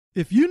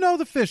If you know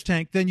the Fish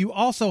Tank, then you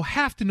also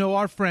have to know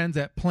our friends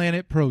at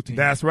Planet Protein.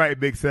 That's right,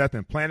 Big Seth,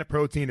 and Planet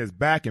Protein is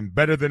back and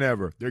better than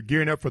ever. They're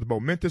gearing up for the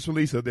momentous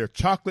release of their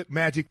Chocolate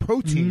Magic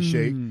Protein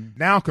Shake,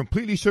 now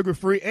completely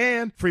sugar-free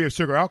and free of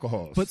sugar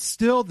alcohols. But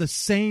still the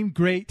same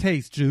great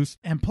taste, Juice.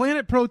 And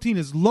Planet Protein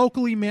is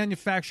locally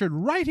manufactured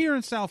right here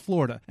in South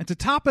Florida. And to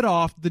top it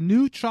off, the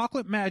new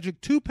Chocolate Magic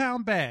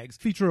 2-pound bags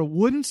feature a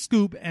wooden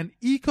scoop and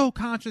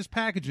eco-conscious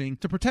packaging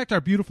to protect our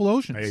beautiful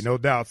oceans. Hey, no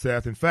doubt,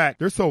 Seth. In fact,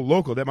 they're so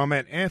local that my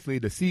man Anthony,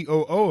 the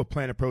COO of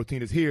Planet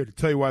Protein, is here to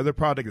tell you why their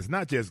product is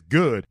not just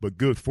good, but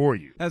good for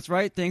you. That's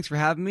right. Thanks for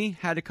having me.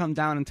 Had to come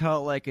down and tell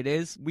it like it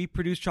is. We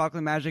produce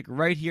Chocolate Magic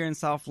right here in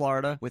South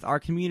Florida with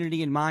our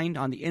community in mind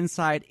on the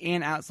inside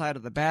and outside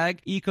of the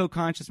bag.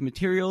 Eco-conscious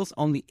materials,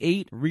 only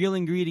 8 real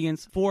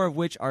ingredients, 4 of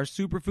which are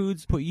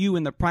superfoods, put you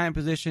in the prime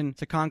position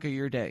to conquer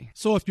your day.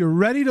 So if you're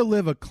ready to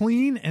live a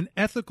clean and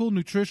ethical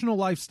nutritional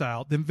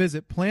lifestyle, then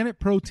visit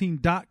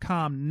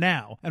planetprotein.com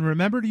now. And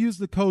remember to use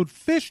the code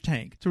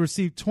FISHTANK to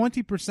receive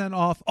 20%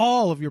 off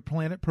all of your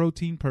Planet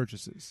Protein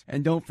purchases.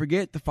 And don't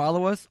forget to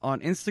follow us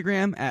on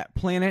Instagram at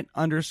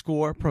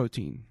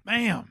planet_protein.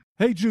 Bam!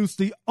 Hey, Juice,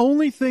 the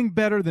only thing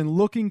better than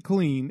looking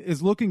clean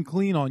is looking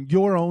clean on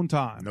your own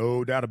time.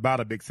 No doubt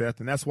about it, Big Seth,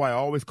 and that's why I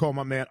always call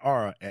my man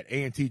Ara at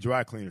A&T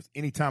Dry Cleaners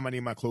anytime I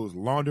need my clothes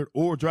laundered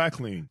or dry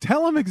cleaned.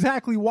 Tell him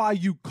exactly why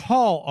you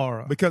call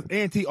Ara. Because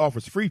A&T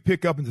offers free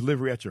pickup and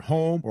delivery at your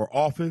home or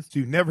office, so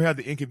you never have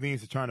the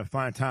inconvenience of trying to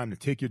find time to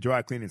take your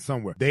dry cleaning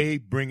somewhere. They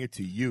bring it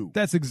to you.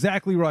 That's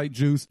exactly right,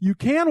 Juice. You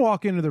can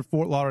walk into their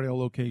Fort Lauderdale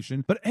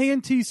location, but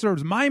A&T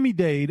serves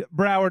Miami-Dade,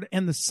 Broward,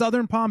 and the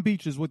Southern Palm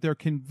Beaches with their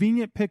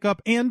convenient pickup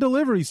and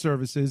delivery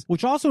services,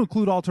 which also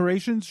include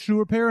alterations, shoe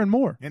repair, and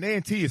more. And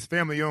A&T is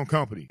family-owned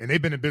company, and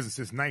they've been in business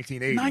since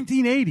 1980.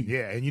 1980?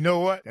 Yeah, and you know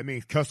what? That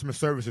means customer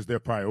service is their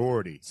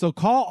priority. So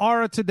call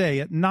Ara today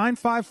at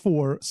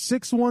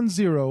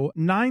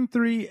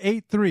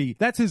 954-610-9383.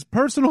 That's his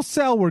personal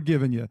cell we're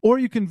giving you. Or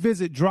you can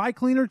visit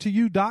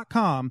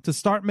drycleanertoyou.com to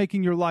start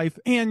making your life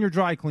and your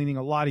dry cleaning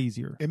a lot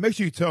easier. And make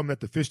sure you tell them that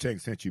the Fish Tank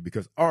sent you,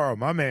 because Ara,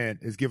 my man,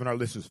 is giving our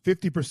listeners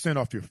 50%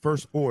 off your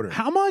first order.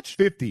 How much?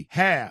 50.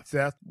 Half,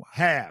 Seth.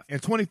 Half.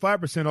 And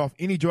 25% off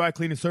any dry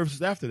cleaning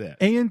services after that.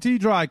 A&T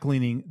Dry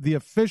Cleaning, the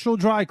official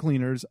dry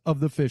cleaners of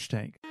the Fish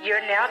Tank.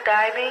 You're now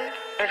diving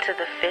into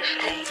the Fish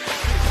Tank.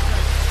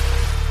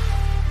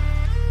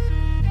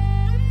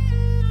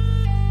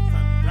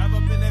 Dive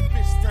up in that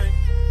fish tank.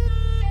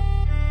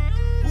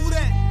 Who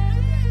that?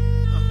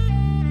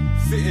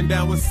 Sitting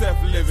down with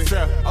Seth Living,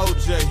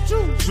 OJ,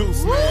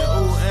 Juice Man,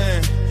 ooh,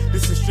 and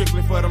this is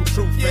strictly for them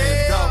true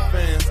fans, dog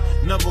fans.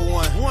 Number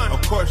one,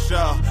 of course,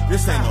 y'all.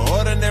 This ain't no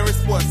ordinary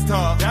sports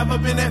talk. Dive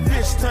up in that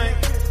fish tank.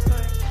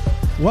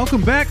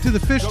 Welcome back to the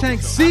Fish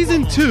Tank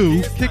Season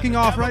 2, kicking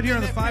off right here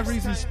on the 5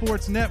 Reasons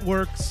Sports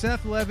Network.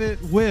 Seth Levitt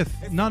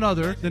with none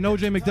other than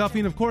OJ McDuffie,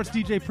 and of course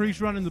DJ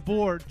Preach running the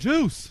board.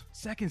 Juice,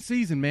 second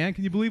season, man.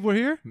 Can you believe we're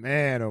here?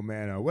 Man, oh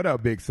man, what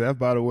up, Big Seth?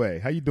 By the way,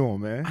 how you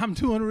doing, man? I'm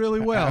doing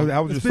really well.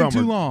 How was it's your been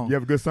summer? too long. You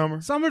have a good summer?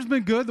 Summer's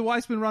been good. The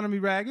wife's been running me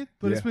ragged,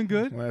 but it's been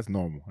good. Well, that's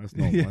normal. That's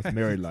normal. Yeah. That's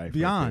married life.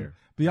 Beyond. Right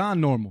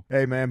Beyond normal.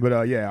 Hey, man,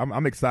 but yeah,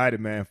 I'm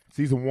excited, man.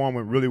 Season 1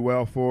 went really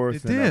well for us.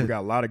 It and, did. We got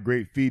a lot of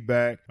great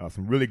feedback,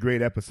 some really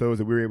great episodes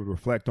that we were able to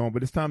reflect on.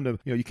 But it's time to,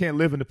 you can't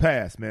live in the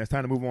past, man. It's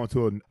time to move on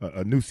to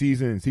a new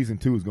season, and Season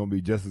 2 is going to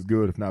be just as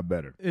good, if not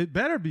better. It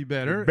better be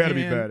better. It better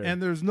be better.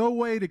 And there's no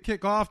way to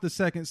kick off the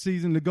second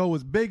season to go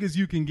as big as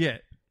you can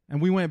get.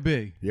 And we went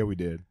big. Yeah, we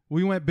did.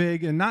 We went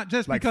big, and not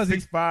just like because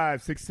 6'5",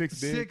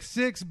 6'6", big.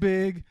 6'6"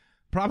 big.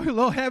 Probably a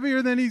little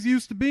heavier than he's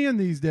used to being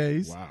these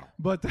days. Wow.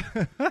 But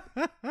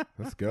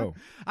let's go.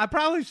 I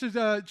probably should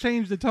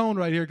change the tone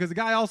right here because the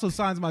guy also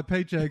signs my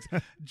paychecks.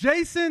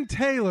 Jason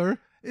Taylor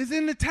is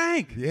in the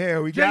tank.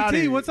 Yeah, we got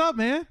JT, it. what's up,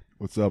 man?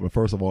 What's up? And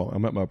first of all,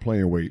 I'm at my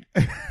playing weight.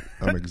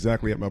 I'm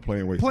exactly at my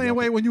playing weight. Playing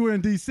weight when you were in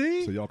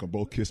D.C.? So y'all can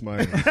both kiss my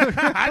ass.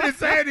 I didn't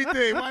say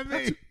anything. Why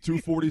me?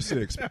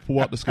 246.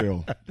 Pull out the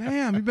scale.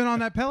 Damn, you've been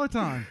on that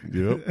Peloton.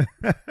 Yep.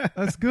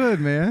 That's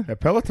good, man. That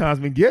Peloton's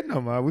been getting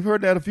them. We've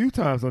heard that a few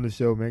times on the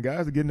show, man.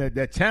 Guys are getting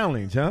that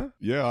challenge, huh?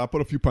 Yeah, I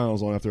put a few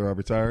pounds on after I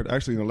retired.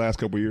 Actually, in the last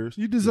couple of years.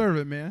 You deserve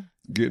it, man.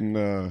 Getting,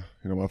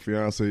 my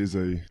fiance is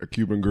a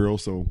Cuban girl,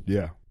 so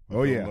yeah. I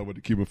fell in love with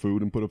the Cuban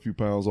food and put a few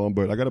pounds on,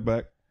 but I got it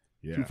back.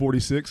 Yeah.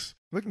 246.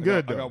 Looking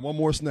good, though. I got one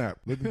more snap.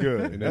 Looking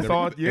good. And That's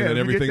all. Yeah, and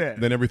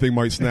then everything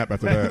might snap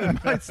after that.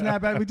 It might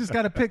snap out. We just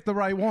got to pick the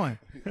right one.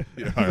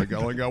 Yeah, I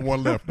only got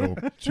one left, though.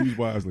 Choose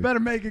wisely.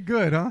 Better make it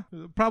good, huh?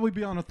 Probably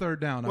be on a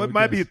third down. Well, it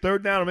might be a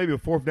third down or maybe a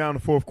fourth down in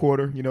the fourth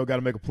quarter. Got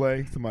to make a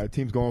play. Somebody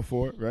team's going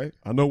for it, right?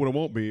 I know what it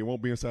won't be. It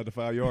won't be inside the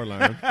 5-yard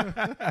line.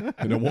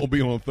 And it won't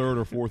be on third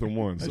or fourth and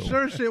one. So.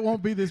 Sure shit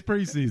won't be this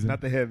preseason.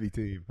 Not the heavy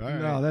team. All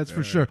no, right. that's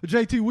for sure.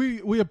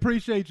 JT, we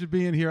appreciate you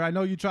being here. I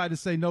know you tried to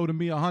say no to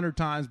me 100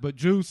 times, but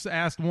Juice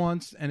asked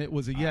once, and it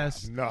was a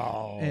yes.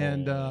 No.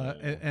 And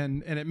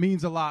it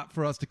means a lot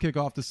for us to kick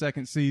off the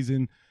second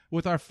season.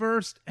 with our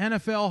first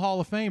NFL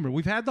Hall of Famer.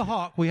 We've had the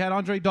Hawk, we had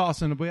Andre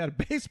Dawson, we had a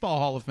baseball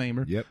Hall of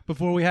Famer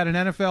before we had an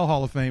NFL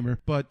Hall of Famer.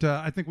 But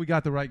I think we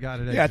got the right guy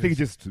today. Yeah, I think he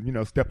just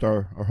stepped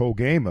our whole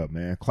game up,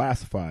 man.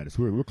 Classified us.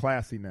 We're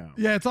classy now.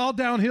 Yeah, it's all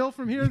downhill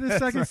from here this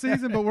second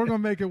season, but we're going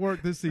to make it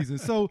work this season.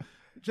 So,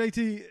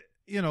 JT,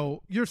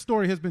 your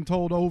story has been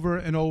told over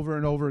and over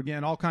and over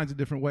again, all kinds of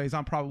different ways.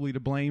 I'm probably to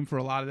blame for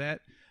a lot of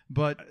that.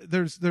 But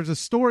there's a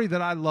story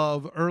that I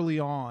love early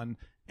on,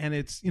 and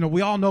it's,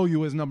 we all know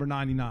you as number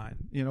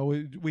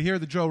 99. We hear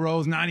the Joe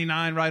Rose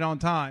 99 right on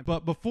time.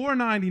 But before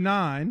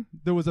 99,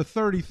 there was a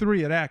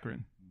 33 at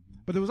Akron.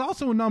 But there was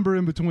also a number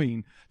in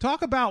between.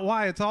 Talk about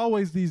why it's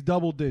always these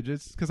double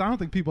digits, because I don't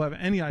think people have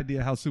any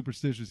idea how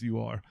superstitious you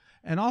are.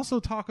 And also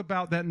talk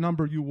about that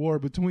number you wore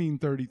between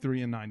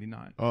 33 and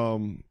 99.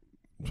 I'm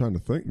trying to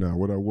think now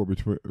what I wore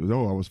between.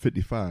 No, I was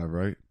 55,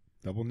 right?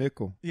 Double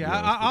nickel. Yeah,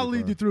 I'll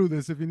lead you through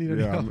this if you need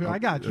any help. I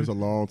got you. It was a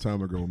long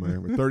time ago,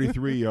 man. But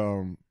 33,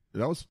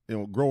 that was,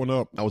 growing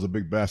up, I was a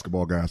big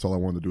basketball guy, so all I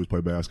wanted to do was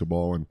play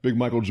basketball. And big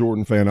Michael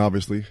Jordan fan,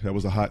 obviously. That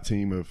was a hot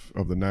team of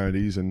the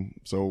 90s. And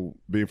so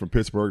being from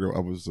Pittsburgh,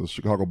 I was a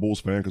Chicago Bulls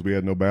fan because we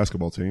had no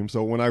basketball team.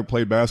 So when I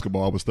played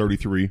basketball, I was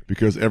 33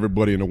 because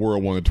everybody in the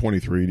world wanted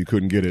 23 and you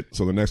couldn't get it.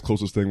 So the next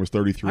closest thing was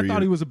 33. I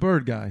thought he was a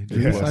Bird guy.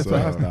 Yes, I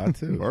thought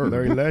too. Bird.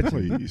 Larry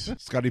Legend. Please.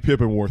 Scottie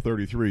Pippen wore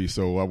 33,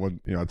 so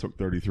I took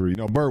 33.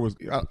 Bird was,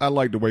 I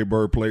like the way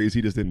Bird plays.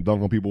 He just didn't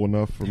dunk on people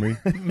enough for me.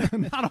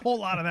 Not a whole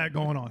lot of that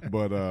going on.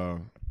 But,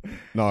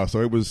 no,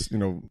 so it was,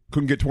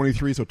 couldn't get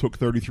 23, so took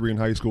 33 in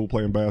high school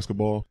playing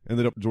basketball.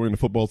 Ended up joining the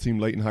football team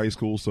late in high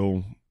school,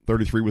 so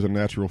 33 was a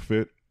natural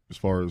fit as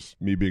far as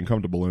me being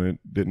comfortable in it.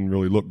 Didn't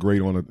really look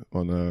great on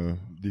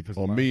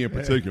me in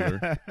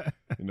particular.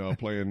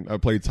 I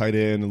played tight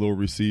end, a little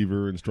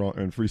receiver,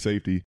 and free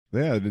safety.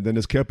 Yeah, then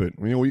just kept it.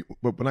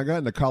 But when I got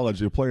into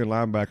college, playing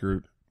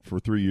linebacker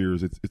for 3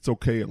 years. It's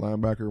okay at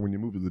linebacker when you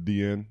move to the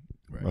DN.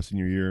 Right. My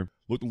senior year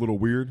looked a little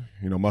weird.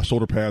 My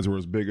shoulder pads were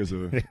as big as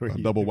a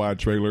double wide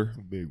trailer,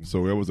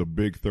 so it was a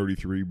big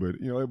 33. But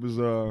it was.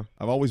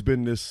 I've always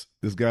been this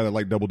guy that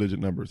liked double digit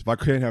numbers. If I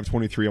can't have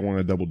 23, I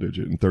wanted a double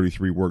digit, and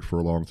 33 worked for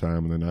a long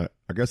time. And then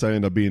I guess I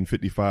ended up being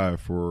 55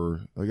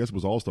 for, I guess it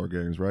was All-Star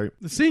games, right?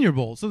 The Senior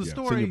Bowl. So the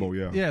story, Senior Bowl,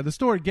 yeah, the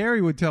story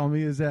Gary would tell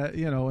me is that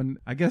and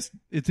I guess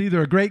it's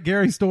either a great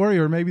Gary story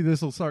or maybe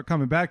this will start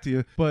coming back to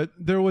you. But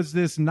there was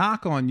this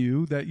knock on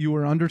you that you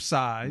were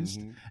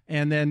undersized,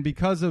 and then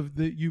because of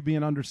you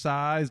being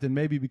undersized, and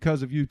maybe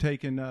because of you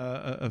taking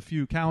a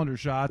few calendar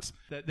shots,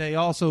 that they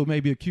also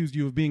maybe accused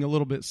you of being a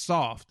little bit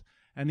soft.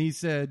 And he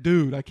said,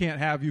 dude, I can't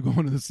have you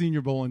going to the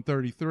Senior Bowl in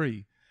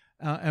 33.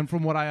 And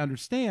from what I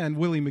understand,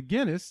 Willie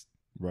McGinnis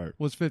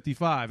was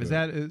 55. Is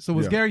that so?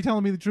 Was Gary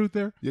telling me the truth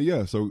there?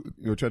 Yeah. So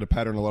tried to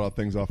pattern a lot of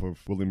things off of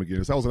Willie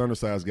McGinnis. I was an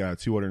undersized guy,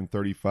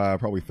 235,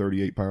 probably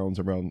 38 pounds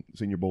around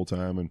Senior Bowl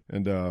time,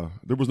 and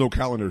there was no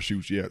calendar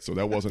shoots yet, so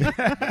that wasn't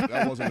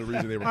the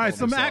reason they were. All right,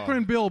 some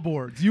Akron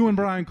billboards. You and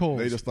Brian Cole.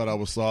 They just thought I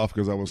was soft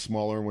because I was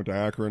smaller and went to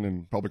Akron,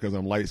 and probably because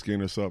I'm light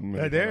skinned or something.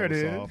 There it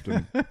is. Soft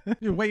and,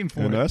 you're waiting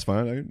for it. That's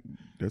fine.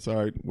 That's all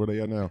right. Where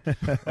they at now?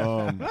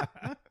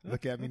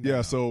 Look at me now.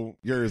 Yeah, so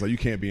Gary's like, you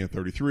can't be in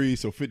 33.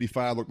 So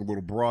 55 looked a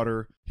little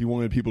broader. He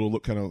wanted people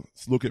to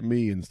look at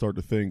me and start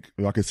to think,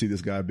 I could see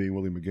this guy being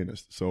Willie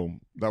McGinnis. So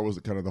that was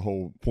kind of the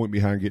whole point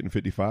behind getting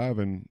 55.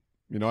 And,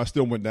 I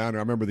still went down there.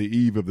 I remember the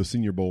eve of the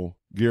Senior Bowl.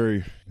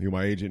 Gary,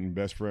 my agent and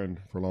best friend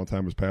for a long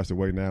time, has passed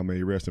away now. May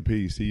he rest in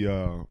peace. He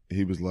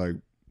was like,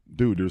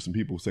 dude, there's some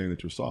people saying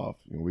that you're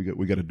soft. We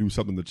got to do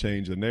something to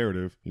change the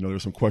narrative.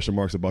 There's some question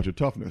marks about your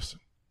toughness.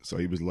 So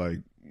he was like,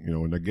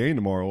 in the game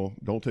tomorrow,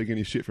 don't take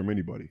any shit from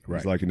anybody. Right.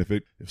 He's like, and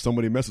if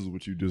somebody messes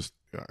with you, just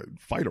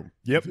fight them.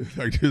 Yep.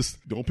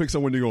 Just don't pick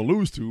someone you're gonna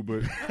lose to,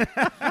 but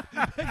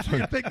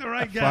pick the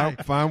right guy.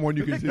 Find one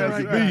you can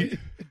beat.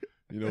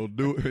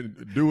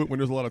 Do it when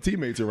there's a lot of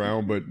teammates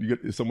around. But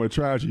if somebody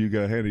tries you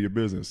got to handle your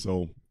business.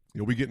 So.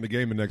 We get in the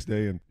game the next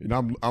day, and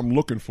I'm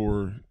looking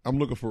for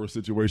a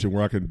situation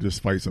where I can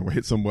just fight someone,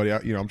 hit somebody.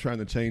 I'm trying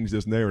to change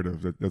this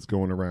narrative that's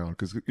going around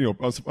because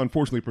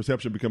unfortunately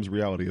perception becomes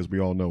reality, as we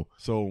all know.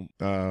 So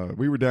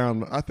we were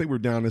down. I think we were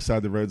down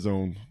inside the red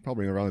zone,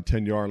 probably around the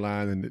 10-yard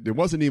line, and it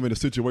wasn't even a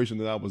situation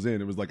that I was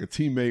in. It was like a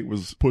teammate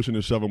was pushing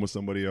and shoving with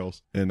somebody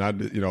else, and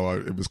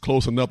it was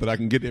close enough that I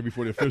can get there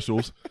before the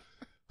officials.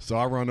 So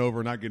I run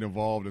over and I get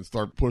involved and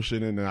start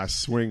pushing, and then I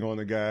swing on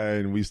the guy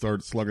and we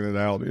start slugging it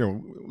out.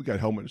 We got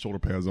helmet and shoulder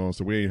pads on,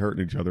 so we ain't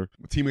hurting each other.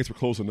 My teammates were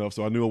close enough,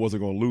 so I knew I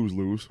wasn't going to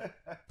lose.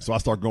 So I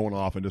start going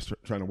off and just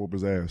trying to whoop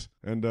his ass.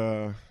 And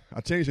I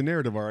changed the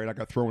narrative, all right. I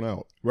got thrown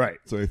out. Right.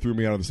 So they threw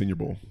me out of the Senior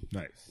Bowl.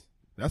 Nice.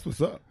 That's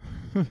what's up.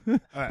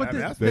 But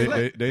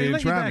they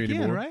didn't try me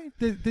anymore. Right?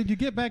 Did you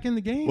get back in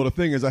the game? Well, the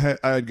thing is, I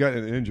had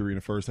gotten an injury in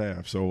the first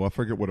half, so I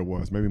forget what it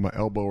was. Maybe my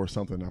elbow or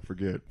something. I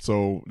forget.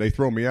 So they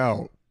throw me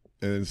out.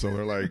 And so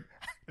they're like,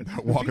 And I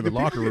walk in the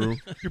locker room.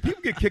 Do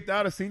people get kicked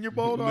out of Senior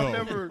Bowl? No. I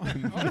don't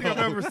think I've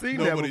ever seen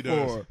that Nobody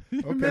before.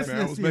 does. Okay, missed Man,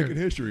 I this was year. making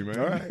history, man.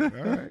 All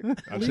right.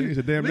 I changed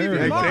the damn leave your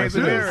narrative. He mark. changed the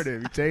Yes.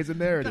 narrative. He changed the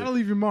narrative. Gotta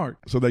leave your mark.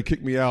 So they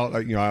kicked me out.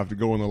 Like, I have to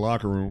go in the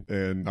locker room,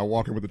 and I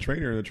walk in with the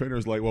trainer, and the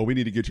trainer's like, "Well, we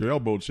need to get your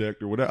elbow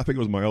checked or whatever." I think it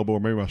was my elbow or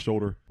maybe my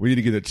shoulder. We need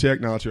to get it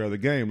checked now that you're out of the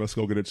game. Let's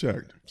go get it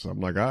checked. So I'm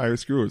like, all right,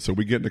 screw it. So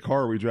we get in the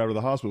car, we drive to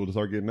the hospital to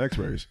start getting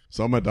X-rays.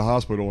 So I'm at the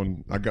hospital,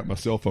 and I got my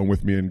cell phone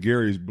with me, and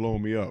Gary's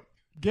blowing me up.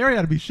 Gary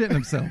ought to be shitting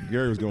himself.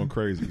 Gary was going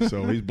crazy.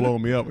 So he's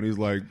blowing me up, and he's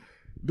like,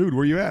 "Dude,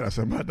 where you at?" I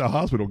said, "I'm at the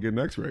hospital getting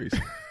X-rays."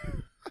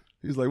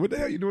 He's like, "What the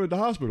hell you doing at the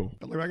hospital?"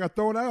 I'm like, "I got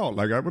thrown out.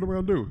 Like, what am I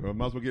going to do? I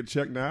might as well get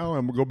checked now,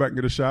 and we'll go back and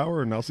get a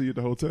shower, and I'll see you at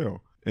the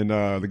hotel." And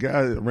the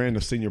guy that ran the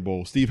Senior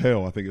Bowl, Steve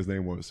Hale, I think his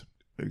name was.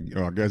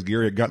 I guess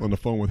Gary had gotten on the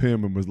phone with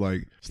him and was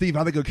like, "Steve,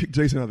 I think I'll kick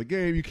Jason out of the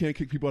game. You can't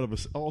kick people out of an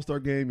all-star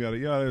game, yada,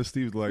 yada." And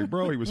Steve's like,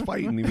 "Bro, he was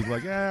fighting." He was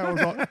like, "Yeah,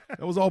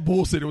 that was all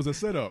bullshit. It was a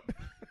setup."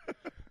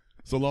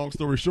 So long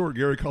story short,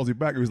 Gary calls me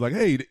back and he's like,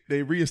 "Hey,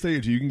 they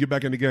reinstated you. You can get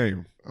back in the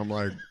game." I'm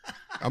like,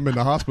 I'm in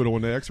the hospital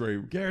in the X-ray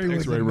Gary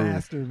was a room.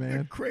 master,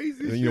 man. Crazy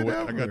And shit you know what?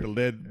 ever. I got the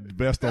lead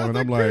vest That's on, and the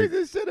I'm like,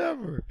 craziest shit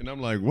ever. and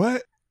I'm like,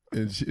 "What?"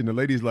 And the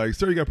lady's like,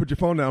 "Sir, you got to put your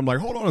phone down." I'm like,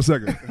 "Hold on a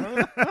second."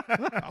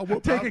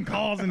 Taking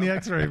calls in the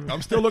X-ray room.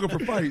 I'm still looking for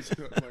fights.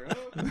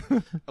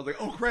 I was like,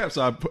 "Oh crap!"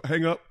 So I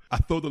hang up. I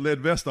throw the lead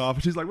vest off,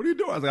 and she's like, "What are you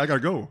doing?" I was like, "I gotta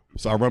go."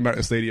 So I run back to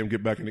the stadium,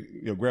 get back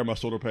in, grab my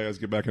shoulder pads,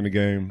 get back in the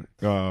game.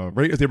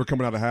 Right as they were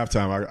coming out of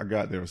halftime, I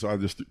got there, so I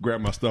just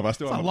grabbed my stuff. I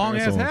still It's have a my long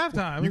ass pants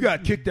on. halftime. You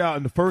got kicked out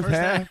in the first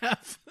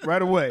half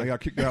right away. I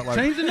got kicked out like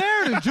change the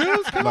narrative,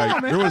 Juice. Come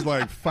on, man. there was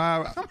like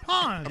 5. Come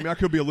on. I mean, I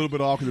could be a little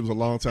bit off because it was a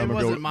long time It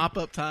ago. wasn't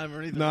mop-up time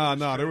or anything. Nah,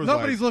 there was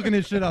Nobody's like, looking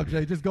this shit up,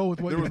 Jay. Just go with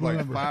what there you was like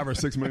remember. 5 or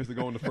 6 minutes to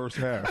go in the first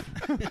half.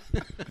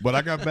 But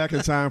I got back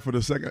in time for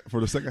the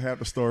second half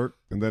to start,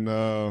 and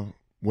then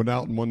went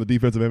out and won the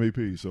defensive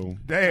MVP. So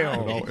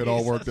Damn. it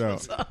all worked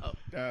out.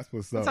 That's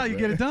what's up. That's how you man.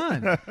 get it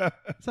done.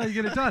 That's how you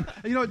get it done.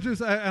 You know,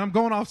 just and I'm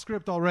going off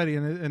script already,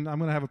 and I'm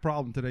going to have a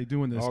problem today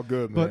doing this. All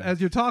good, But man. as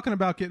you're talking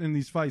about getting in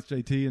these fights,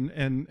 JT,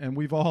 and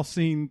we've all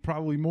seen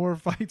probably more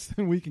fights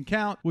than we can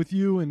count with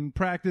you in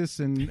practice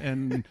and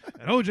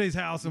at OJ's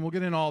house, and we'll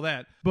get into all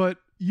that. But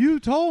you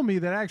told me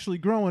that actually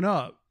growing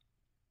up,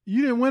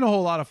 you didn't win a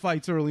whole lot of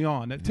fights early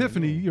on. That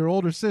Tiffany, your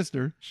older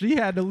sister, she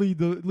had to lead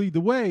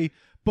the way.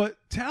 But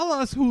tell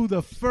us who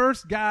the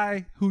first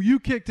guy who you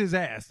kicked his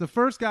ass, the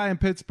first guy in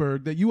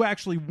Pittsburgh that you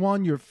actually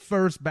won your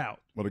first bout.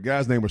 Well, the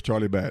guy's name was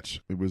Charlie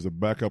Batch. He was a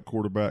backup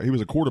quarterback. He was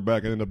a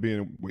quarterback and ended up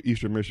being with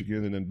Eastern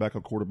Michigan and then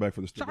backup quarterback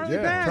for the Steelers. Charlie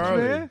Batch,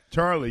 Charlie. man.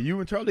 Charlie, you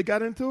and Charlie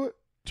got into it?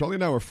 Charlie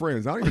and I were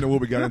friends. I don't even know what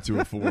we got into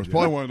it for. It's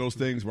probably one of those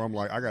things where I'm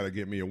like, I got to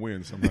get me a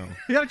win somehow.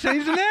 You got to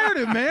change the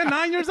narrative, man.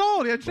 9 years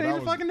old. You got to But change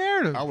the fucking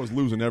narrative. I was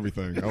losing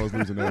everything. And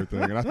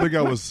I think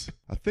I was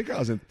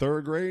in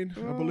third grade,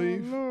 I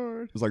believe.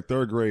 Lord. It was like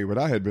third grade, but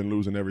I had been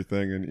losing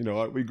everything.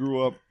 And, we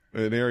grew up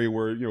in an area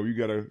where, you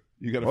got to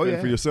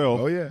fend for yourself.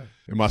 Oh, yeah.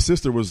 And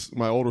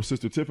my older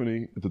sister,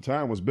 Tiffany, at the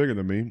time was bigger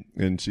than me.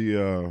 And she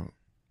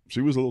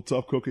was a little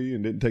tough cookie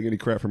and didn't take any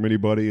crap from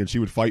anybody. And she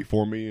would fight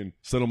for me and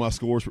settle my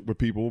scores with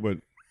people. But,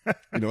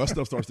 that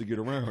stuff starts to get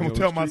around. I'm going to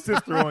tell my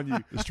sister on you.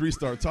 The streets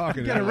start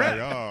talking. Get And they're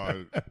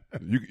around. like,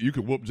 you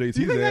could whoop JT's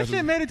you think that ass.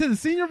 shit made it to the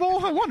Senior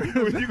Bowl? I wonder.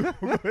 You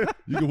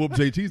can whoop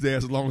JT's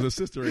ass as long as his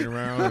sister ain't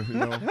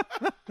around.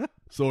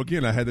 So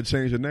again, I had to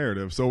change the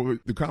narrative. So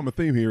the common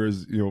theme here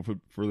is,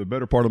 for the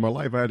better part of my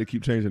life, I had to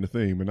keep changing the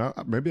theme, and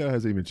maybe that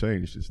hasn't even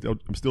changed.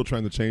 I'm still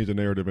trying to change the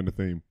narrative and the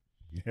theme.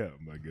 Yeah,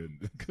 my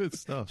goodness. Good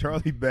stuff.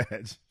 Charlie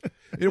Batch.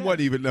 It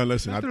wasn't even. Now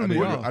listen, That threw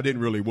me off. I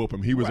didn't really whoop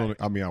him. He was Right.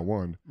 I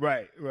won.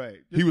 Right.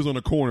 He was on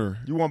the corner.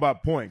 You won by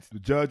points. The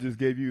judges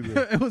gave you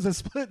the. It was a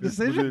split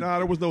decision. No,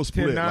 there was no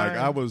split.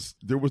 10-9.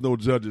 There was no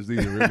judges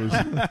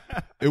either.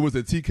 It was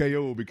a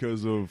TKO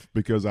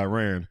because I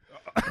ran.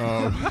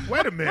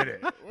 Wait a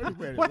minute.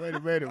 Wait a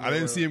minute. I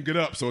didn't see him get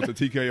up, so it's a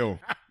TKO.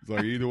 It's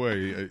like either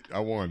way, I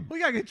won. We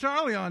got to get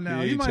Charlie on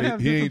now. He He might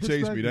have ain't different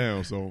chased me perspective.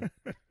 down. So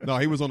no,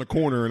 he was on the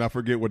corner, and I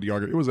forget what the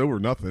argument. It was over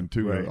nothing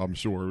too. Right. I'm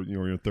sure.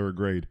 In third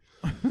grade,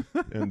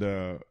 and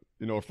a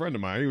friend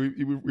of mine,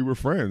 we were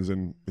friends,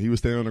 and he was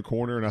standing on the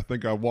corner, and I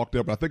think I walked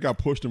up. I think I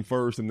pushed him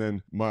first, and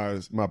then my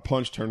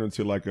punch turned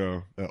into like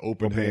a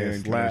open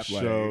hand slap, kind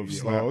of shove,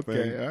 slap okay,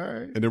 thing. all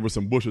right. And there was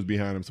some bushes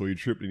behind him, so he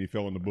tripped and he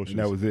fell in the bushes. And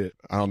that was it.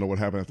 I don't know what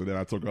happened after that.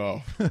 I took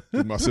off.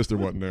 My sister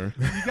wasn't there.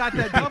 You got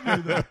that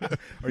W though.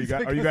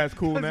 Are you guys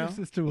cool now?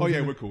 Oh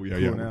yeah, we're cool. Yeah,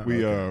 Cool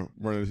yeah. now?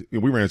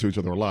 We ran into each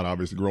other a lot,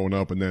 obviously, growing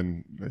up, and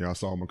then I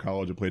saw him in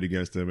college and played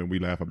against him, and we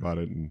laugh about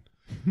it, and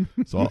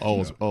so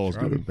all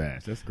Charlie good.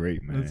 Batch. That's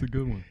great, man. That's a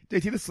good one.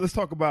 JT, let's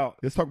talk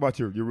about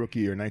your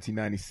rookie year,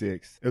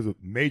 1996. It was a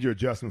major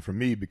adjustment for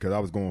me because I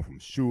was going from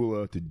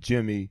Shula to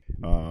Jimmy,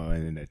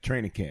 and then that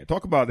training camp.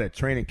 Talk about that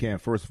training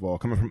camp first of all.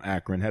 Coming from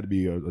Akron, had to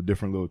be a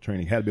different little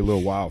training. Had to be a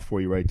little wild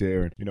for you right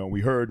there. And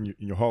we heard in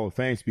your Hall of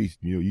Fame speech,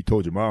 you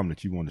told your mom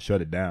that you wanted to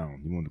shut it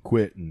down, you wanted to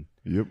quit, and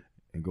Yep.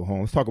 and go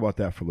home. Let's talk about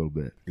that for a little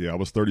bit. Yeah, I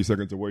was 30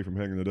 seconds away from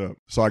hanging it up.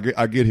 So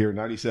I get here,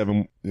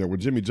 97. With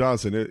Jimmy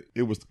Johnson,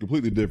 it was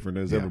completely different,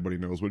 as everybody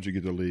knows, once you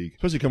get to the league.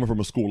 Especially coming from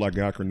a school like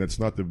Akron that's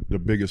not the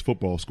biggest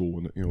football school.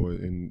 And,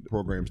 and the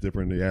program's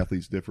different, the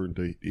athletes different,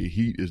 the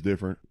heat is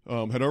different.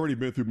 Had already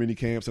been through mini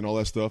camps and all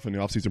that stuff in the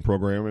off-season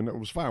program, and I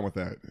was fine with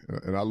that.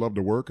 And I love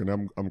to work, and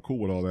I'm cool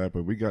with all that.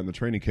 But we got in the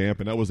training camp,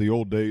 and that was the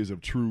old days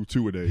of true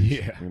two-a-days.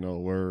 Yeah.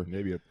 Where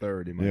maybe a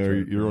third.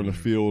 You're on the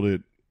field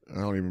at,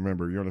 I don't even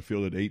remember. You're on the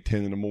field at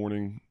 8:10 in the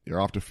morning. You're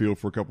off the field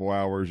for a couple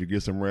hours. You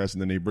get some rest,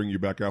 and then they bring you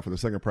back out for the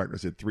second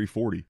practice at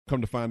 3:40.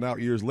 Come to find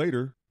out years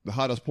later, the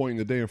hottest point in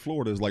the day in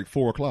Florida is like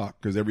 4 o'clock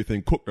because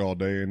everything cooked all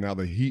day, and now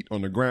the heat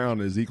on the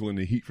ground is equaling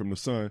the heat from the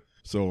sun.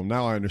 So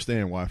now I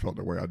understand why I felt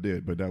the way I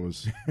did, but that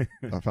was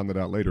I found that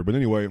out later. But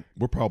anyway,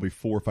 we're probably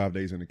 4 or 5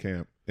 days in the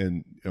camp,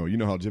 and you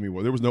know how Jimmy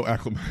was. There was no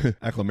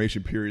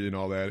acclimation period and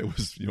all that. It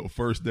was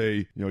first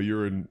day,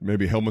 you're in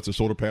maybe helmets or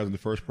shoulder pads in the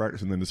first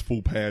practice, and then this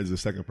full pads the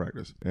second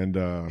practice. And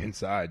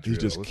inside he's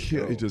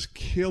just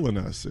killing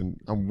us, and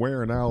I'm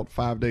wearing out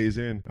 5 days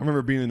in. I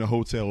remember being in a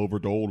hotel over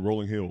at the old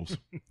Rolling Hills,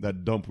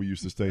 that dump we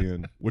used to stay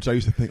in, which I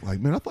used to think like,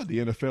 man, I thought the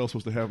NFL was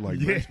supposed to have like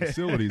nice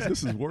facilities.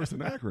 This is worse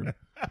than Akron.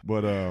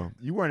 But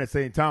you weren't at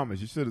St. Thomas.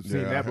 You should have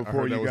seen that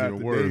before you got to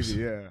worse.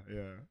 Davie.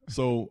 Yeah.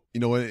 So,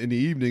 in the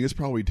evening, it's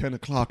probably 10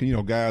 o'clock,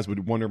 and, guys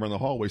would wander around the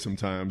hallway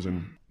sometimes,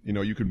 and,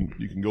 you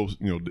can go,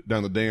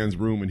 down to Dan's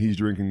room, and he's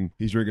drinking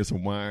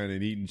some wine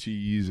and eating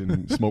cheese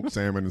and smoked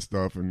salmon and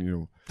stuff,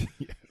 and,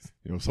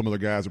 some of the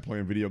guys are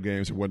playing video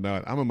games and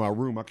whatnot. I'm in my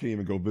room. I can't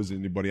even go visit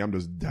anybody. I'm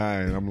just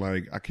dying. I'm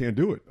like, I can't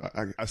do it.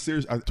 I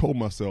seriously, I told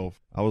myself,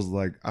 I was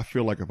like, I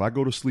feel like if I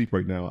go to sleep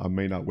right now, I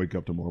may not wake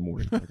up tomorrow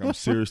morning. Like I'm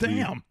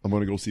seriously, I'm going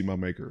to go see my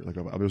maker. Like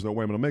there's no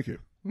way I'm going to make it.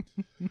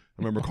 I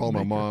remember calling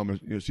my mom,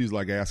 and she's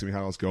like asking me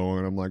how it's going.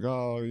 And I'm like,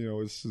 oh,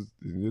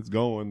 it's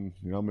going.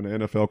 I'm in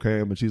the NFL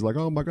camp, and she's like,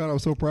 oh my God, I'm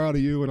so proud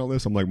of you and all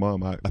this. I'm like,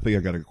 Mom, I think I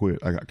got to quit.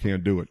 I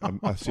can't do it.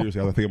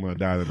 Seriously, I think I'm going to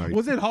die tonight.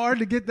 Was it hard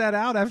to get that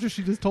out after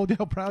she just told you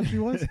how proud she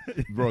was?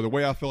 Bro, the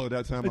way I felt at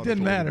that time, it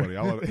didn't matter.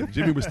 If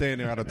Jimmy was standing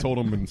there, I'd have told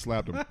him and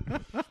slapped him.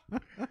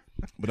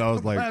 But I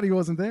was like, glad he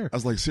wasn't there. I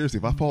was like, seriously,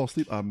 if I fall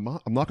asleep, I'm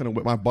not going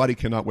to. My body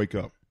cannot wake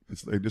up.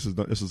 It's like, this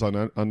is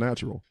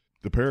unnatural.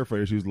 The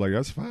paraphrase, she was like,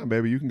 that's fine,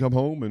 baby. You can come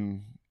home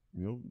and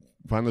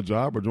find a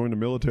job or join the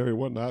military or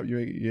whatnot. You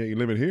ain't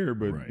living here,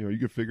 but right. You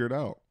can figure it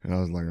out. And I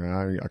was like,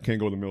 I can't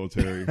go to the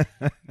military.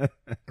 I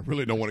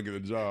really don't want to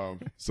get a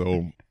job.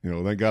 So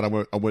thank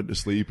God I went to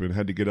sleep and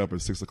had to get up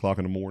at 6 o'clock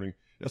in the morning.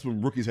 That's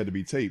when rookies had to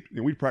be taped.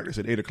 And we practiced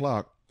at 8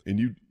 o'clock.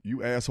 And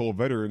you asshole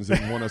veterans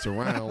didn't want us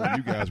around when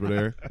you guys were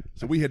there.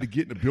 So we had to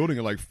get in the building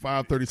at like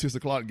 5:30, 6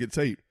 o'clock and get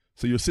taped.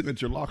 So you're sitting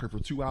at your locker for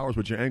 2 hours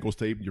with your ankles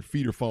taped, and your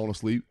feet are falling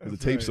asleep because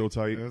the tape's so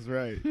tight. That's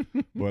right.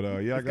 But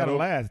I got to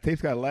last. The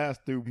tape's got to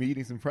last through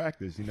meetings and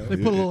practice. They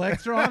put a little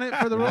extra on it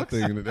for the rooks.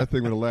 That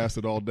thing would have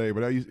lasted all day.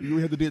 But you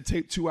had to get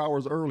tape 2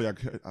 hours early.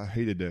 I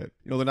hated that.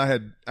 Then I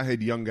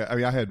had young guys. I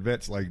mean, I had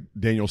vets like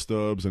Daniel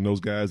Stubbs and those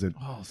guys that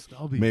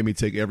made me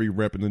take every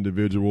rep an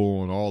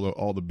individual and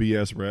all the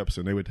BS reps,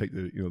 and they would take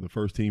the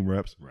first team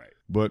reps. Right.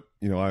 But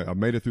I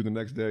made it through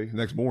the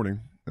next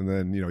morning. And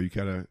then, you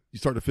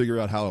start to figure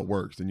out how it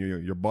works, and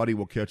your body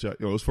will catch up.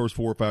 Those first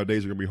 4 or 5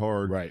 days are going to be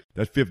hard. Right.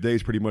 That fifth day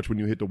is pretty much when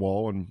you hit the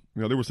wall. And,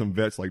 there were some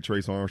vets like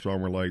Trace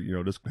Armstrong were like,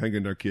 just hang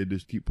in there, kid,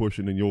 just keep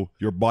pushing, and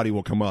your body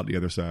will come out the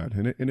other side.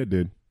 And it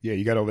did. Yeah,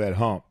 you got over that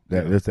hump.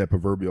 That's that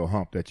proverbial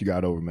hump that you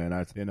got over, man.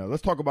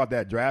 Let's talk about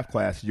that draft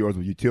class of yours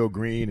with Util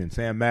Green and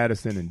Sam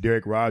Madison and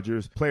Derek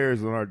Rogers,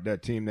 players on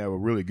that team that were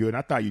really good. And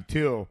I thought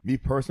me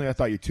personally, I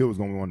thought Util was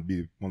going to want to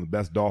be one of the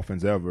best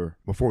Dolphins ever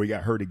before he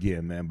got hurt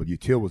again, man. But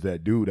Util was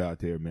that dude out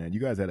there, man.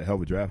 You guys had a hell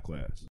of a draft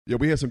class. Yeah,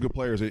 we had some good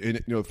players.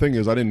 And the thing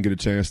is, I didn't get a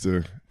chance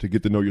to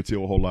get to know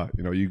Util a whole lot.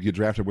 You get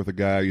drafted with a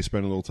guy, you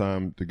spend a little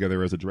time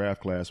together as a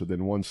draft class, but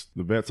then once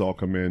the vets all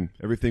come in,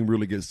 everything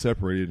really gets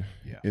separated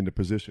in the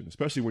position,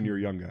 especially when you're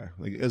a young guy.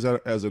 Like as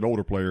an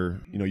older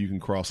player, you can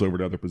cross over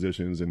to other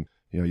positions and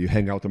you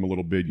hang out with them a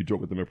little bit, you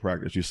joke with them at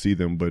practice, you see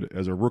them, but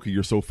as a rookie,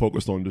 you're so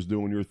focused on just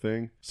doing your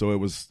thing. So it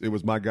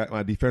was my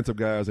defensive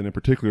guys, and in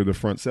particular the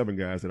front seven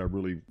guys that I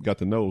really got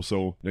to know.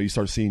 So you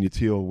start seeing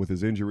Util with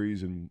his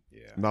injuries and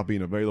not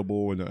being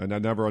available, and I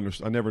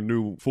never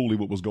knew fully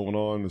what was going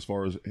on as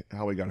far as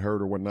how he got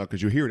hurt or whatnot,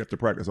 because you hear it after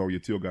practice,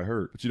 Util got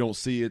hurt, but you don't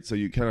see it, so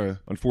you kind of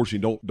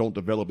unfortunately don't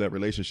develop that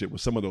relationship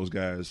with some of those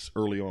guys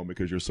early on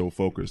because you're so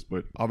focused.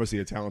 But obviously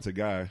a talented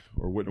guy,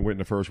 or went in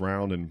the first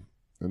round, and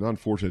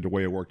unfortunate the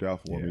way it worked out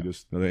for him.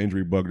 Just the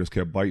injury bug just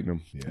kept biting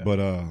him. Yeah. But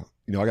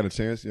I got a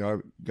chance. I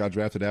got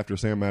drafted after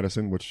Sam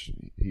Madison, which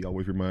he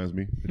always reminds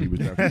me that he was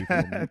drafted before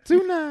me.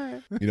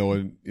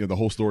 2-9. And the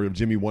whole story of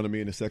Jimmy wanted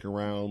me in the second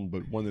round,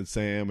 but wanted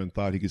Sam and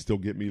thought he could still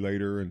get me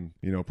later, and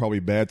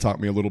probably bad talked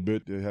me a little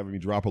bit to having me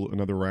drop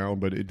another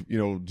round. But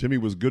Jimmy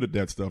was good at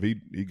that stuff. He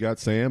got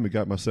Sam, he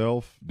got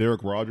myself,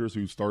 Derek Rogers,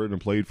 who started and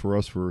played for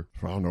us for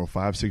I don't know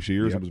 5-6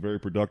 years. Yep. And was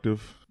very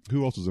productive.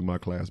 Who else was in my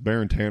class?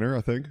 Baron Tanner, I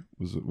think,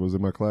 was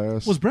in my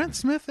class. Was Brent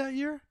Smith that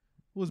year?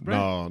 Was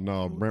Brent?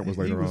 No, Brent was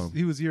later on.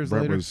 He was years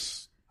later.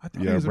 I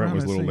thought he Yeah, was Brent around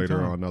was a that little same later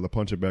time. on. Now the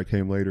punching back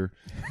came later.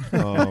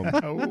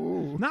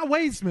 Not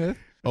Wade Smith.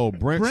 Brent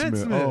Brent Smith.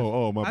 Smith.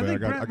 Oh, my I bad.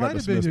 think I Brent got might the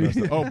have Smith been messed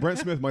you. up. Oh, Brent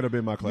Smith might have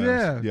been my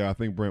class. Yeah. I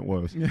think Brent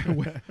was.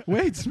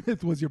 Wade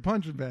Smith was your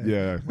punching bag.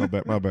 Yeah, my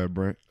bad,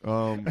 Brent.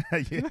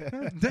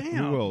 Damn.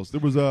 Who else? There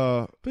was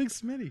Big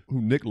Smitty.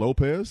 Nick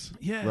Lopez.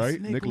 Yes,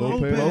 right? Nick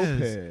Lopez.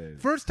 Lopez.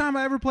 First time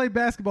I ever played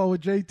basketball with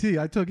JT,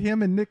 I took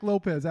him and Nick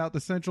Lopez out to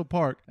Central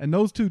Park, and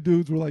those two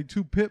dudes were like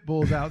two pit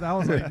bulls out. I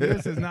was like,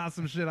 this is not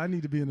some shit I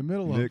need to be in the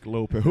middle of. Nick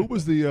Lopez. Who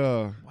was the?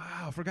 Wow,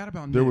 I forgot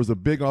about Nick. There was a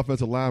big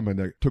offensive lineman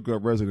that took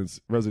up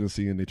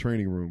residency in the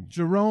training room.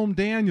 Jerome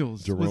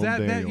Daniels. Jerome was that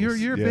Daniels. your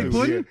year, Yes. Big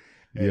Puddin'?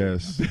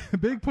 Yes.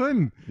 Big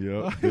Puddin'.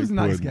 Yep, He was a Big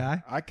nice Puddin'.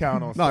 guy. I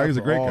count on No, Seth he's a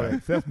for great all guy.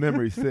 that. Seth's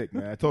memory's sick,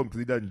 man. I told him because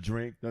he doesn't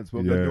drink,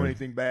 doesn't do Yeah.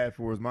 anything bad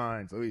for his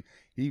mind, so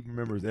he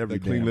remembers every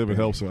That clean damn living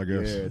thing. helps, I guess.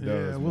 Yeah, it Yeah,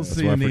 does. we'll man. see.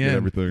 That's why I in the forget end.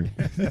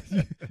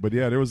 everything. But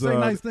yeah, there was Say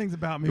nice things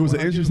about me. it was an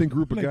when I interesting do-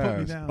 group of when they put me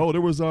guys. down. Oh, there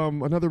was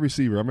another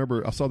receiver. I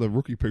remember I saw the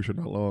rookie picture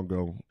not long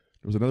ago.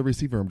 There was another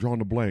receiver. I'm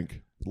drawing a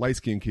blank. Light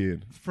skinned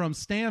kid. From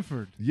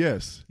Stanford.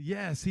 Yes.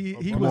 Yes, he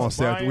Come on, was.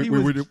 Seth. Brian- He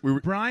was we were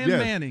Brian yes.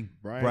 Manning.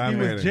 Brian He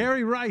Manning. was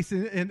Jerry Rice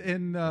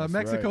in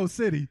Mexico right.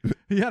 City.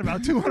 He had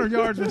about 200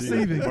 yards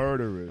receiving.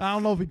 Murderous. I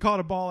don't know if he caught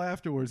a ball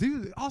afterwards. He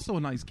was also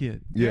a nice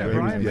kid. Yeah, he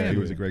Brian was, Manning. he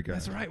was a great guy.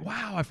 That's right.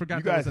 Wow, I forgot.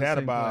 You that guys was that had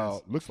same about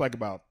class. looks like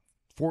about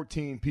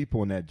 14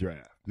 people in that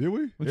draft. Did we?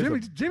 Well,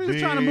 It's Jimmy a was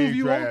trying to move big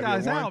you draft. old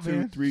guys Yeah, out, 1, 2,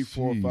 man. 3,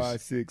 4, Jeez.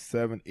 5, 6,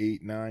 7,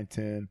 8, 9,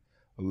 10,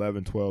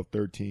 11, 12,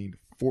 13,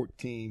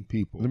 14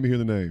 people. Let me hear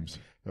the names.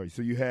 All right,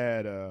 so you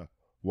had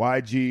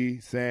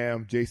YG,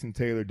 Sam, Jason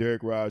Taylor,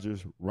 Derek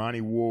Rogers,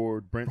 Ronnie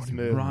Ward, Brent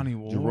Smith, Ronnie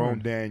Ward. Jerome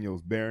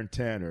Daniels, Baron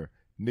Tanner,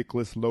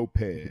 Nicholas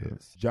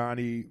Lopez, John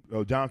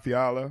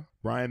Fiala,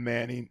 Brian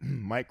Manning,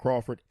 Mike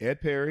Crawford,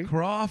 Ed Perry.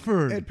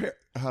 Crawford. Ed Perry.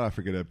 How did I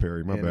forget Ed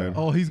Perry? My And, bad.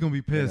 Oh, he's gonna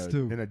be pissed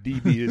too. And a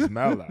DB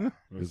Ismaila.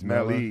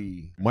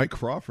 Ismaili. Mike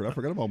Crawford. I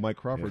forgot about Mike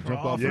Crawford.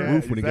 Jumped off the Crawford.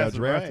 roof when he got that's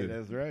drafted. Right,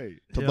 that's right.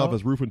 Jumped off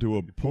his roof into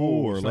a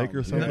pool or lake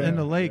or something. something. In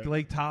the lake,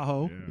 Lake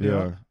Tahoe.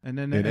 Yeah. And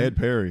then And Ed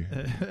Perry.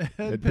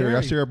 Ed Perry.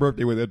 I share a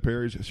birthday with Ed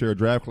Perry. Share a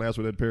draft class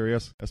with Ed Perry.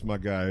 That's my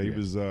guy. He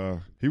was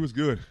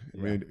good. I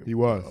mean, he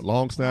was. a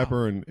long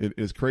snapper, and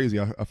it's crazy.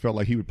 I felt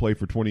like he would play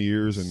for 20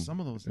 years, and Some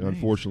of those and names.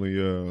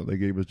 unfortunately, they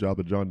gave his job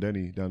to John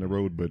Denny down the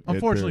road. But Ed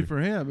Unfortunately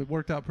Perry, for him, it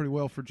worked out pretty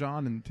well for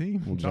John and the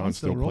team. well, John's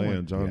still rolling.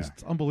 playing. John's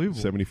It's unbelievable.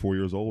 74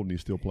 years old, and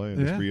he's still playing.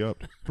 Yeah. Just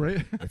re-upped.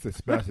 Great. It's a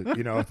special,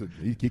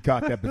 he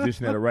caught that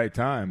position at the right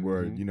time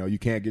where, you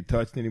can't get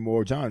touched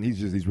anymore. John,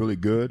 he's really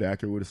good,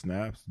 accurate with the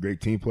snaps, great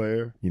team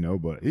player,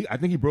 but I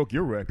think he broke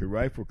your record,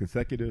 right, for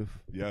consecutive.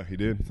 Yeah, he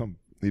did. Some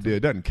He did. It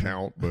doesn't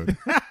count, but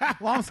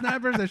Long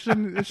snappers,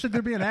 should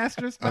there be an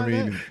asterisk by I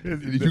mean,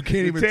 that? you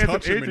can't even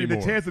touch him The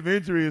anymore. chance of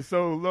injury is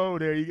so low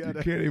there. You You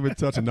got can't even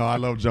touch it. No, I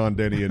love John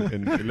Denny,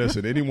 and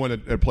listen,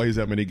 anyone that plays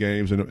that many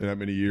games and that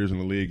many years in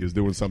the league is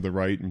doing something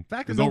right. And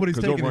Fact is 'cause nobody's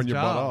don't taking run his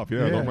your job. butt off. Yeah,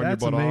 Yeah, don't run your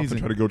that's butt off amazing. and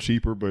try to go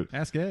cheaper. But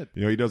Ask Ed.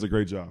 he does a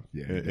great job.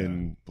 Yeah,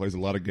 and plays a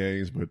lot of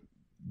games, but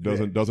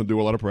doesn't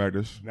do a lot of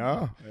practice.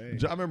 no.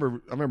 I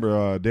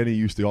remember Denny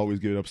used to always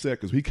get upset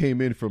because he came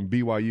in from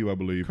BYU, I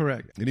believe.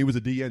 Correct. And he was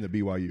a DN at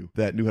BYU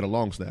that knew how to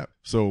long snap.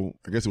 So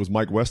I guess it was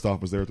Mike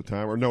Westhoff was there at the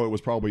time. Or no, it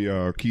was probably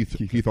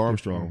Keith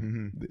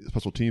Armstrong, the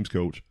special teams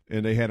coach.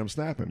 And they had him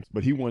snapping.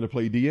 But he wanted to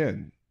play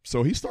DN.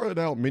 So he started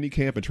out mini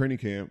camp and training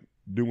camp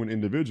doing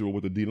individual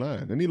with the D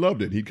line, and he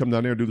loved it. He'd come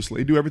down there and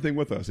he'd do everything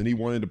with us, and he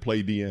wanted to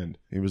play D end.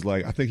 He was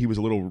like, I think he was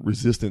a little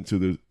resistant to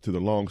the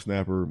long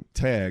snapper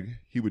tag.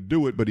 He would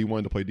do it, but he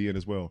wanted to play D end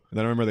as well. And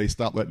then I remember they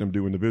stopped letting him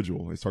do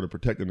individual. They started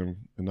protecting him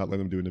and not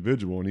letting him do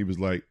individual, and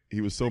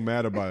he was so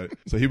mad about it.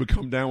 So he would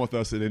come down with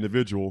us at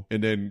individual,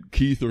 and then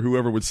Keith or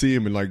whoever would see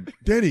him and like,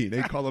 Denny,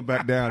 they call him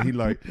back down. He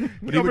like,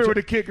 but he Over would with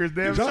the kickers,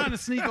 damn. Trying to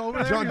sneak over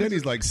there. John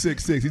Denny's like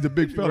 6'6". He's a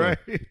big fella.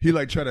 Right. He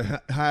like try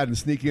to hide and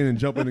sneak in and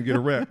jump in and get a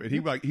rep. And he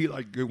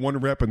get one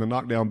rep in the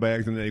knockdown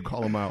bags, and then they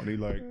call him out.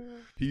 And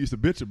he used to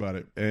bitch about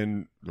it,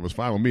 and it was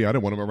fine with me. I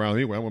didn't want him around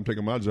anyway. I want him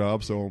taking my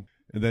job. So,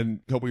 and then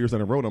a couple years down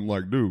the road, I'm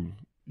like, dude,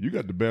 you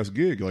got the best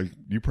gig. Like,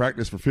 you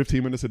practice for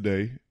 15 minutes a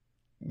day.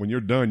 When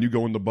you're done, you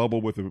go in the bubble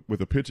with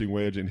a pitching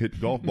wedge and hit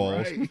golf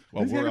balls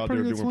while He's got we're a out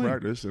pretty there good doing swing.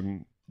 practice,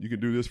 and you can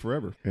do this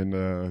forever.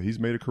 And he's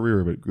made a career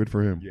of it. Good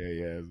for him.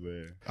 Yeah,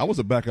 man. I was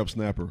a backup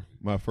snapper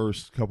my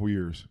first couple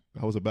years.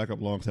 I was a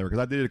backup long snapper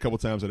because I did it a couple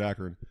times at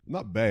Akron.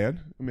 Not bad.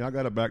 I mean, I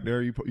got it back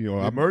there. You know,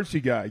 The emergency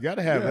guy, you got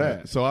to have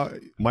that. So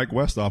Mike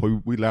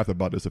Westhoff, we laughed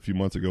about this a few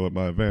months ago at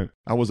my event.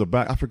 I was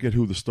I forget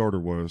who the starter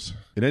was.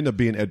 It ended up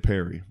being Ed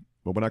Perry.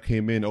 But when I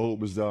came in, it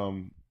was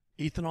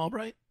Ethan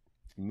Albright?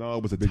 no,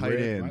 it was a Big tight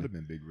Red. end. Might have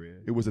been Big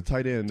Red. It was a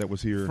tight end that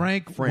was here.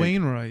 Frank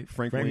Wainwright.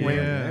 Frank Frank Wainwright.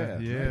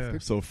 Wainwright. Yeah. Yeah.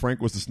 So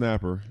Frank was the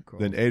snapper. Cool.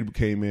 Then Ed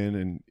came in,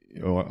 and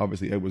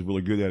obviously Ed was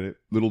really good at it.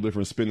 Little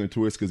different spin and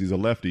twist because he's a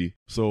lefty.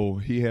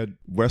 So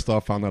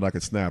Westhoff found out I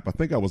could snap. I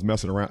think I was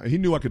messing around. He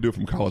knew I could do it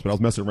from college, but I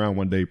was messing around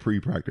one day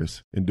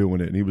pre-practice and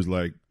doing it. And he was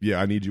like,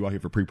 yeah, I need you out here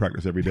for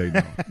pre-practice every day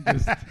now.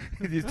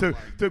 It just took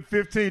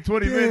 15,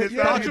 20 minutes.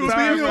 Yeah, out of your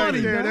time right funny,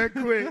 there, man. that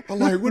quick. I'm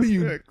like, what are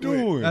you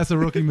doing? That's a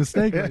rookie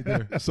mistake right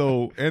there.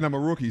 So, and I'm a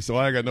rookie, so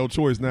I got no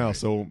choice now.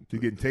 So You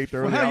getting taped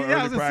Well, early? hey, out yeah, I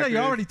early was gonna say you practice.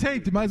 already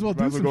taped. You might as well Might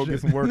do as well some go shit.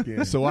 get some work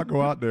in. So I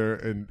go out there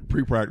and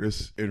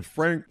pre-practice, and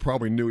Frank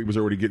probably knew he was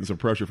already getting some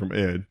pressure from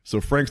Ed.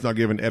 So Frank's not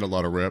giving Ed a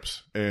lot of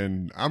reps,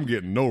 and I'm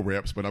getting no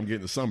reps, but I'm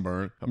getting the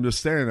sunburn. I'm just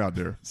standing out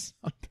there.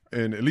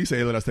 And at least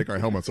they let us take our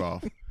helmets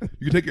off.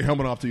 You can take your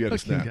helmet off till you have to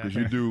snap, because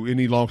you do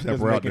any long snapper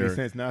Doesn't out make any there.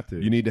 sense not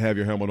to. You need to have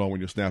your helmet on when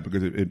you snap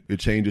because it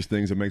changes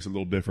things. It makes it a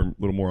little different,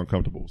 a little more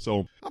uncomfortable.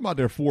 So I'm out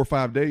there 4 or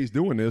 5 days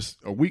doing this,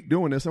 a week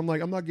doing this. I'm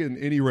like, I'm not getting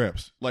any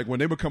reps. Like when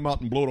they would come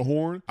out and blow the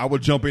horn, I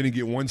would jump in and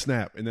get one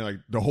snap, and then like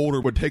the holder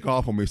would take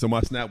off on me, so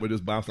my snap would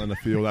just bounce down the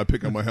field. I'd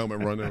pick up my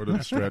helmet, run over to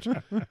the stretch.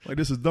 Like,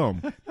 this is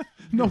dumb.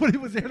 Nobody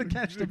was there to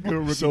catch the ball.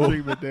 Good rookie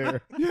treatment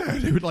there. Yeah,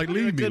 they would like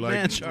leave me good like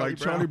man,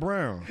 Charlie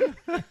Brown.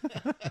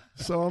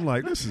 So I'm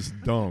like, this is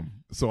dumb.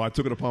 So I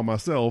took it upon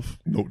myself.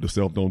 Note to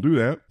self, don't do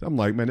that. I'm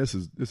like, man, this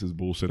is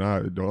bullshit.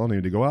 I don't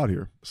need to go out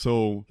here.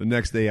 So the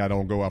next day I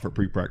don't go out for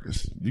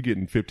pre-practice. You're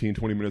getting 15,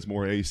 20 minutes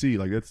more AC.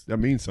 Like that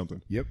means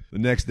something. Yep. The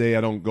next day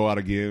I don't go out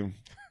again.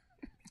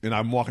 And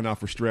I'm walking out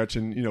for stretch,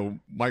 and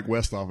Mike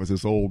Westhoff is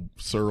this old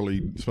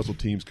surly special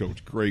teams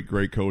coach. Great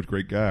coach,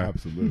 great guy.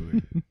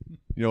 Absolutely.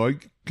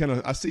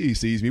 I see he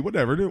sees me,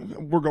 whatever.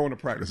 We're going to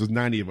practice. There's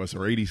 90 of us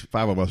or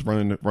 85 of us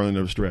running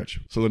the stretch.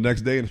 So the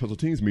next day in the special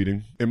teams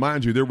meeting, and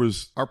mind you, there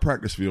was our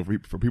practice field,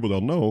 for people that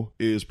don't know,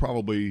 is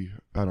probably,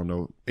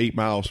 8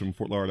 miles from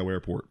Fort Lauderdale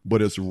Airport.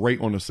 But it's right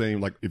on the same,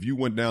 like if you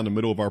went down the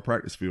middle of our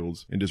practice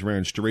fields and just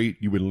ran straight,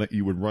 you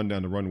would run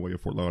down the runway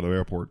of Fort Lauderdale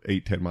Airport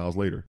 8-10 miles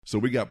later. So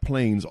we got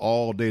planes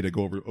all day that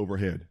go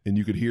overhead. And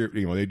you could hear,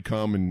 they'd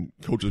come and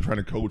coaches are trying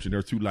to coach and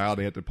they're too loud,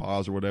 they had to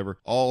pause or whatever.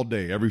 All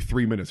day, every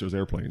 3 minutes, there's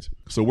airplanes.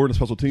 So we're in a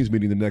special teams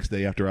meeting the next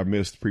day after I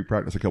missed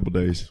pre-practice a couple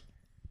days.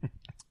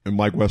 And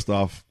Mike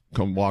Westhoff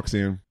walks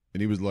in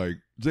and he was like,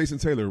 Jason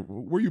Taylor,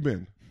 where you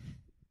been?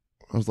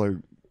 I was like,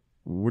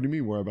 what do you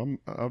mean where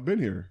I've been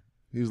here?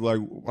 He's like,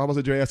 why was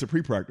it your ass at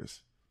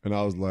pre-practice? And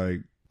I was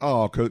like,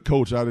 oh,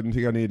 coach, I didn't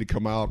think I needed to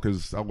come out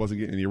because I wasn't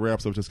getting any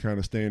reps. I was just kind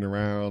of staying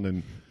around,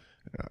 and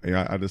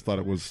I just thought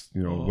it was,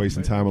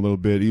 wasting time a little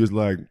bit. He was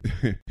like,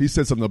 he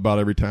said something about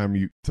every time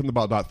something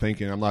about not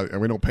thinking. I'm not, and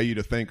we don't pay you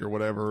to think or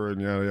whatever. And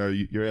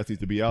your ass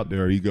needs to be out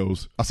there. He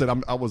goes, I said,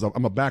 I'm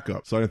a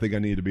backup, so I didn't think I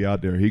needed to be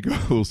out there. He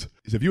goes,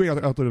 he said, if you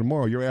ain't out there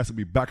tomorrow, your ass will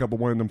be back up on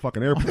one of them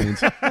fucking airplanes,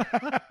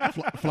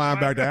 flying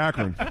back to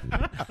Akron.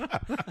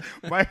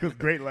 Mike was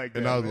great like that.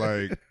 And I was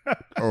like,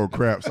 oh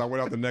crap. So I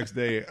went out the next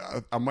day.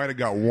 I might have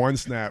got one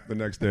snap the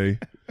next day,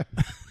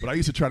 but I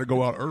used to try to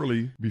go out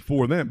early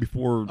before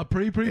A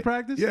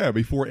pre-practice? Yeah,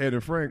 before Ed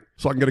and Frank,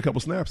 so I can get a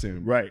couple snaps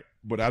in. Right.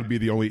 But I'd be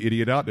the only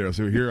idiot out there.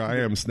 So here I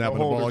am snapping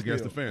the ball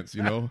against the fence,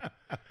 You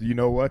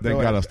know what? Thank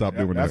though? God I stopped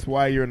doing That's that.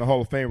 why you're in the Hall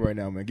of Fame right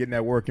now, man. Getting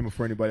that work in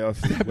before anybody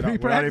else,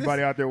 without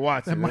anybody out there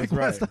watching. Mike That's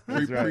right. Westhoff.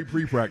 That's right.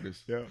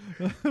 Pre-practice. Yeah.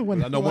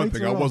 When I know one lights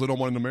thing. are I off. wasn't on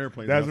one of them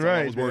airplanes. That's That's all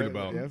right. I was worried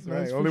man. about. That's right.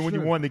 That's for Only when you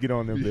sure. wanted to get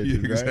on them Yeah, bitches,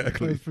 right?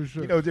 exactly. That's for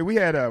sure. We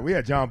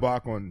had John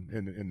Bach on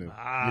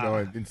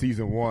in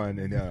season 1,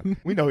 and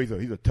we know he's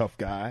a tough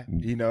guy,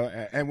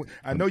 and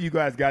I know you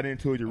guys got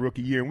into it your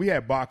rookie year, and we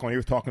had Bach on. He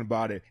was talking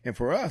about it, and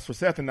for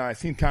Seth and I, it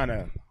seemed kind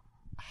of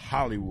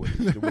Hollywood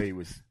the way he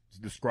was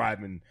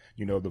describing,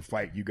 the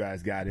fight you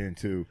guys got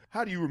into.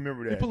 How do you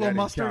remember that? You put a little that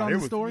mustard encounter? on the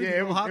It was- story? Yeah, A it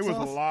little hot was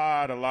sauce?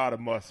 a lot of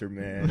mustard,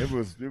 man. It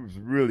was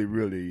really,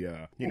 really,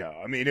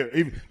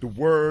 even the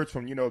words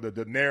from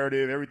the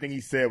narrative, everything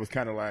he said was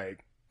kind of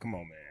like, come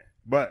on, man.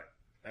 But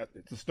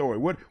it's a story.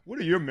 What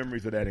are your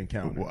memories of that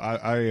encounter? Well,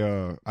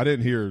 I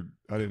didn't hear.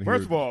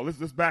 First of all, let's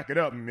back it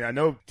up. I mean, I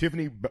know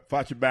Tiffany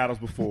fought your battles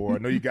before. I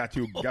know you got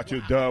your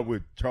dub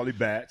with Charlie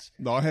Batch.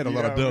 No, I had a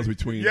lot of dubs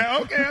between. Yeah,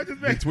 okay. I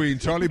just between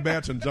Charlie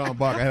Batch and John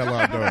Bach. I had a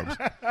lot of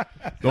dubs.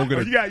 Don't get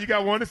it. You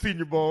got one in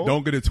Senior Bowl.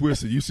 Don't get it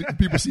twisted.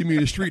 People see me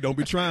in the street. Don't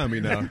be trying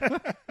me now.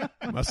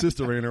 My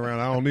sister ain't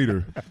around. I don't need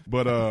her.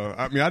 But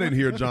I didn't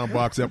hear John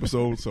Bach's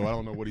episode, so I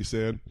don't know what he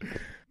said.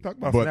 Talk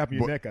about snapping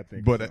your neck, I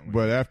think.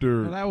 But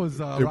after Well, that was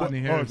Rodney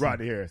Harrison. Oh, it's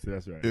Rodney Harris.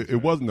 That's right.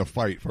 it wasn't a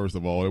fight. First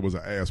of all, it was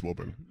an ass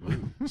whooping.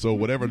 So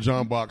whatever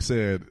John Bach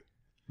said,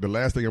 the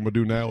last thing I'm gonna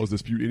do now is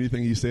dispute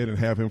anything he said and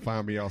have him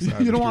find me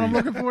outside. You don't want him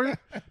looking for you?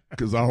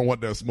 Because I don't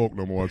want that smoke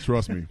no more.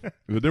 Trust me.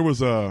 There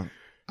was I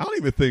don't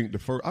even think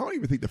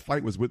the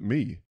fight was with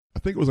me. I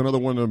think it was another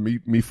one of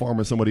me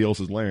farming somebody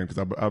else's land,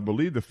 because I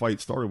believe the fight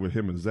started with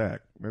him and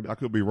Zach. Maybe I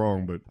could be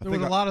wrong, but There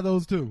was a lot of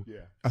those too.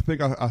 Yeah. I think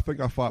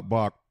I fought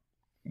Bach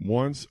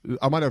once.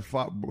 I might have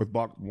fought with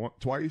Bach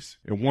twice,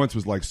 and once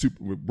was like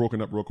super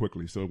broken up real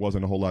quickly, so it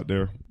wasn't a whole lot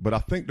there. But I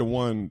think the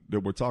one that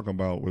we're talking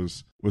about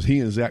was he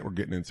and Zach were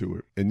getting into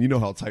it, and you know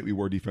how tight we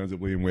were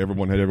defensively, and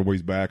everyone had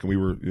everybody's back, and we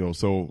were,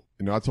 so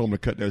I told him to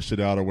cut that shit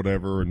out or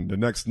whatever. And the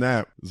next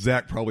snap,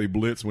 Zach probably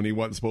blitzed when he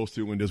wasn't supposed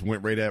to, and just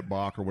went right at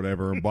Bach or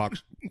whatever, and Bach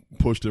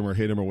pushed him or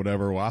hit him or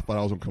whatever. Well, I thought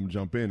I was going to come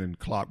jump in and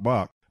clock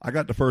Bach. I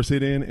got the first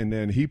hit in, and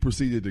then he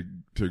proceeded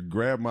to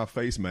grab my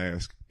face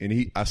mask,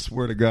 and I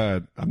swear to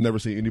God, I've never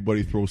seen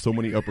anybody throw so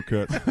many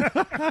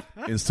uppercuts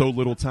in so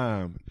little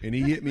time. And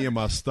he hit me in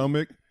my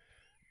stomach,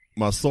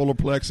 my solar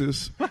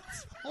plexus,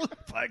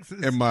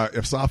 and my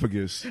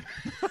esophagus.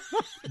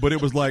 But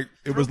it was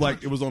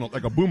on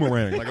like a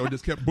boomerang. Like I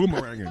just kept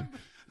boomeranging.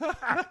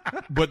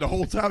 But the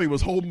whole time he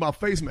was holding my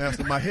face mask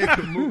and my head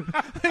couldn't move.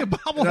 Hey,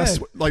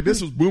 bobblehead. Like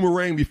this was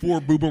boomerang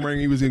before boomerang.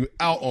 He was even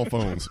out on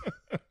phones.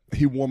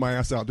 He wore my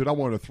ass out, dude. I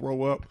wanted to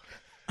throw up.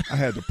 I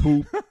had to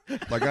poop.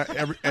 Like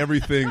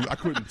everything. I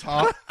couldn't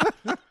talk.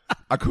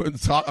 I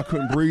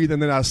couldn't breathe.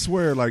 And then I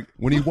swear, like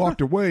when he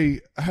walked away,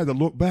 I had to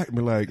look back and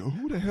be like,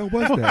 "Who the hell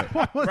was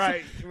that?"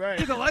 Right.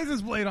 Get the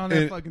license plate on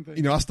that fucking thing.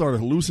 You know, I started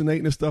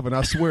hallucinating and stuff. And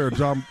I swear,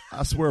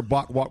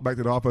 Bach walked back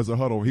to the offensive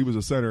huddle. He was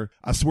a center.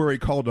 I swear he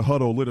called the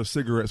huddle, lit a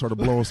cigarette, started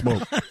blowing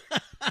smoke.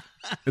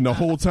 And the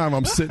whole time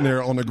I'm sitting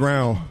there on the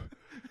ground,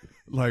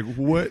 like,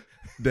 what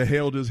the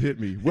hell just hit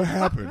me? What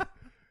happened?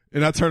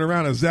 And I turn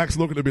around and Zach's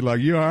looking at me like,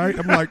 "You all right?"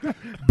 I'm like,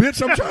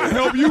 "Bitch, I'm trying to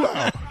help you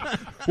out.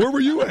 Where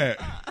were you at?"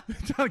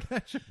 Trying to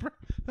catch your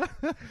breath.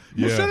 Yeah.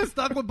 You should have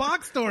stuck with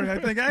Bach's story, I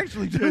think,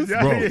 actually. Juice.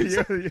 Bro,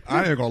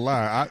 I ain't gonna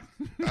lie.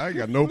 I ain't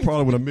got no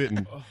problem with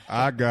admitting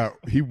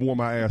he wore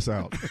my ass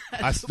out.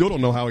 I still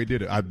don't know how he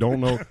did it. I don't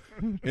know.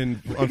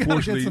 And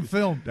unfortunately, some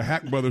film. the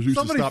Hack brothers used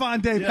Somebody to stop.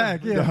 find Dave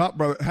Hack. Yeah.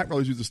 The Hack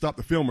brothers used to stop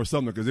the film or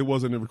something because it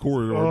wasn't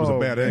recorded or it was a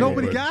bad angle.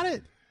 Nobody but got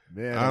it?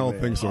 Man, I don't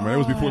think so, man. It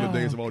was before the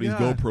days of all these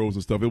God. GoPros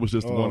and stuff. It was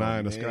just the one eye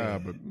in the sky.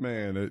 But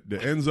man,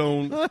 the end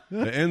zone,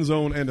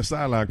 and the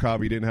sideline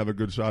copy didn't have a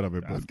good shot of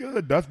it. That's But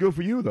good. That's good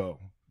for you, though.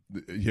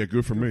 yeah,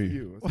 good for me.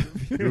 You.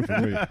 Good for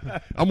me.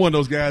 I'm one of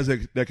those guys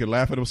that can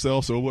laugh at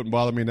himself, so it wouldn't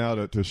bother me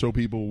now to show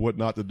people what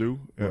not to do.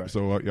 Right.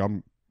 So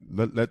I'm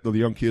let the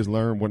young kids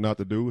learn what not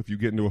to do. If you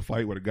get into a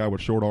fight with a guy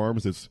with short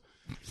arms,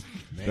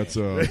 that's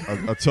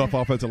a tough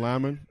offensive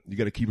lineman. You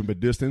got to keep him at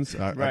distance.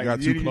 I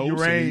got too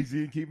close. I got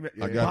too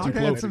Bach had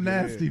close. some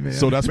nasty, man.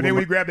 So that's But when then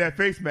when you grab that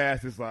face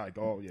mask, it's like,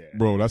 oh yeah,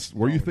 bro. That's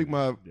where you think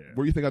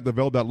I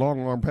developed that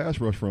long arm pass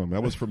rush from.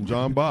 That was from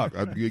John Bach.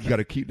 You got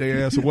to keep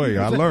their ass away.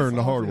 I learned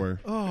the hard way.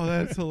 Oh,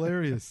 that's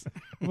hilarious.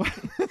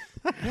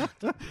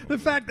 The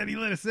fact that he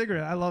lit a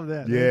cigarette, I love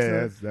that.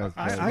 Yeah, that's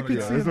I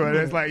could see it.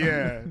 It's like,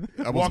 yeah,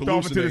 I was walked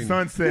off into the hallucinating.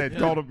 sunset,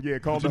 called the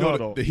You know,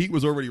 huddle. the heat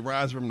was already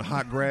rising from the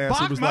hot grass.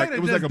 Bach It was might like have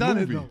it was just like a done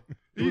it, movie. though.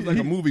 It was like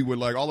a movie with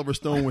like Oliver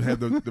Stone would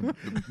have the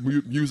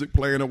music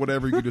playing or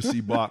whatever. You could just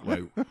see Bach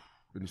like,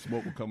 and the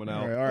smoke was coming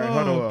out. All right,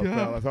 huddle up,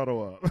 fellas,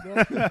 huddle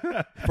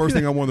up. First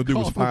thing I wanted to do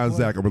was find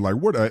Zach. I was like,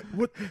 what are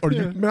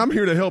you? Man, I'm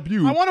here to help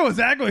you. I wonder what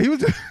Zach was. He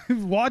was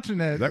watching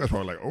that. Zach was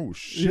probably like, oh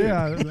shit.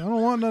 Yeah, I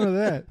don't want none of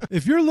that.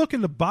 If you're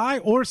looking to buy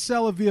or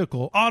sell a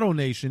vehicle,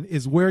 AutoNation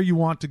is where you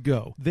want to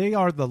go. They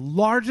are the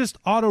largest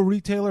auto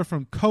retailer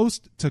from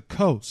coast to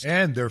coast.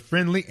 And their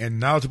friendly and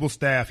knowledgeable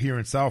staff here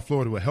in South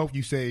Florida will help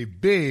you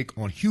save big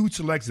on huge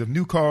selections of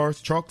new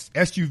cars, trucks,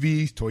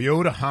 SUVs,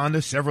 Toyota, Honda,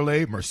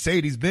 Chevrolet,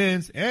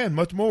 Mercedes-Benz, and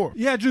much more.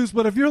 Yeah, Juice,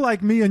 but if you're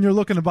like me and you're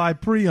looking to buy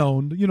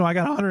pre-owned, I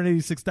got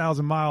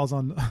 186,000 miles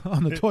on the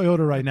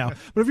Toyota right now.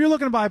 But if you're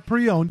looking to buy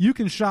pre-owned, you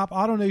can shop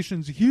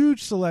AutoNation's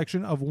huge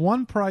selection of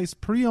one-price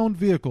pre-owned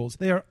vehicles.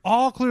 They are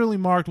all clearly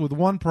marked with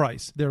one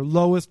price, their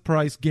lowest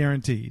price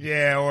guaranteed.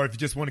 Yeah, or if you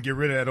just want to get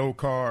rid of that old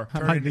car,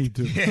 might need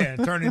to. Yeah,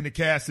 turn it into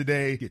cash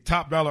today, get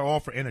top dollar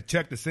offer and a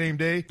check the same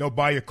day. They'll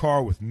buy your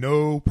car with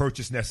no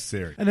purchase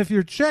necessary. And if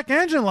your check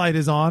engine light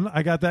is on,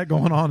 I got that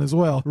going on as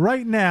well.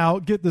 Right now,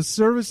 get the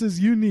services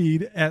you need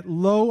at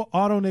low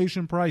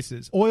AutoNation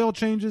prices. Oil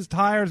changes,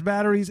 tires,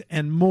 batteries,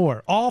 and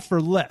more. All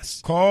for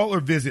less. Call or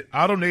visit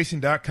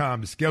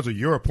AutoNation.com to schedule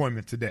your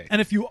appointment today.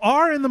 And if you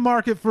are in the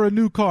market for a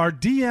new car,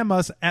 DM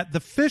us at the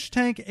Fish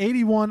Tank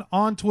 81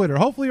 on Twitter.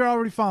 Hopefully you're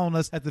already following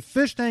us at the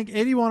Fish Tank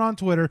 81 on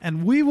Twitter,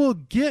 and we will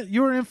get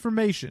your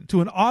information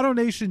to an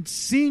AutoNation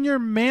senior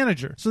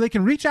manager so they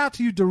can reach out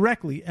to you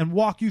directly and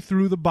walk you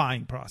through the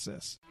buying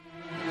process.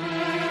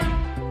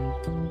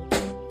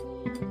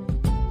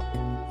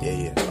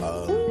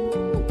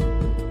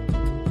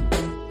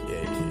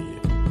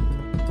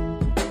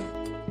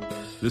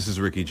 This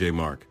is Ricky J.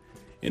 Mark.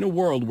 In a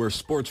world where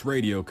sports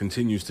radio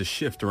continues to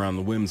shift around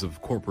the whims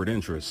of corporate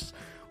interests,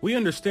 we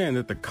understand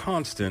that the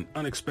constant,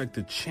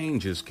 unexpected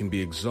changes can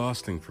be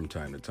exhausting from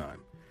time to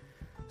time.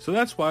 So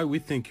that's why we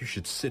think you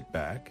should sit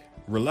back,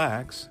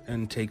 relax,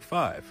 and take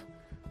 5.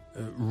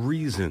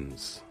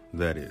 Reasons,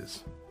 that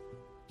is.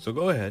 So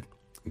go ahead,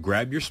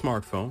 grab your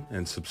smartphone,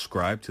 and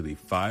subscribe to the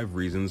 5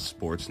 Reasons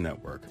Sports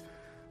Network,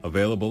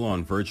 available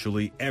on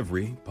virtually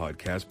every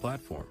podcast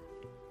platform.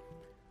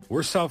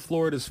 We're South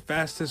Florida's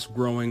fastest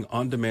growing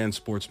on-demand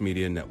sports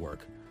media network,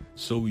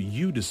 so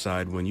you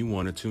decide when you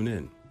want to tune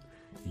in.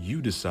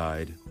 You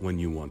decide when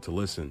you want to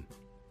listen.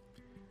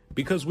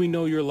 Because we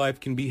know your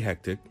life can be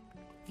hectic,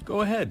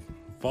 go ahead,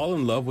 fall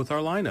in love with our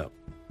lineup,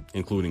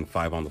 including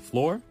 5 on the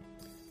Floor,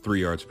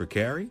 3 Yards Per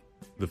Carry,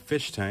 The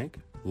Fish Tank,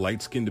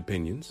 Light Skinned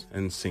Opinions,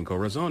 and Cinco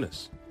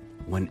Razones,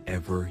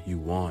 whenever you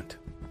want.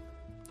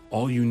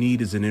 All you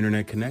need is an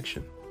internet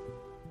connection.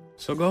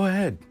 So go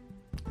ahead,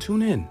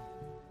 tune in,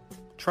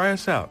 try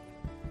us out.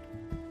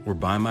 We're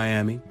by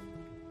Miami,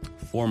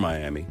 for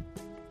Miami,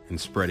 and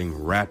spreading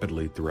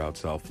rapidly throughout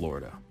South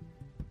Florida.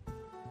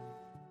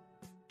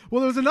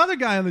 Well, there was another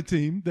guy on the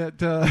team that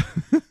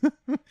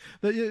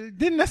that you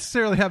didn't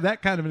necessarily have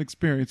that kind of an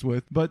experience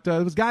with, but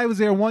this guy was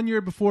there 1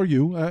 year before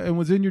you and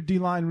was in your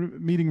D-line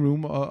meeting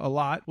room a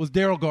lot, was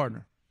Daryl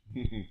Gardner.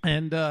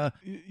 And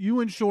you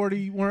and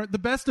Shorty weren't the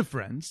best of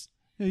friends.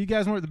 You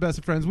guys weren't the best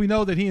of friends. We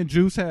know that he and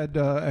Juice had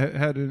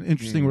an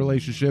interesting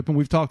relationship, and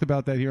we've talked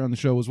about that here on the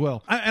show as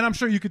well. And I'm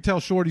sure you could tell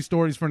Shorty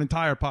stories for an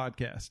entire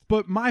podcast.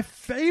 But my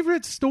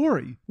favorite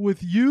story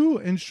with you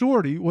and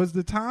Shorty was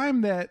the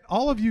time that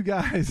all of you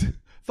guys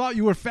thought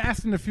you were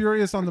Fast and the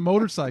Furious on the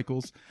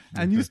motorcycles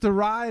and used to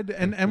ride,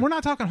 and we're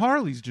not talking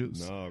Harleys,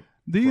 Juice. No,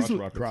 these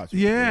crotch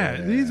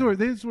these were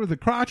the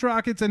crotch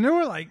rockets, and there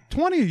were like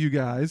 20 of you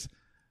guys,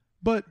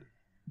 but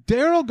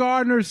Daryl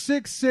Gardner,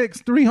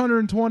 6'6",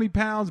 320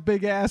 pounds,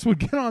 big ass, would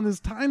get on this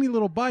tiny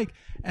little bike,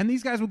 and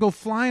these guys would go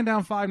flying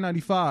down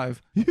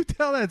 595. You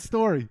tell that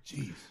story.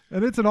 Jeez.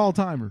 And it's an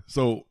all-timer.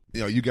 So,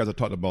 you guys have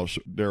talked about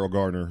Daryl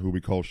Gardner, who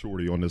we call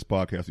Shorty, on this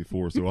podcast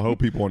before, so I hope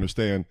people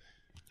understand.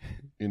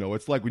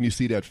 It's like when you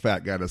see that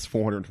fat guy that's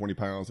 420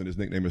 pounds and his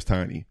nickname is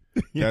Tiny.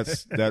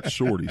 That's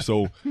Shorty.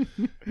 So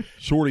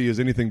Shorty is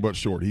anything but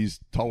short. He's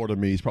taller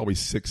than me. He's probably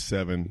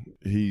 6'7".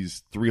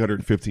 He's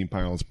 315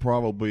 pounds.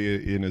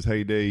 Probably in his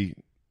heyday,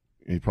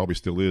 he probably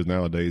still is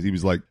nowadays. He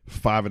was like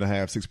 5.5%,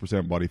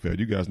 6% body fat.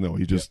 You guys know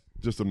he's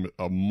just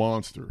a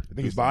monster. I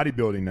think he's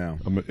bodybuilding now.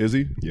 Is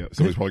he? Yeah.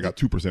 So he's probably got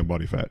 2%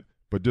 body fat.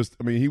 But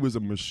he was a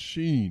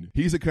machine.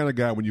 He's the kind of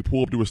guy, when you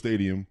pull up to a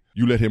stadium,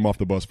 you let him off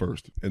the bus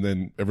first. And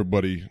then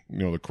everybody,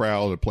 the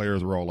crowd, the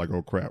players are all like,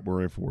 oh, crap,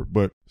 we're in for it.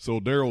 But so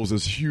Daryl's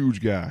this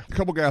huge guy. A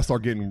couple guys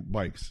start getting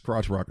bikes,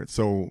 crotch rockets.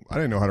 So I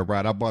didn't know how to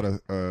ride. I bought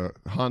a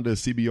Honda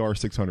CBR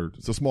 600.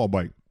 It's a small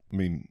bike. I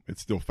mean,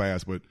 it's still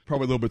fast, but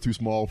probably a little bit too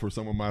small for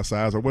someone my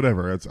size or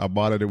whatever. I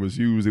bought it. It was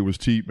used. It was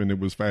cheap, and it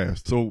was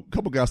fast. So a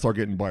couple guys start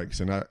getting bikes,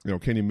 and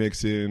Kenny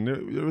Mixon.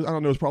 I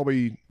don't know. It's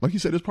probably, like you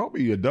said, there's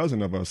probably a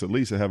dozen of us at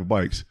least that have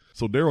bikes.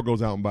 So Daryl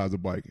goes out and buys a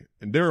bike,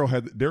 and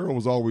Daryl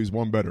was always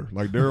one better.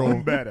 Like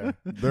Daryl, better,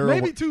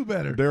 maybe two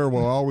better. Daryl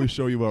will always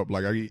show you up.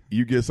 Like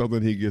you get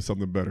something, he gets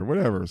something better,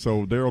 whatever.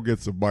 So Daryl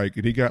gets a bike,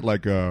 and he got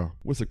like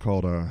what's it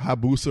called, a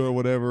Hayabusa or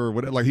whatever.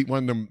 Like he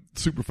one of them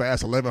super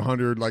fast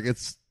 1100. Like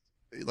it's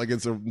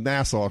a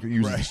NASA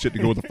using shit to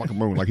go with the fucking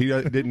moon. Like he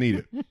didn't need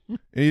it, and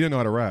he didn't know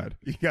how to ride.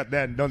 You got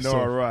that and don't know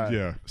how to ride.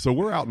 Yeah. So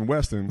we're out in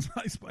Weston.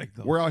 Nice bike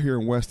though. We're out here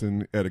in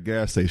Weston at a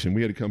gas station.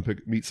 We had to come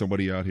meet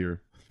somebody out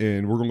here,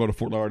 and we're gonna go to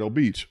Fort Lauderdale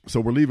Beach.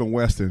 So we're leaving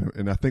Weston,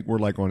 and I think we're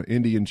like on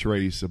Indian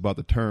Trace, about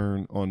to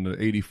turn on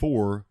the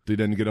 84. They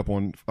didn't get up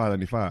on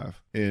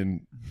 595,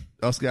 and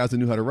us guys that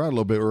knew how to ride a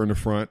little bit were in the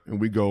front, and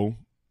we go,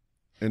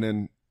 and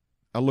then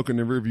I look in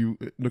my rear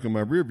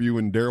view,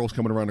 and Daryl's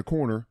coming around the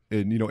corner,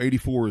 and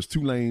 84 is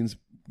 2 lanes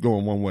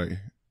going one way,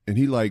 and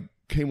he like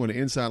came on the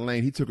inside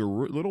lane. He took a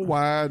little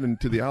wide and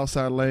to the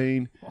outside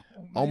lane,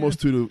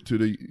 almost to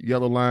the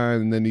yellow line,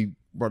 and then he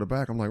brought it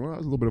back. I'm like, well,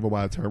 that's a little bit of a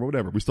wide turn, but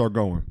whatever. We start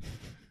going,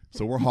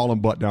 so we're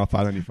hauling butt down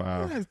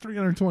 595. That's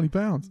 320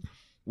 pounds.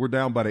 We're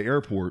down by the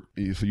airport,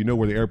 so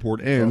where the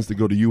airport ends to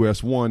go to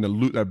US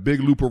 1, that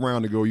big loop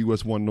around to go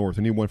US 1 north.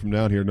 Anyone from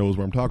down here knows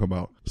what I'm talking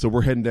about. So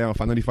we're heading down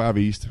 595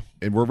 east,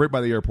 and we're right by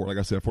the airport, like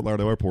I said, Fort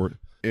Lauderdale Airport.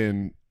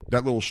 And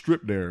that little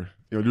strip there,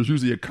 there's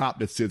usually a cop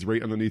that sits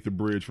right underneath the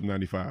bridge from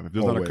 95. If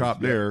there's not a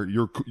cop there,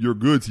 you're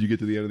good till you get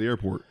to the end of the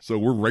airport. So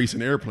we're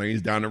racing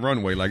airplanes down the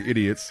runway like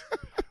idiots.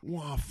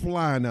 Wow,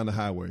 flying down the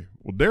highway.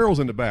 Well, Daryl's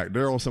in the back.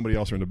 Daryl and somebody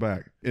else are in the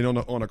back. And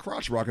on a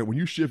crotch rocket, when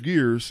you shift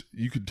gears,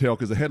 you could tell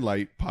because the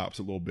headlight pops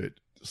a little bit.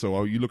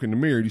 So you look in the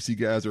mirror, you see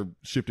guys are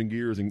shifting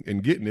gears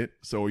and getting it.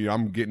 So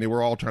I'm getting it.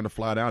 We're all trying to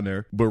fly down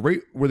there. But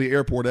right where the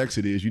airport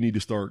exit is, you need to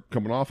start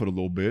coming off it a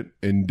little bit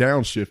and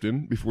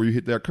downshifting before you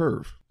hit that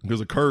curve. Because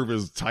the curve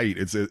is tight.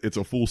 It's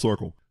a full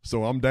circle.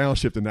 So I'm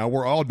downshifting now.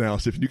 We're all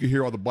downshifting. You can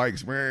hear all the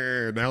bikes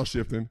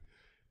downshifting.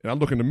 And I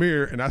look in the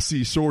mirror and I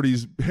see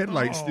Shorty's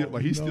headlights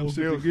still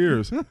shifting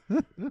gears.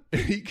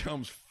 And he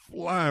comes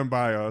flying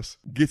by us,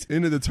 gets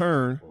into the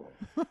turn,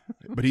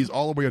 but he's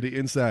all the way on the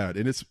inside.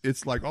 And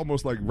it's like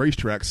almost like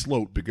racetrack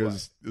slope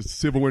because it's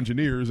civil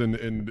engineers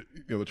and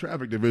the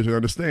traffic division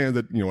understands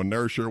that,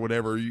 inertia or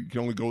whatever, you can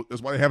only go,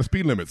 that's why they have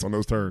speed limits on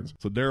those turns.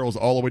 So Daryl's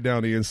all the way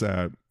down the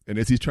inside. And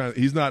as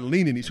he's not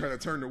leaning, he's trying to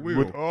turn the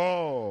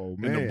wheel.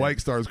 Man. And the bike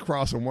starts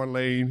crossing one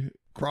lane,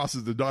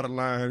 crosses the dotted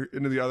line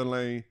into the other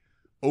lane,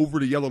 over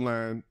the yellow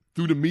line,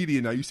 through the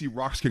median. Now you see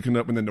rocks kicking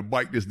up, and then the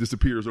bike just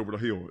disappears over the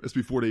hill. It's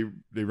before they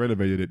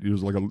renovated it. It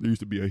was like there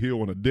used to be a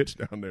hill and a ditch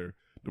down there.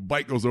 The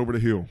bike goes over the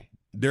hill.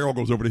 Daryl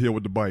goes over the hill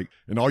with the bike,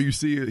 and all you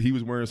see is he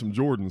was wearing some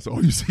Jordans. So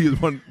all you see is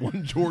one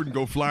Jordan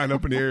go flying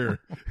up in the air.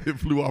 It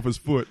flew off his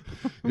foot,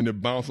 and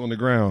it bounced on the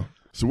ground.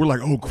 So we're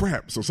like, oh,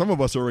 crap. So some of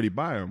us already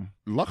buy them.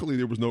 Luckily,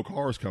 there was no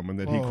cars coming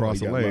that he crossed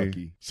he the got lane.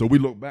 lucky. So we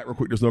look back real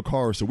quick. There's no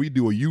cars. So we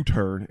do a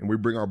U-turn, and we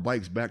bring our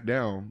bikes back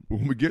down.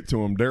 When we get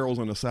to him, Daryl's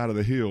on the side of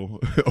the hill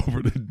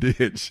over the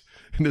ditch.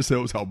 And this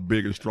shows how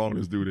big and strong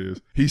this dude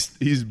is.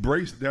 He's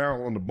braced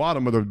down on the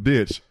bottom of the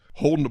ditch,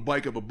 holding the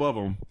bike up above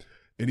him.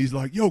 And he's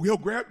like, yo,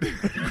 grab this.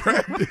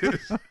 Grab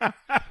this.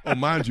 Oh,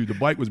 mind you, the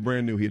bike was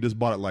brand new. He had just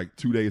bought it like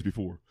 2 days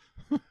before.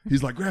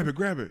 He's like, grab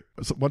it.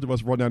 So a bunch of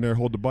us run down there,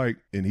 hold the bike,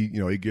 and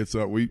he gets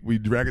up. We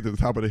drag it to the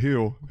top of the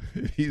hill.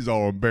 And he's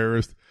all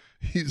embarrassed.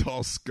 He's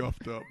all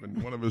scuffed up,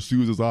 and one of his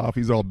shoes is off.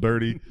 He's all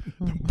dirty.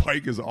 The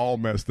bike is all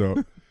messed up.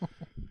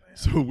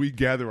 So we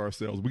gather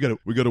ourselves. We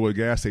go to a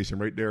gas station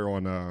right there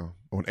on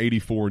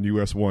 84 and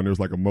US 1. There's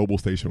like a mobile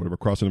station, whatever,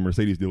 across from the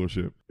Mercedes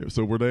dealership.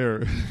 So we're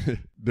there.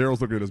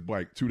 Daryl's looking at his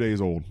bike, 2 days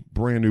old,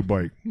 brand new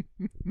bike.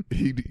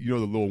 The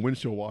little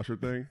windshield washer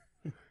thing.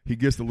 He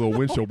gets the little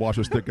windshield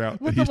washer stick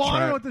out. With the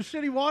water, with the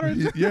shitty water?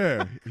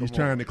 He's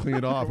trying to clean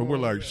it off. And we're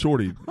like,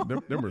 Shorty,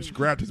 them are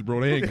scratches,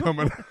 bro. They ain't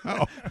coming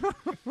out.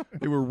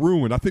 They were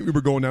ruined. I think we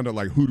were going down to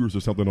like Hooters or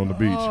something on the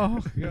beach. Oh,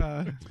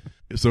 God.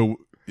 So,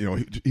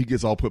 he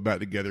gets all put back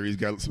together. He's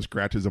got some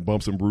scratches and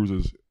bumps and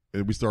bruises.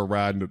 And we start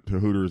riding to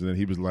Hooters, and then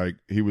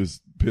he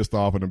was pissed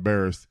off and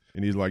embarrassed.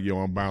 And he's like, yo,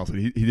 I'm bouncing.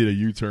 He did a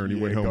U-turn. He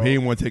went home. He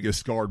didn't want to take his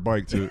scarred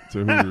bike to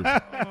Hooters.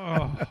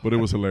 But it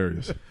was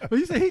hilarious. But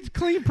you say he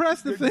clean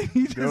pressed the thing.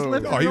 He just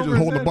lifted it he was over just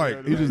holding his the bike.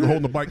 head. He just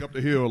holding the bike up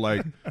the hill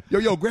like,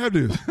 yo, grab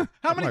this.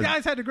 How many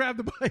guys had to grab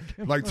the bike?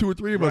 Like 2 or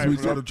 3 of us, we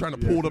started trying to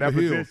pull it up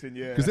the hill.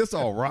 Because it's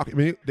all rocky. I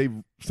mean, they've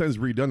since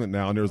redone it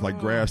now, and there's like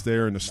grass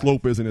there, and the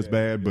slope isn't as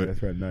bad. But,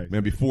 that's right, nice.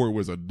 Man, before it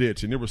was a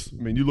ditch. And there was,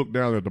 you look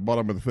down at the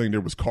bottom of the thing,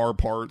 there was car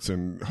parts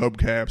and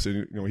hubcaps,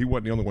 and, he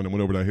wasn't the only one that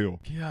went over that hill.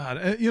 God,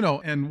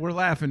 and we're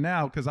laughing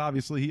now because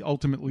obviously he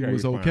ultimately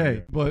was fine, okay.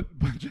 yeah. But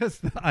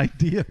just the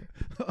idea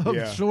of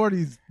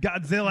Shorty's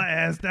Godzilla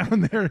ass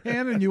down there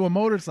handing you a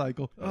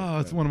motorcycle. Oh,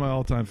 it's one of my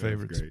all-time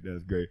favorites.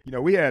 That's great.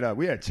 We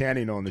had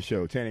Channing on the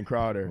show, Channing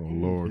Crowder. Oh,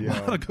 Lord. A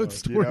lot of good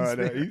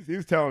stories. He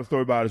was telling a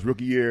story about his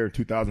rookie year,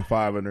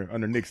 2005,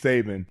 under Nick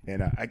Saban.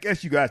 And I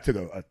guess you guys took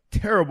a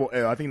terrible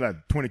L. I think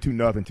like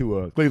 22-0 to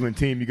a Cleveland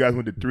team. You guys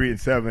went to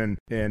 3-7.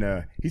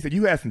 And he said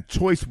you had some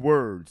choice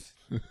words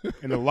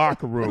in the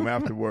locker room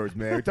afterwards,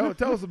 man.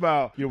 Tell us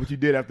about what you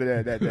did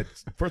after that.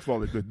 First of all,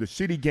 the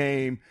shitty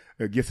game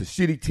against a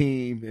shitty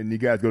team, and you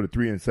guys go to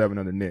 3-7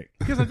 under Nick.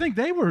 Because I think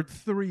they were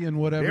 3 and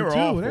whatever they were too.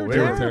 Awful. They were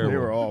terrible. They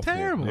were awful.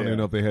 Terrible. I don't even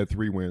know if they had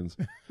 3 wins.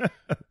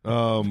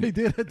 They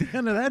did at the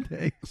end of that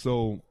day.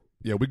 So,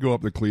 yeah, we go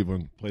up to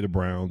Cleveland, play the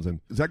Browns,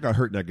 and Zach got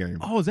hurt in that game.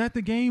 Oh, is that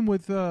the game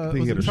with was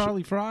he had it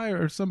Charlie Fry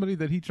or somebody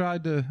that he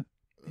tried to?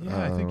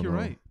 Yeah, I think you're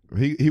right.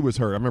 He was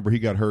hurt. I remember he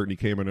got hurt and he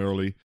came in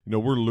early.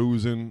 We're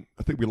losing.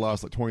 I think we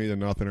lost like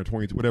 20-0 or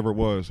 22, whatever it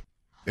was.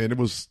 And it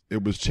was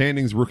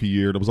Channing's rookie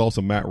year. It was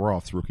also Matt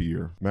Roth's rookie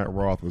year. Matt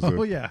Roth was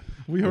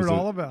we heard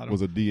all about him.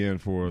 Was a DN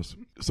for us.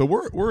 So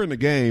we're in the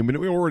game and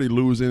we're already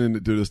losing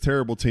to this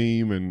terrible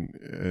team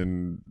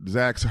and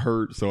Zach's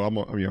hurt. So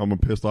I'm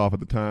pissed off at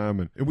the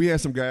time and we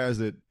had some guys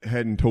that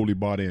hadn't totally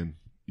bought in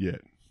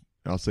yet.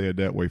 I'll say it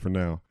that way for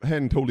now.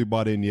 Hadn't totally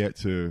bought in yet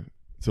to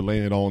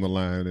laying it all on the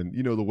line, and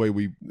the way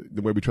we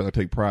try to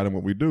take pride in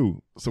what we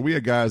do. So we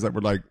had guys that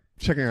were like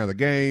checking out of the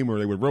game, or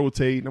they would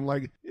rotate, and I'm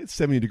like, it's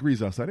 70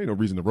 degrees outside. Ain't no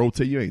reason to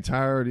rotate. You ain't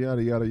tired,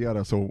 yada yada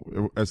yada.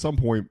 So at some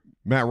point,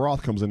 Matt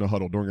Roth comes in the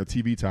huddle during a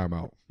TV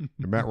timeout,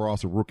 and Matt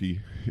Roth's a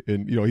rookie,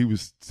 and he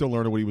was still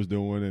learning what he was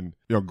doing,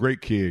 and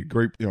great kid,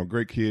 great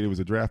kid. It was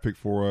a draft pick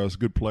for us,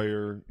 good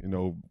player,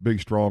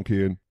 big strong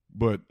kid.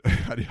 But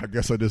I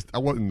guess I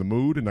wasn't in the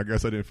mood, and I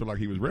guess I didn't feel like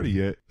he was ready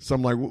yet. So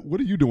I'm like,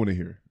 what are you doing in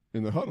here?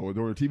 In the huddle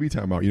during the TV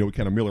timeout, we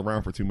kind of mill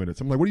around for 2 minutes.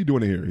 I'm like, what are you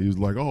doing in here? He was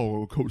like,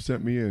 oh, coach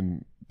sent me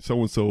and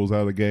so-and-so's out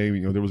of the game.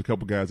 There was a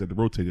couple guys that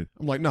rotated.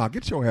 I'm like, nah,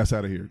 get your ass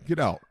out of here. Get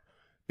out.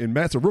 And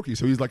Matt's a rookie,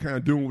 so he's like kind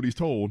of doing what he's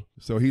told.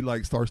 So he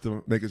like starts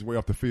to make his way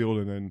off the field,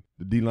 and then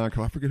the D-line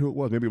coach, I forget who it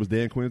was. Maybe it was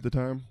Dan Quinn at the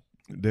time.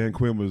 Dan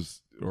Quinn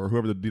was, or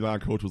whoever the D-line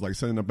coach was, like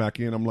sending him back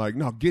in. I'm like,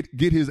 no, get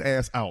his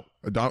ass out.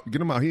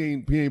 Get him out. He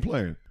ain't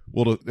playing.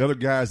 Well, the other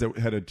guys that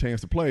had a chance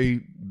to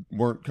play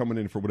weren't coming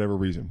in for whatever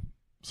reason.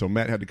 So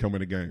Matt had to come in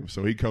the game.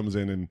 So he comes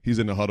in and he's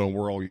in the huddle and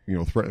we're all,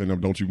 threatening him,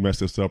 don't you mess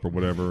this up or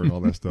whatever and all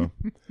that stuff.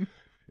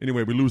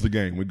 Anyway, we lose the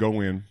game. We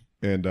go in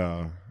and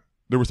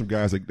there were some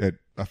guys that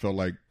I felt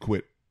like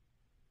quit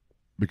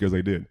because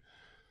they did.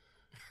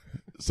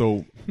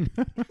 So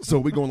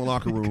we go in the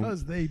locker room.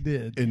 Because they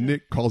did. And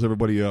Nick calls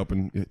everybody up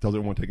and tells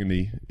everyone to take a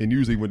knee. And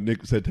usually when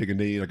Nick said take a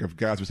knee, like if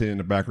guys were sitting in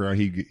the background,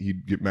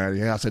 he'd get mad.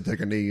 Yeah, I said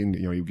take a knee. And,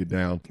 he'd get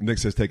down. Nick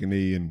says take a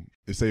knee and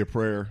they say a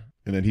prayer.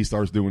 And then he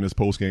starts doing this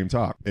post-game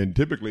talk. And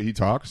typically he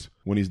talks.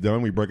 When he's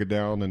done, we break it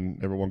down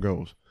and everyone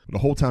goes. The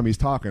whole time he's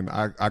talking,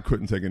 I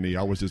couldn't take a knee.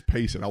 I was just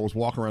pacing. I was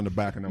walking around the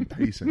back and I'm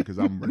pacing because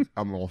I'm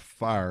on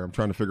fire. I'm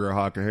trying to figure out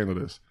how I can handle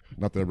this.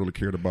 Not that I really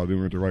cared about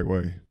doing it the right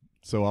way.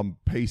 So I'm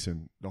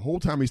pacing. The whole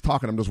time he's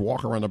talking, I'm just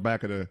walking around the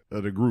back of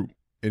the group.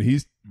 And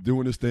he's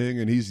doing his thing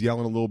and he's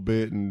yelling a little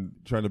bit and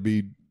trying to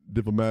be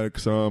diplomatic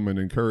some and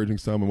encouraging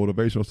some and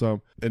motivational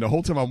some. And the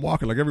whole time I'm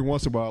walking, like every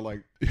once in a while,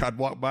 like I'd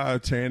walk by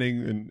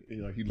Channing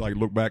and he'd like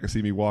look back and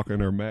see me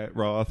walking, or Matt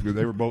Roth, because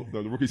they were both,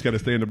 the rookies kind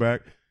of stay in the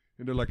back.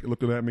 And they're like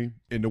looking at me.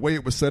 And the way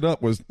it was set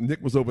up was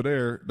Nick was over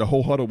there, the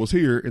whole huddle was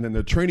here, and then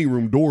the training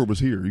room door was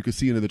here. You could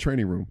see into the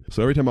training room.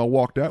 So every time I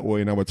walked that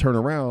way and I would turn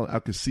around, I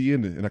could see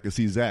in it, and I could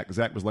see Zach.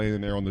 Zach was laying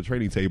in there on the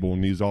training table,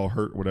 and he's all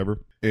hurt or whatever.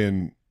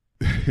 And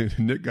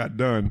Nick got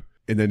done,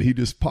 and then he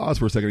just paused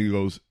for a second. He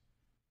goes,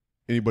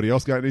 "Anybody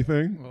else got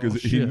anything?"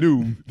 Because he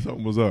knew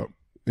something was up.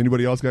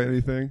 "Anybody else got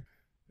anything?"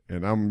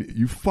 And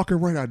you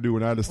fucking right I do,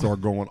 and I just start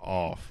going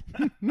off.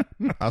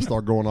 I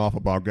start going off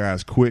about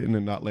guys quitting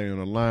and not laying on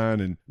the line,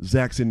 and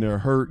Zach's in there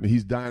hurt, and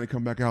he's dying to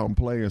come back out and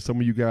play, and some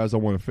of you guys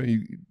don't want to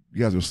you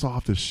guys are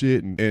soft as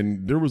shit.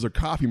 And there was a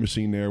coffee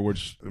machine there,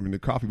 which, I mean, the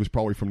coffee was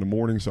probably from the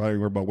morning, so I didn't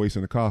worry about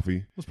wasting the coffee.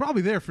 It was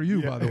probably there for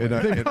you, by the way.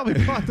 They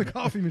probably bought the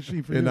coffee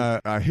machine for you. And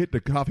I hit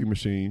the coffee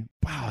machine.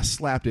 Wow, I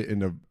slapped it,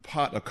 and the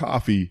pot of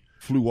coffee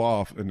flew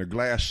off, and the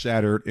glass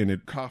shattered, and the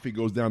coffee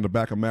goes down the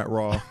back of Matt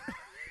Roth.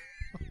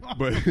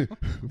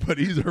 But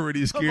he's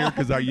already scared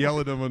because I yell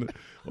at him on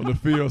the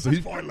field, so he's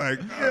probably like,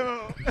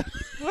 "Oh."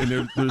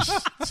 And there's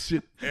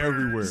shit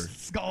everywhere.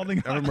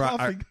 Scalding. I remember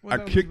I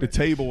kicked the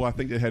table. I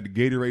think it had the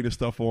Gatorade and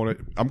stuff on it.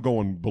 I'm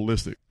going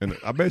ballistic, and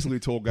I basically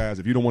told guys,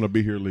 if you don't want to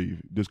be here,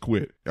 leave. Just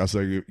quit. I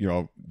say,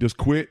 just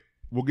quit.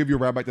 We'll give you a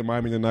ride back to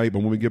Miami tonight, but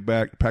when we get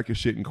back, pack your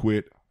shit and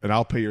quit, and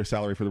I'll pay your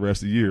salary for the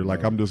rest of the year.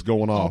 Like, I'm just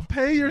going off. I'll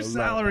pay your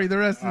salary the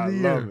rest of the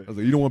year. I was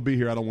like, you don't want to be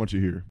here, I don't want you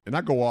here. And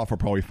I go off for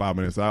probably 5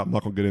 minutes. I'm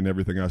not going to get into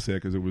everything I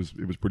said because it was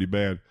pretty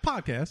bad.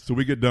 Podcast. So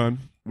we get done.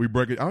 We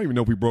break it. I don't even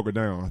know if we broke it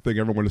down. I think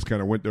everyone just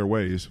kind of went their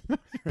ways.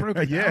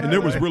 And there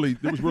was really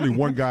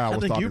one guy I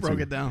was talking to. I think you broke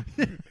it down.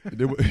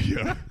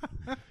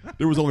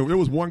 There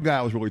was one guy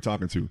I was really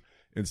talking to.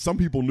 And some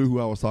people knew who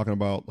I was talking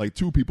about. Like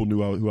 2 people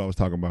knew who I was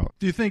talking about.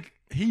 Do you think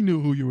he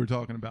knew who you were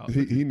talking about?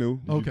 He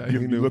knew. Okay. You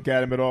look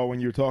at him at all when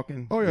you were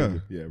talking? Oh, yeah.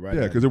 Yeah, right.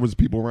 Yeah, because there was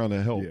people around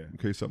that helped in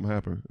case something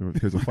happened, in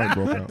case a fight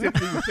broke out.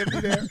 Tiffany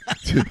there?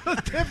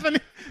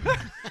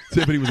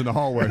 Tiffany was in the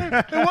hallway.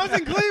 It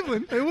wasn't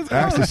Cleveland. It was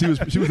actually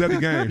she was at the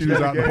game. She was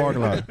out in the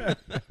parking lot.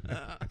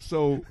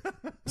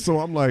 So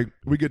I'm like,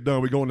 we get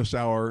done, we go in the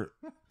shower,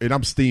 and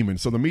I'm steaming.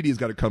 So the media's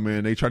got to come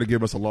in. They try to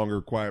give us a longer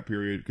quiet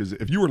period because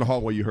if you were in the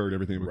hallway, you heard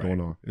everything that was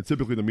going on. And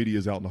typically the media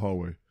is out in the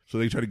hallway. So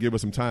they try to give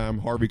us some time.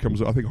 Harvey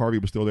comes. I think Harvey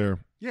was still there.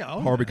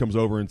 Yeah. Harvey comes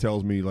over and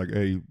tells me like,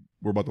 "Hey,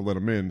 we're about to let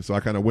him in." So I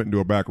kind of went into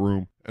a back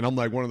room, and I'm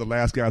like one of the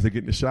last guys to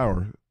get in the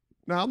shower.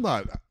 Now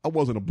I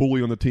wasn't a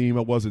bully on the team.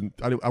 I wasn't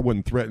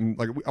threatening.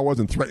 Like I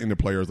wasn't threatening the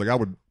players. Like I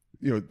would,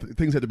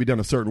 things had to be done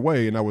a certain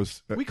way, and I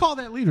was. We call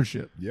that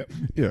leadership. Yep.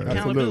 Yeah.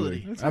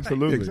 Accountability.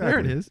 Absolutely. Exactly. There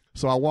it is.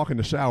 So I walk in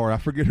the shower. I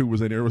forget who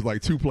was in there. It was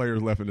like 2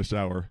 players left in the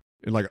shower.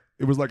 And like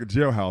it was like a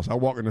jailhouse. I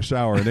walk in the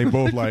shower and they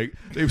both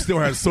they still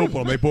had soap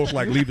on. They both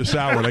like leave the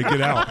shower. They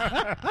get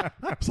out.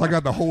 So I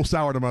got the whole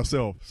shower to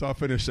myself. So I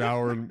finished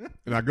showering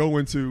and I go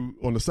on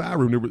the side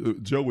room. There was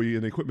Joey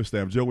and the equipment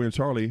staff. Joey and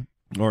Charlie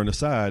are on the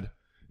side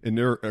in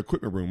their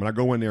equipment room. And I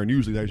go in there and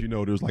usually, as you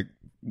know, there's like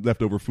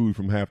leftover food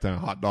from halftime,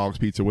 hot dogs,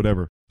 pizza,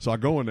 whatever. So I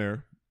go in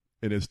there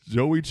and it's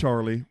Joey,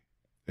 Charlie,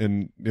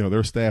 and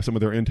their staff, some of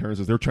their interns,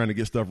 as they're trying to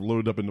get stuff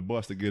loaded up in the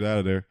bus to get out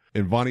of there.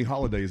 And Vonnie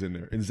Holiday's in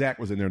there, and Zach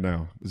was in there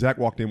now. Zach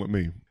walked in with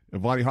me,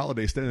 and Vonnie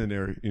Holiday's standing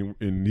there,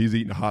 and he's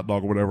eating a hot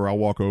dog or whatever. I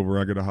walk over,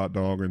 I get a hot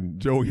dog, and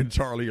Joey and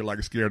Charlie are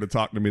like scared to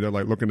talk to me. They're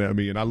like looking at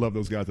me, and I love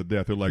those guys to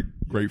death. They're like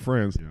great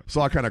friends. Yeah.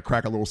 So I kind of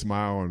crack a little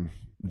smile, and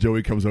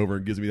Joey comes over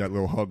and gives me that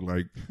little hug,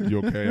 like, "You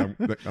okay?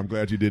 I'm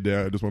glad you did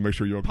that. I just want to make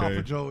sure you're okay."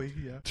 Papa Joey,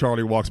 yeah.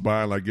 Charlie walks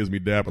by and like gives me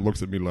dap and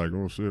looks at me like,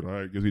 "Oh shit, all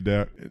right," gives me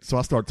dap. So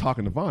I start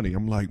talking to Vonnie.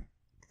 I'm like,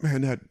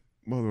 "Man, that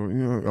mother,"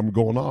 I'm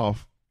going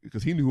off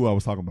because he knew who I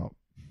was talking about.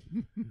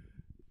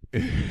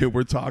 And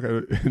we're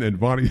talking, and then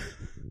Vonnie,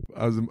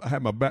 I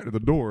had my back to the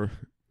door,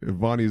 and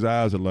Vonnie's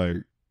eyes are like,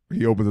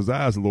 he opens his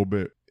eyes a little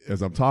bit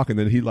as I'm talking,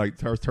 then he like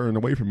starts turning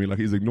away from me like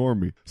he's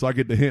ignoring me. So I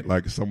get the hint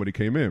like somebody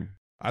came in.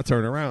 I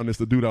turn around, it's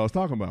the dude I was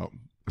talking about.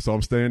 So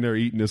I'm standing there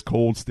eating this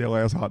cold, stale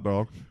ass hot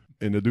dog.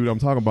 And the dude I'm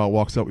talking about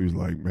walks up. He was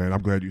like, "Man,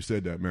 I'm glad you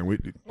said that, man.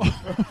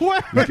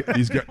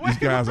 These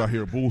guys out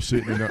here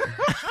bullshitting."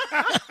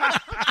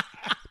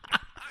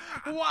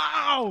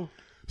 Wow.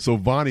 So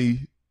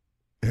Vonnie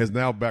has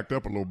now backed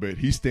up a little bit.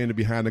 He's standing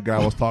behind the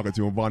guy I was talking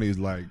to, and Vonnie is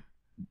like,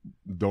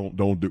 don't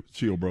do,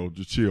 chill, bro,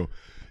 just chill.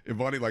 And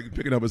Vonnie like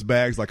picking up his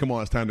bags, like, "Come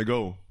on, it's time to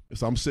go."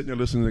 So I'm sitting there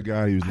listening to the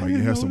guy. He was like,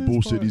 "You have some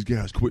bullshit. Part. These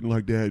guys quitting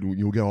like that.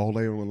 You'll get all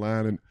day on the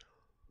line." And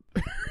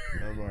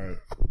I'm like,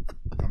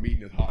 I'm eating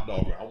this hot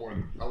dog. I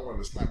wanted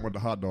to slap him with the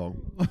hot dog.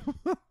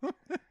 All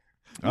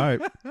right.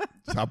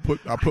 So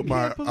I throw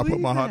my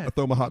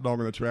hot dog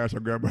in the trash. I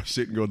grab my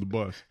shit and go to the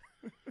bus.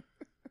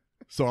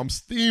 So I'm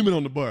steaming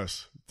on the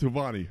bus to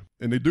Vonnie.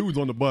 And the dude's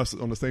on the bus,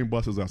 on the same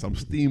bus as us. I'm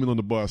steaming on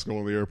the bus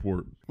going to the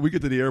airport. We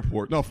get to the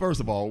airport. No, first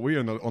of all, we're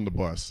on the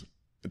bus.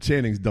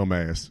 Channing's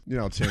dumbass.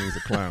 Channing's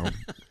a clown.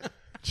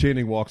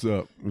 Channing walks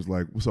up, was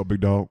like, "What's up,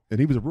 big dog?" And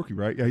he was a rookie,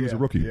 right? Yeah, he was a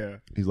rookie. Yeah.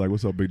 He's like,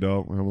 "What's up, big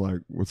dog?" And I'm like,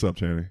 "What's up,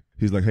 Channing?"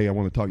 He's like, "Hey, I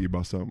want to talk to you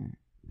about something."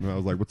 And I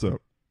was like, "What's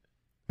up?"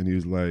 and he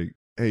was like,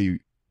 "Hey,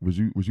 was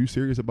you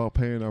serious about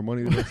paying our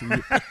money the rest of the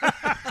year?"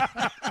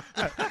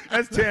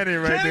 That's Channing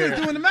right Channing there. was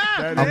doing the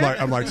math.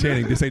 I'm like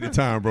Channing, this ain't the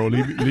time, bro.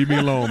 Leave me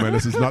alone, man.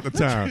 This is not the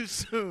time. Too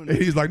soon. And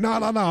he's like, no.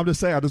 I'm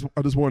just saying. I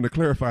just wanted to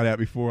clarify that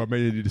before I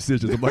made any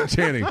decisions. I'm like,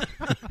 Channing,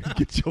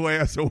 get your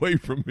ass away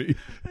from me.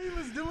 He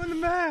was doing the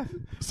math.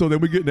 So then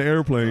we get in the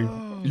airplane.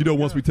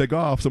 Once we take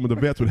off, some of the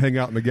vets would hang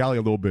out in the galley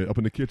a little bit up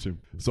in the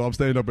kitchen. So I'm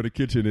standing up in the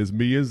kitchen. It's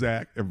me and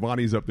Zach, and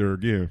Vonnie's up there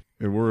again.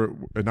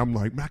 And I'm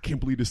like, man, I can't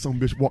believe this some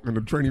bitch walking in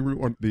the training room,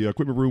 or the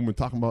equipment room, and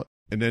talking about.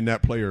 And then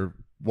that player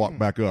walked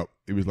back up.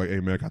 He was like, "Hey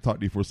man, can I talk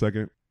to you for a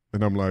second?"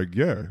 And I'm like,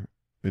 "Yeah."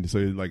 And so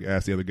he like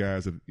asked the other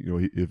guys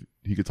if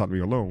he could talk to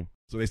me alone.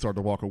 So they started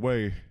to walk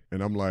away,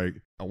 and I'm like,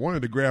 I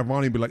wanted to grab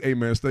Vonnie and be like, "Hey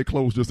man, stay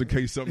close just in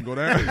case something go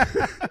down."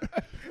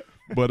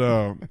 But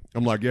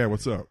I'm like, "Yeah,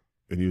 what's up?"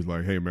 And he was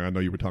like, "Hey man, I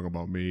know you were talking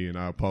about me, and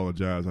I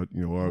apologize. I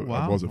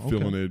wasn't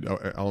feeling it.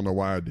 I don't know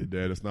why I did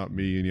that. It's not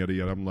me." And yada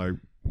yada. I'm like,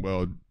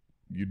 "Well,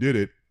 you did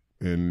it,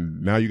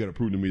 and now you got to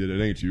prove to me that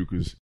it ain't you,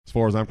 because as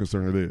far as I'm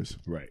concerned, it is.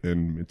 Right.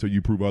 And until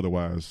you prove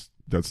otherwise,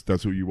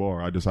 that's who you are.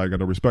 I got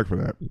no respect for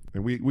that."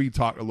 And we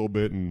talked a little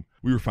bit, and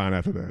we were fine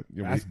after that.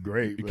 That's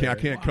great. I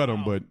can't cut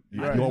him, but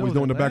Right. you always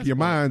know in the back of your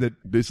mind that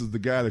this is the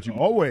guy that you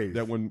always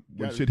that when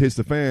shit hits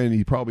the fan,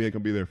 he probably ain't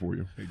gonna be there for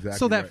you. Exactly.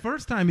 So that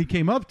first time he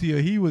came up to you,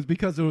 he was,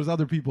 because there was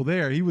other people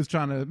there, he was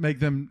trying to make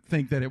them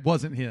think that it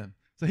wasn't him.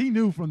 So he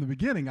knew from the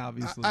beginning,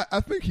 obviously. I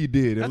think he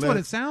did. That's what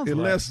it sounds like.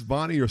 Unless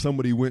Vonnie or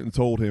somebody went and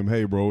told him,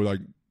 "Hey, bro, like."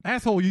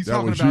 Asshole, you That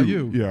talking was about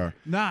you. you. Yeah.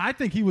 Nah, I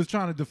think he was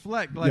trying to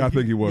deflect. Like, Yeah, I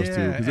think he was, too.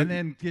 'Cause And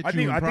then get I you think in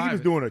he was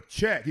private. doing a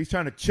check. He's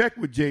trying to check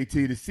with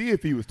JT to see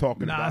if he was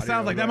talking Nah, about it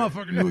sounds like that right?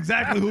 motherfucker knew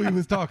exactly who he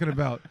was talking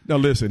about. Now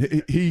listen,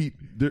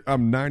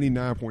 I'm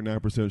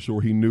 99.9%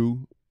 sure he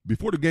knew.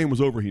 Before the game was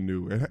over, he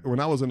knew. And when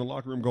I was in the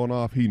locker room going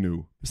off, he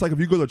knew. It's like if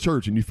you go to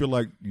church and you feel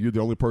like you're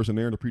the only person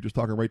there and the preacher's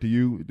talking right to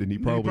you, then he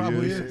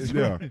probably is.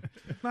 Yeah.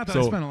 Not that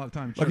I spent a lot of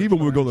time in church. Like even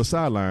when we go to the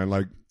sideline,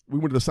 like we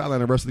went to the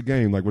sideline the rest of the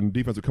game, like when the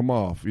defense would come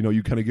off,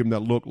 you kind of give him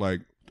that look like,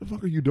 what the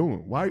fuck are you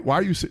doing? Why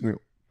are you sitting there?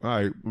 All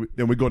right,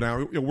 then we go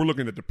down. We're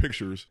looking at the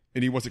pictures,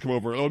 and he wants to come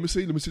over. Oh, let me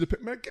see the picture.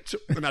 Man, get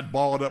your... And I'd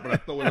ball it up and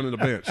I'd throw it under the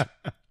bench.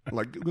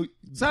 Like,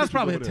 so that's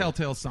probably a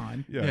telltale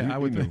sign. Yeah, I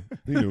would knew.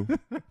 He knew.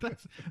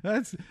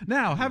 that's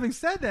now. Having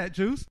said that,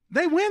 Juice,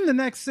 they win the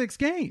next 6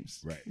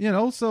 games.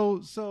 Right.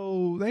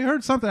 So they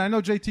heard something. I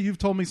know, JT, you've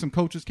told me some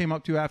coaches came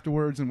up to you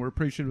afterwards and were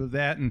appreciative of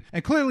that, and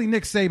clearly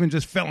Nick Saban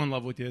just fell in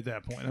love with you at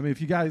that point. I mean,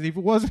 if it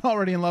wasn't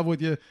already in love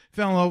with you,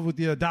 fell in love with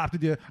you,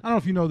 adopted you. I don't know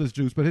if you know this,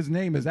 Juice, but his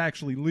name is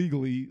actually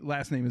legally,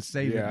 last name is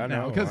Saban. Yeah, I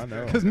know.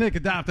 Because Nick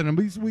adopted him.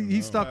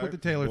 He's stuck with the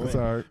Taylor thing. That's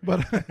all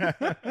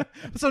right. But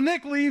so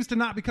Nick leaves to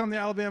not become the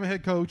Alabama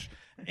head coach,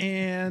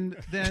 and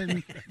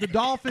then the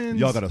Dolphins.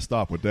 Y'all got to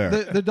stop with that.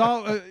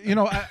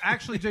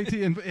 Actually,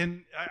 JT,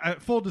 in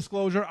full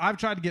disclosure, I've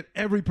tried to get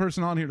every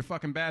person on here to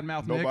fucking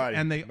badmouth Nick,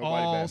 and they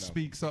all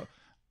speak so.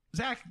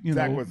 Zach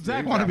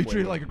wanted to be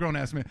treated like a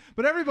grown-ass man.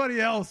 But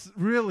everybody else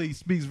really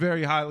speaks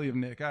very highly of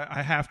Nick.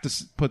 I have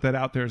to put that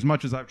out there as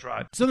much as I've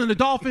tried. So then the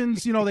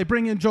Dolphins, they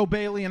bring in Joe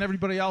Bailey and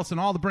everybody else and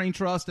all the brain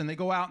trust, and they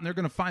go out and they're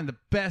going to find the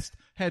best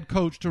head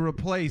coach to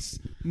replace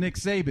Nick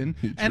Saban.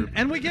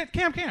 And we get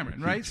Cam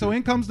Cameron, right? So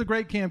in comes the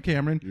great Cam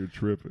Cameron. You're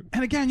tripping.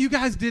 And again, you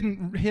guys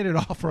didn't hit it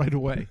off right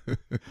away.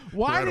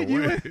 Why did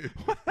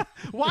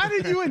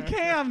you and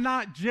Cam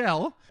not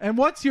gel? And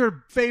what's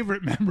your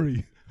favorite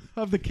memory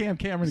of the Cam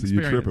Cameron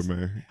experience? You're tripping,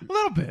 man. A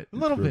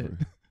little bit.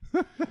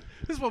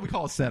 This is what we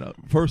call a setup.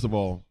 First of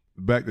all,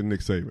 back to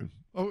Nick Saban.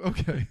 Oh,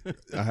 okay.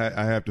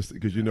 I have to,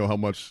 because you know how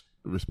much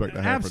respect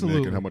I have for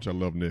Nick and how much I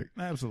love Nick.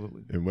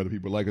 Absolutely. And whether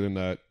people like it or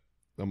not,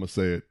 I'm going to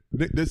say it.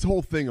 This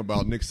whole thing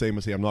about Nick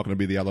Saban saying, I'm not going to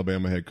be the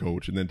Alabama head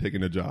coach and then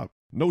taking the job.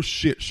 No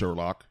shit,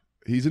 Sherlock.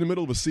 He's in the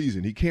middle of a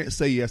season. He can't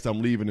say, yes,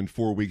 I'm leaving in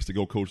 4 weeks to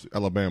go coach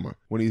Alabama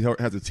when he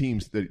has a team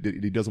that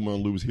he doesn't want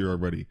to lose here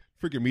already.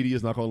 Freaking media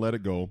is not going to let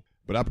it go.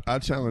 But I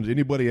challenge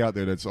anybody out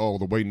there that's,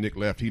 the way Nick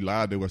left, he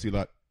lied to us.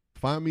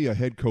 Find me a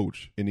head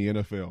coach in the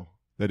NFL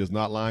that is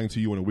not lying to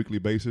you on a weekly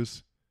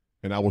basis,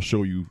 and I will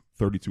show you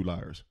 32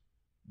 liars.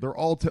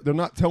 They're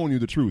not telling you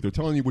the truth. They're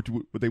telling you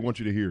what they want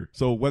you to hear.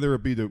 So whether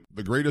it be the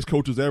greatest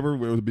coaches ever,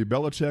 whether it be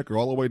Belichick or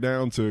all the way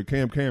down to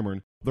Cam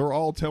Cameron, they're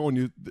all telling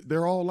you,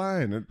 they're all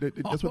lying.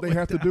 That's what they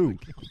have to do.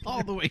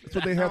 All the way That's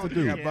what they have to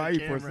do.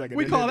 For a second.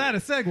 We call that a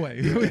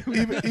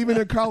segue. even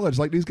in college,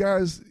 like these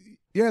guys,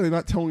 yeah, they're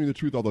not telling you the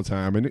truth all the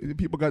time. And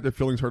people got their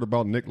feelings hurt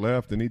about Nick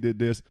left and he did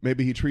this.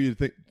 Maybe he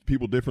treated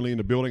people differently in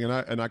the building,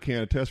 and I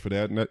can't attest for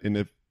that. And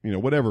if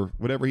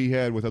whatever he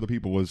had with other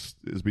people is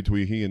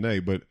between he and they.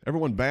 But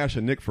everyone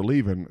bashing Nick for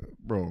leaving,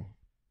 bro.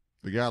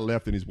 The guy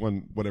left and he's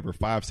won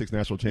 5-6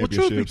 national championships.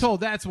 Well, truth be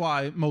told, that's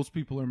why most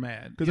people are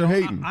mad. Because they're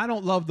hating. I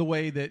don't love the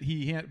way that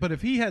but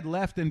if he had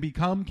left and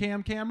become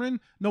Cam Cameron,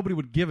 nobody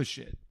would give a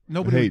shit.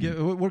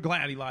 We're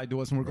glad he lied to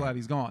us and we're glad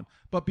he's gone.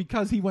 But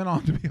because he went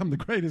on to become the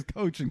greatest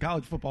coach in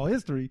college football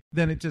history,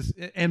 then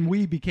and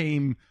we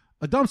became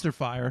a dumpster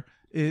fire.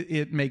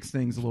 it makes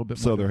things a little bit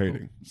more So they're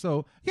difficult. hating.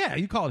 So, yeah,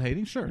 you call it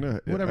hating, sure. Yeah,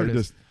 Whatever I it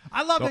is. just-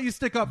 I love that you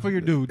stick up for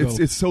your dude, though.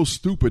 It's so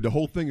stupid, the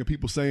whole thing of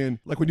people saying,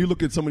 like when you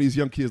look at some of these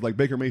young kids, like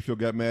Baker Mayfield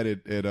got mad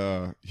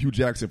at Hugh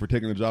Jackson for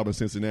taking the job in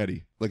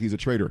Cincinnati, like he's a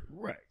traitor.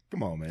 Right.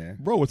 Come on, man.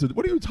 Bro, what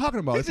are you talking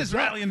about? He's It's just a-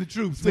 rallying the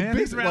troops, it's a man.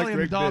 He's business, rallying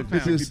the like, dog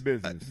this pound. is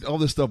business. all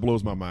this stuff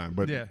blows my mind,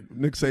 but Yeah.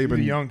 Nick He's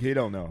Saban, young. He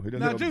don't know. He doesn't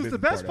Now, know Juice, the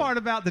business best part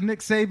of about the Nick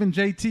Saban,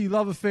 JT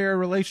love affair,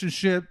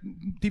 relationship,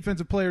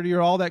 defensive player of the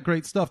year, all that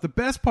great stuff, the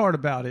best part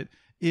about it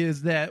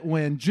is that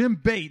when Jim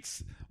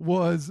Bates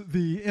was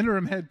the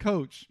interim head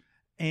coach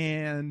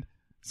and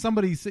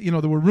somebody said,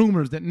 there were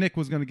rumors that Nick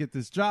was going to get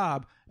this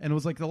job, and it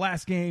was like the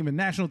last game in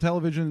national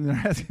television, and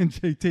they're asking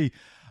JT,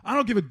 I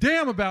don't give a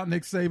damn about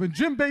Nick Saban.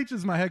 Jim Bates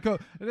is my head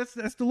coach. That's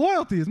the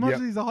loyalty, as much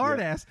as he's a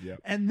hard ass. Yep.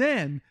 And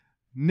then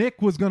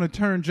Nick was going to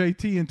turn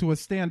JT into a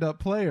stand-up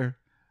player.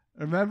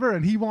 Remember?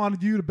 And he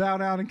wanted you to bow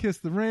down and kiss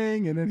the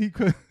ring, and then he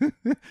could.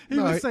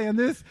 Was saying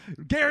this.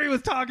 Gary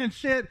was talking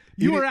shit.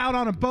 You were out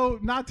on a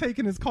boat, not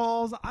taking his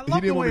calls. I love he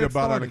didn't the want way me it to bow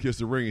down started. and kiss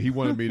the ring. He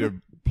wanted me to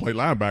play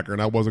linebacker,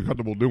 and I wasn't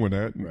comfortable doing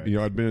that. Right.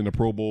 I'd been in the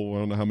Pro Bowl I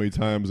don't know how many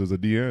times as a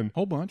DN,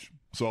 Whole bunch.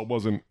 so I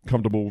wasn't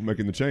comfortable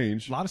making the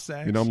change. A lot of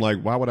sacks. I'm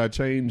like, why would I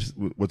change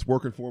what's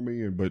working for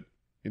me? But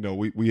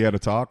we had a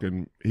talk,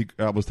 and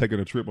I was taking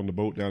a trip on the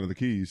boat down to the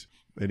Keys,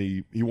 and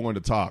he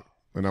wanted to talk,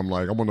 and I'm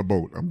like, I'm on the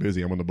boat. I'm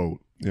busy. I'm on the boat.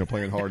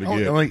 Playing hard to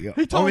get.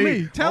 He told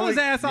me, tell his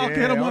ass I'll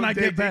get him when I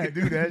get back.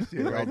 Do that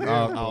shit right there,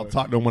 I'll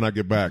talk to him when I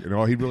get back.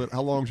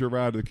 How long's your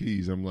ride to the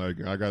Keys? I'm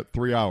like, I got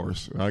 3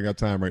 hours. I got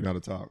time right now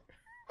to talk.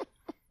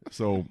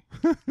 So,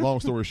 long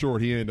story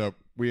short, we ended up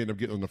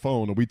getting on the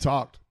phone, and we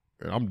talked.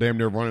 And I'm damn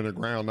near running the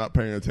ground, not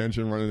paying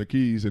attention, running the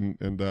Keys, and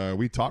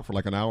we talked for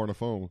like an hour on the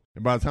phone.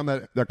 And by the time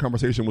that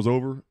conversation was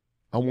over,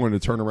 I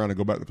wanted to turn around and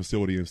go back to the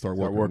facility and start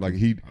working. Like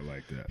I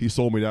like that. He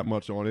sold me that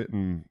much on it,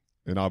 and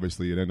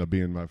obviously it ended up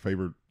being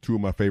two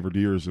of my favorite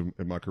years in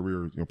my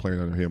career, playing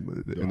under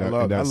him in that I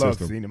love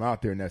system. seeing him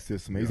out there in that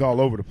system. He's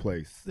all over the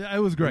place. Yeah, it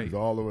was great. He's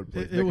all over the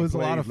place. It was a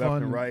Making lot of plays fun.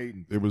 left and right.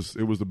 It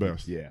was the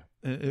best. Yeah.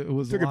 It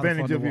was Took a lot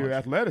advantage of, of fun to your watch.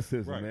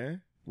 athleticism, Right.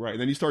 man. Right,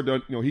 and then you start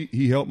to,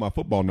 he helped my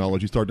football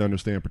knowledge. You start to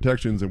understand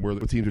protections and where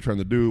the teams are trying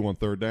to do on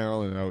third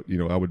down, and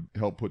I would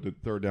help put the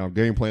third down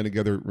game plan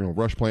together,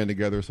 rush plan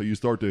together. So he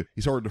started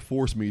to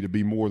force me to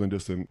be more than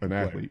just an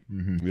athlete.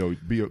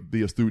 Mm-hmm.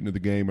 Be a student of the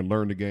game and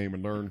learn the game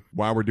and learn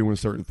why we're doing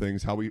certain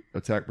things, how we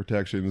attack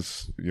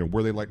protections,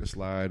 where they like to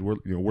slide, where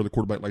the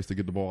quarterback likes to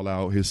get the ball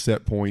out, his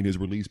set point, his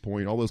release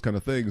point, all those kind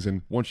of things.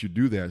 And once you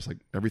do that, it's like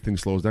everything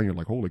slows down. You're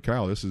like, holy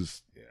cow,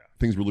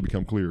 things really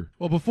become clear.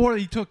 Well, before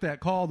he took that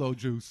call, though,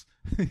 Juice,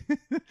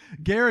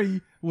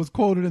 Gary was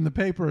quoted in the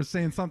paper as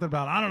saying something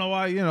about, I don't know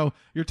why,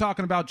 you're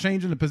talking about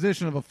changing the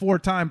position of a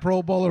 4-time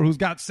Pro Bowler who's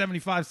got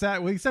 75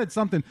 sacks. Well, he said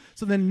something.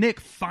 So then Nick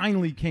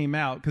finally came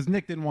out because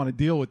Nick didn't want to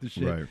deal with the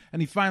shit. Right.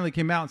 And he finally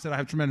came out and said, I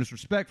have tremendous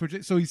respect for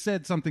Jay. So he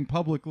said something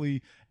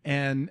publicly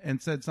and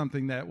said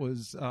something that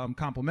was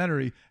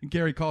complimentary. And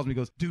Gary calls me and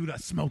goes, dude, I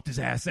smoked his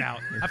ass out.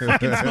 I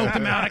fucking smoked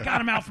him out. I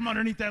got him out from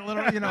underneath that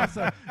little,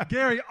 So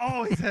Gary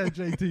always had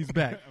JT's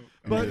back.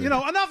 But,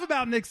 enough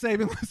about Nick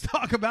Saban. Let's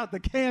talk about the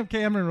Cam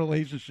Cameron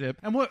relationship.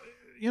 And where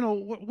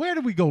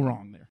did we go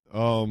wrong there?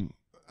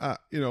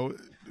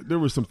 There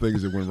were some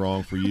things that went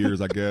wrong for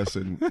years, I guess.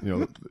 And,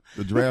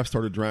 the draft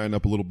started drying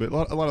up a little bit. A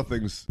lot of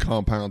things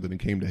compounded and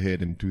came to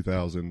head in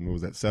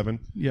 2007?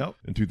 Yep.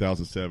 In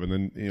 2007.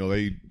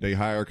 And, they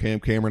hire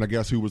Cam Cameron, I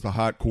guess, who was the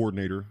hot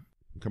coordinator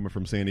coming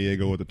from San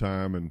Diego at the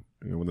time. And,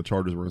 when the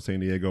Chargers were in San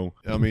Diego,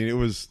 I mean, it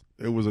was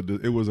a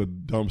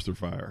dumpster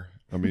fire.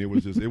 I mean, it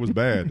was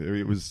bad.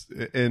 It was,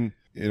 and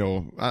I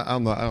don't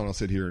want to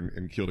sit here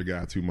and kill the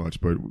guy too much,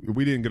 but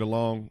we didn't get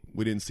along.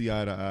 We didn't see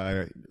eye to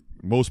eye.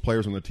 Most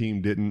players on the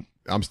team didn't.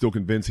 I'm still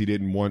convinced he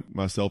didn't want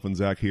myself and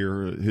Zach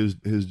here.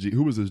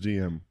 Who was his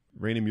GM?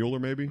 Randy Mueller,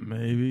 maybe?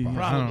 Maybe.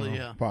 Probably,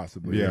 yeah.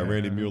 Possibly. Yeah,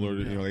 Randy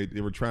Mueller.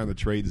 They were trying to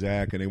trade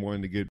Zach, and they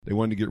wanted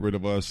to get rid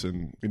of us,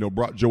 and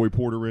brought Joey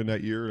Porter in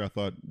that year. And I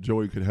thought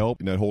Joey could help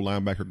in that whole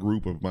linebacker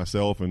group of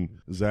myself and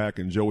Zach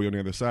and Joey on the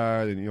other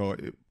side.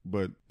 And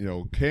but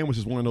Cam was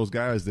just one of those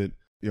guys that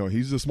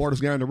he's the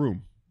smartest guy in the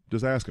room.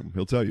 Just ask him;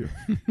 he'll tell you.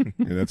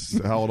 And that's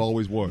how it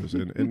always was.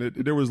 And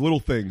there was little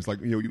things like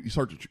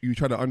you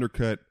try to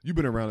undercut. You've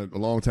been around a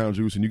long time,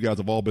 Juice, and you guys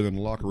have all been in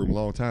the locker room a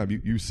long time.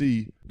 You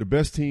see the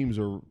best teams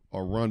are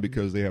run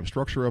because they have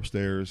structure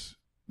upstairs.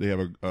 They have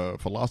a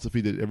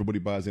philosophy that everybody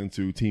buys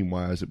into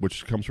team-wise,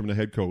 which comes from the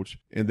head coach.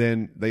 And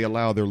then they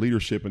allow their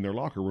leadership in their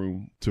locker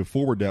room to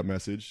forward that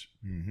message,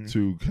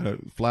 to kind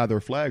of fly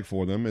their flag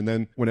for them. And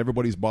then when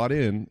everybody's bought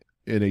in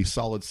a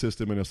solid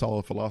system and a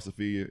solid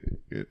philosophy,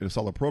 in a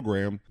solid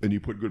program, and you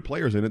put good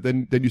players in it,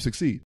 then you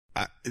succeed.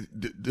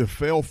 The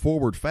fail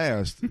forward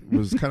fast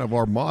was kind of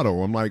our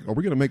motto. I'm like, are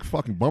we going to make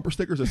fucking bumper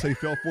stickers that say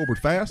fail forward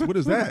fast? What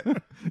is that?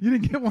 You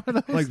didn't get one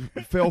of those?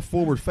 Like fail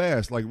forward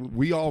fast. Like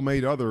we all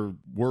made other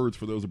words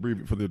for those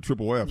for the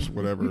triple Fs,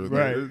 whatever.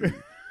 Right.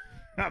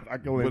 I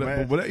go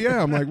in but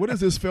yeah, I'm like, what is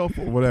this feel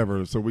for?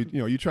 Whatever. So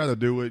you try to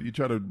do it. You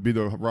try to be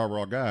the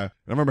rah guy. And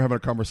I remember having a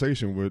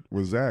conversation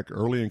with Zach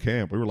early in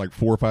camp. We were like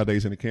 4 or 5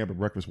 days into camp at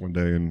breakfast one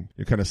day, and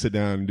you kind of sit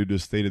down and do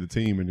this state of the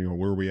team, and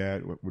where are we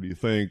at? What do you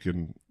think?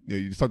 And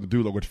you start to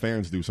do like what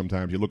fans do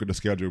sometimes. You look at the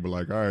schedule, but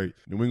like, all right,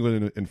 New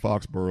England and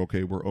Foxborough,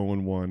 okay, we're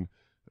 0-1.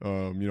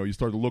 You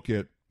start to look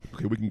at,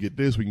 okay, we can get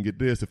this.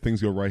 If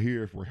things go right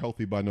here, if we're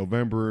healthy by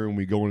November and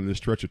we go into this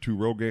stretch of 2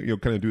 road games,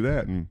 kind of do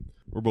that. And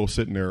we're both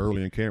sitting there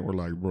early in camp. We're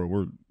like, bro,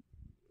 we're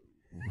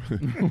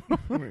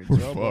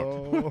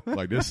fucked.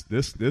 Like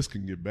this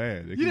can get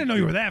bad. You didn't know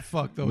you were that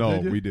fucked though. No,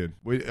 did you? we did.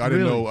 I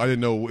didn't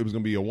know it was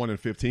going to be a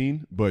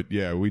 1-15. But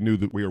yeah, we knew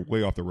that we were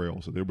way off the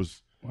rails. So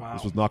this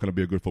was not going to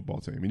be a good football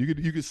team. And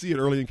you could see it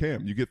early in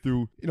camp. You get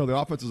through. The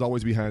offense is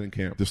always behind in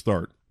camp to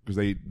start,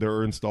 because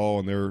they're installed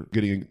and they're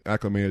getting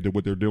acclimated to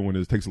what they're doing.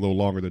 It takes a little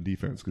longer than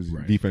defense, because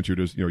defense, you're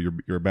just you're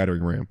a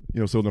battering ram.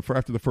 So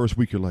after the first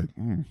week, you're like,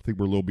 I think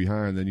we're a little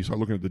behind. Then you start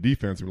looking at the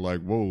defense and we're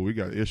like, whoa, we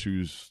got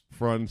issues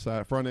front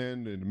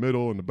end, in the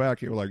middle, and the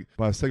back end. We're like,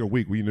 by the second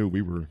week, we knew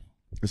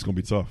it's going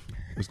to be tough.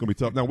 It's going to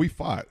be tough. Now, we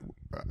fought.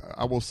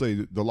 I will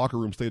say the locker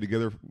room stayed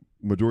together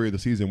majority of the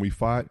season. We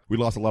fought. We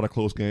lost a lot of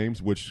close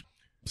games, which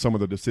some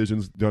of the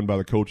decisions done by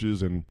the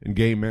coaches and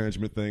game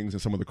management things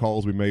and some of the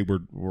calls we made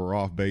were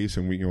off base,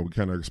 and we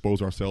kind of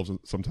exposed ourselves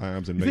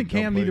sometimes. And you think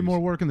Cam needed more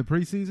work in the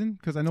preseason?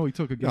 Because I know he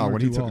took a game. No,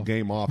 when he took off. a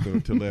game off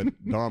to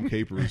let Dom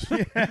Capers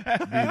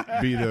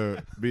be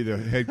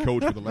the head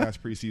coach for the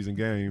last preseason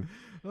game.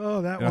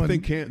 Oh, that and one. I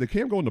think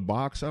Cam go in the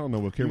box. I don't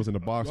know if Cam was in the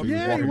box. Or he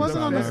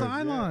wasn't on the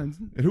sidelines.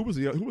 And who was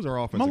our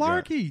offensive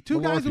Malarkey. guy?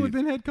 Two guys who had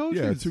been head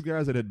coaches. Yeah, 2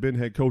 guys that had been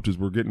head coaches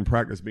were getting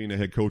practice being a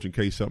head coach in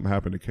case something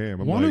happened to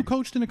Cam. One who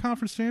coached in the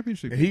conference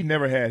championship. He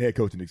never had head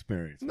coaching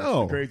experience. No.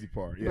 That's the crazy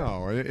part. Yeah.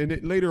 No,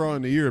 and later on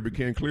in the year, it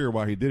became clear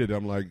why he did it.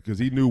 I'm like, because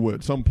he knew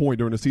at some point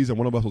during the season,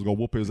 one of us was going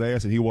to whoop his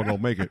ass, and he wasn't going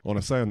to make it on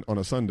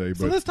a Sunday.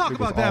 So let's talk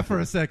about that for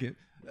a second.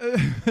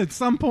 At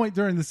some point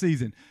during the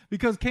season,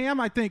 because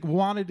Cam, I think,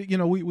 wanted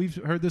to, we've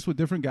heard this with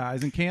different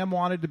guys, and Cam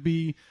wanted to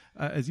be,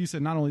 as you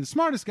said, not only the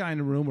smartest guy in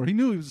the room, or he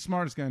knew he was the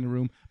smartest guy in the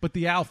room, but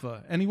the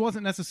alpha. And he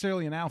wasn't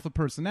necessarily an alpha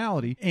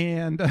personality.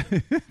 And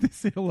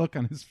see the look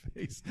on his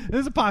face.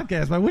 This is a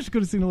podcast, but I wish you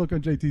could have seen the look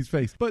on JT's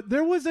face. But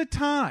there was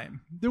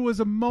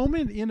a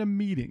moment in a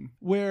meeting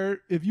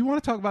where, if you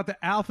want to talk about the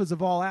alphas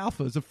of all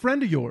alphas, a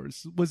friend of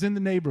yours was in the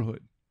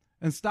neighborhood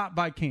and stopped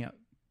by camp.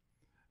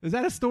 Is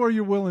that a story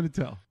you're willing to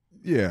tell?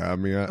 Yeah, I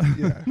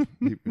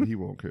mean, he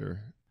won't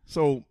care.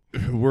 So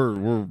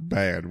we're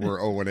bad. We're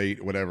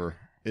 0-8, whatever.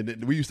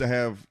 And we used to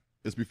have,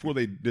 it's before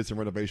they did some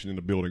renovation in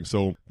the building.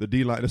 So the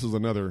D-line, this is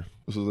another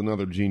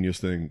genius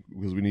thing,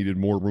 because we needed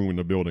more room in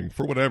the building.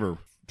 For whatever,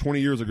 20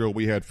 years ago,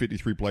 we had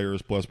 53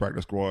 players plus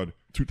practice squad.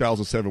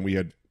 2007, we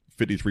had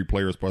 53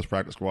 players plus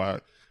practice squad.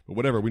 But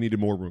whatever, we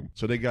needed more room.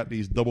 So they got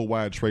these double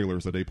wide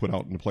trailers that they put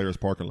out in the players'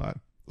 parking lot.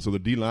 So the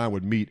D-line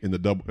would meet in the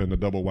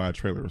double wide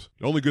trailers.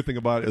 The only good thing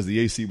about it is the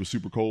AC was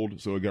super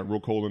cold, so it got real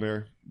cold in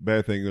there.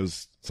 Bad thing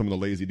is some of the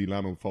lazy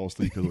D-linemen would fall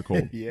asleep because of the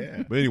cold.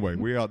 Yeah. But anyway,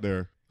 we're out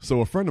there.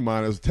 So a friend of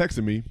mine is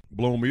texting me,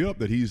 blowing me up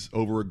that he's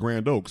over at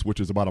Grand Oaks, which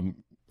is about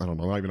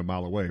not even a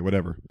mile away,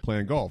 whatever,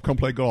 playing golf. Come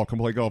play golf.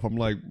 I'm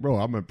like, bro,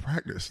 I'm in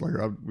practice. Like,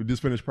 we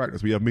just finished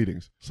practice. We have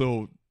meetings.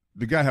 So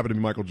the guy happened to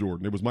be Michael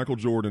Jordan. It was Michael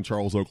Jordan and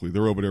Charles Oakley.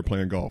 They're over there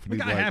playing golf. And the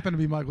guy happened to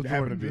be Michael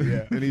Jordan.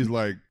 Yeah. And he's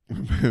like,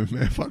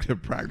 man, fuck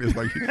that practice.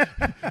 Like,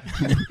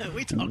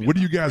 what are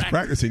you guys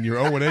practicing? You're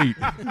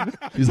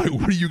 0-8. He's like,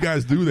 what do you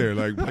guys do there?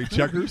 Like, play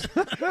checkers?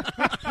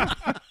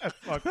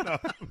 Fucked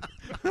up.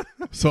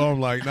 So I'm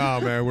like, nah,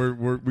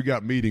 man, we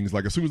got meetings.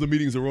 Like, as soon as the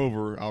meetings are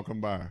over, I'll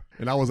come by.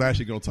 And I was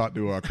actually going to talk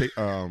to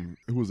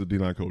who was the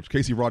D-line coach?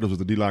 Casey Rogers was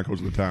the D-line coach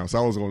at the time.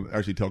 So I was going to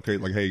actually tell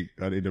Kate, like, hey,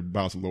 I need to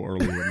bounce a little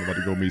earlier. I'm about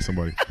to go meet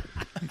somebody.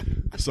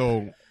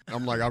 So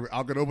I'm like,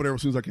 I'll get over there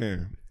as soon as I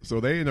can. So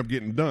they end up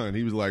getting done.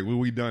 He was like, well,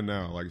 we done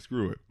now. Like,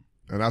 screw it.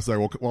 And I was like,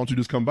 well, why don't you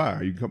just come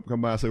by? You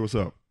come by and say what's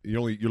up.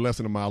 You're less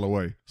than a mile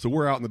away. So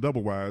we're out in the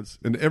double wides,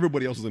 and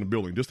everybody else is in the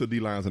building, just the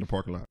D-lines in the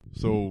parking lot.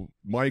 So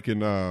Mike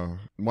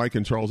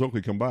and Charles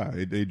Oakley come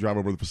by. They drive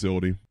over to the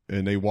facility,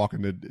 and they walk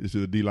into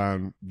the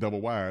D-line double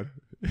wide,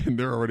 and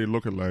they're already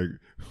looking like,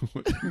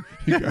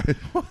 you guys,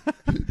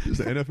 it's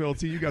the NFL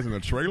team. You guys in a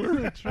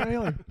trailer?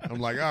 I'm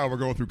like, we're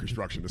going through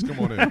construction. Just come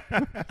on in.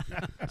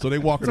 So they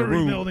walk in the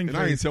room, and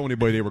I didn't tell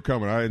anybody they were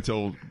coming. I didn't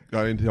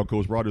tell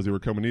Coach Rogers they were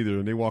coming either.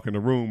 And they walk in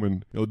the room,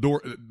 and the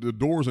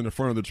doors in the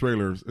front of the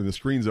trailers, and the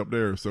screen's up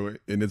there. So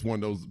and it's one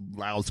of those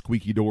loud,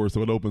 squeaky doors.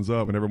 So it opens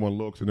up, and everyone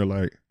looks, and they're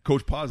like,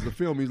 Coach pauses the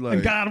film. He's like,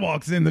 and God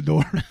walks in the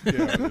door.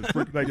 Yeah,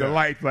 like the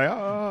lights, like,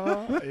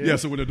 yeah.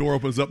 So when the door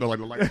opens up, they're like,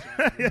 the lights.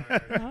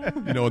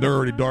 They're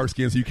already dark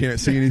skinned, so you can't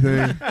see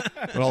anything.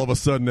 And all of a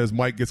sudden, as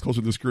Mike gets closer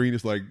to the screen,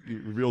 it's like,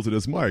 it reveals it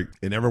as Mike.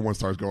 And everyone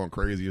starts going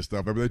crazy and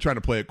stuff. I mean, they're trying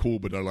to play it cool,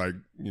 but they're like,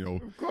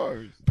 of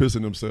course,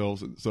 pissing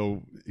themselves. And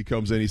so he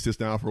comes in, he sits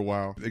down for a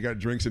while. They got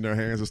drinks in their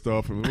hands and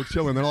stuff, and we're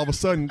chilling. Then all of a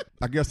sudden,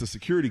 I guess the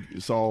security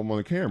saw him on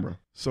the camera.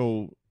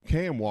 So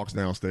Cam walks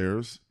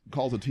downstairs,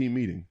 calls a team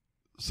meeting.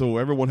 So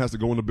everyone has to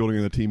go in the building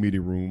in the team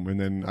meeting room, and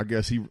then I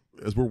guess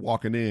as we're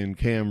walking in,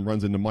 Cam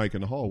runs into Mike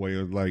in the hallway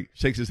and like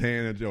shakes his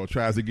hand and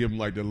tries to give him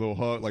like the little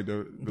hug, like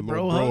the little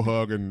bro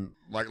hug, and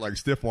like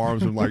stiff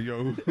arms him like,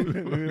 yo,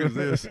 who is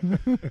this?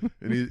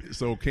 And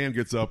so Cam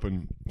gets up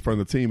in front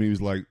of the team and he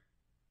was like,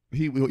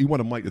 he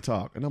wanted Mike to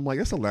talk, and I'm like,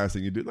 that's the last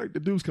thing you do. Like the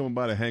dude's coming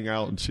by to hang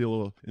out and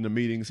chill in the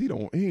meetings. He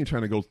ain't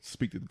trying to go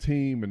speak to the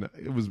team, and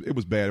it was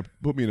bad. It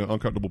put me in an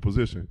uncomfortable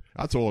position.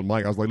 I told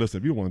Mike, I was like, listen,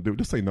 if you want to do it,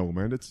 just say no,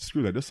 man.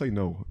 Screw that. Just say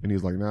no. And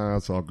he's like, nah,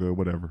 it's all good,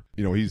 whatever.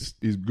 He's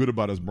good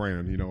about his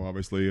brand,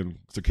 obviously. And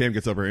so Cam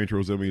gets up and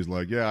intros him. He's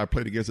like, yeah, I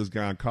played against this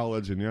guy in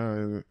college, and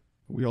yeah,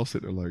 we all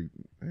sit there like,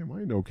 damn, I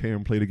didn't know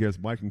Cam played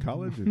against Mike in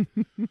college. And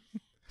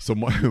so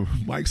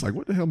Mike's like,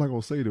 what the hell am I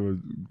gonna say to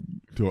an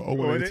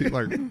 0-8 team?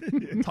 Like,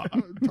 talk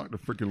to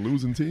freaking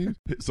losing teams.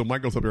 So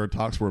Mike goes up there and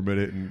talks for a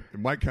minute, and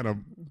Mike kind of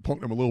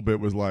punked him a little bit.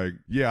 Was like,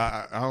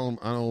 yeah, I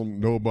don't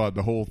know about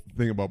the whole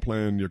thing about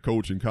playing your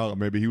coach in college.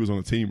 Maybe he was on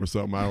a team or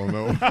something. I don't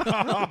know.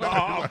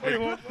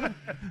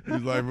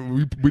 He's like,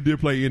 we did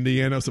play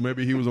Indiana, so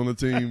maybe he was on the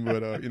team.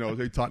 But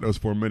they talked to us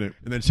for a minute,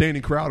 and then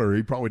Channing Crowder,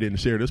 he probably didn't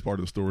share this part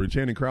of the story.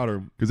 Channing Crowder,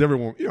 because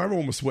everyone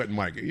was sweating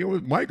Mike.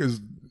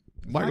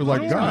 Mike was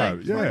like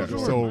God, yeah.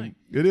 So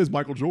it is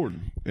Michael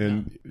Jordan,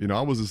 and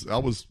I was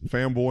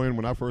fanboying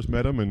when I first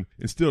met him, and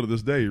still to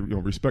this day,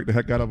 respect the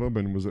heck out of him,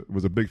 and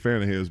was a big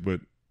fan of his.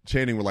 But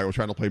Channing was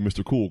trying to play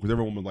Mr. Cool because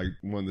everyone was like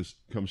wanted to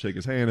come shake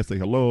his hand and say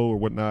hello or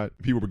whatnot.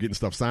 People were getting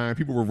stuff signed.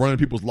 People were running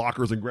people's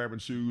lockers and grabbing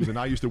shoes, and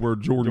I used to wear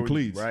Jordan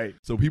cleats, right?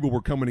 So people were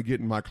coming and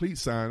getting my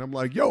cleats signed. I'm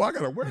like, yo, I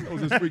gotta wear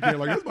those this weekend.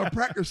 Like that's my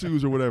practice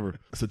shoes or whatever.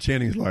 So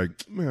Channing's like,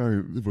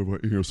 man,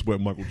 I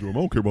sweat Michael Jordan. I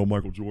don't care about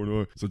Michael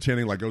Jordan. So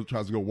Channing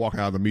tries to go walk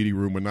out of the meeting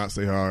room and not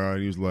say hi.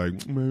 And he's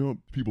like, man,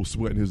 people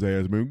sweating his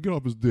ass, man. Get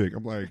off his dick.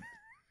 I'm like.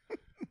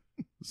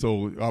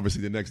 So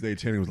obviously the next day,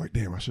 Channing was like,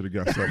 "Damn, I should have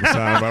got something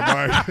signed by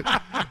Mike.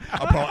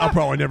 I'll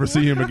probably never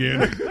see him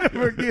again."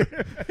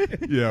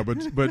 Yeah,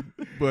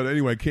 but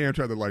anyway, Cam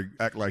tried to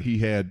act like he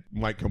had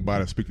Mike come by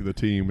to speak to the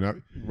team,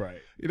 and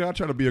I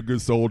try to be a good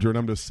soldier, and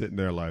I'm just sitting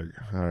there like,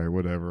 all right,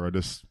 whatever. I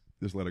just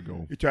let it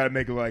go. You try to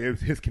make it like it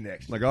was his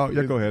connection. Like, oh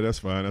yeah, go ahead, that's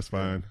fine.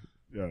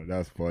 Yeah,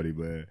 that's funny,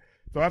 man.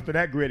 So after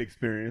that great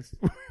experience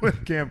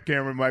with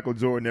Cameron, Michael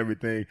Jordan,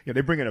 everything,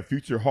 they bring in a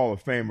future Hall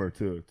of Famer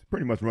to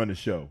pretty much run the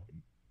show.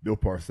 Bill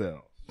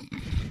Parcells.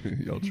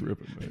 Y'all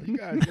tripping, man.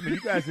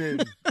 You guys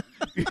didn't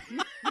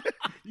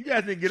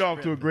get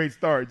off to a great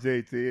start,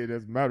 JT. And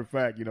as a matter of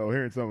fact,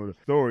 hearing some of the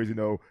stories,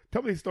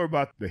 tell me the story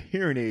about the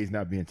hearing aids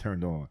not being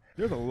turned on.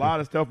 There's a lot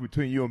of stuff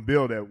between you and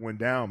Bill that went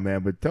down, man.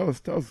 But tell us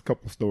a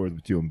couple of stories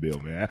with you and Bill,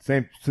 man.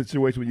 Same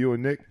situation with you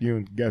and Nick. You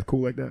and guys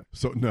cool like that?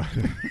 So no.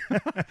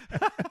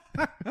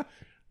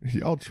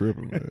 Y'all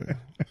tripping, man.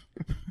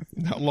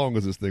 How long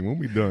is this thing? When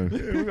we done?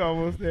 Yeah, we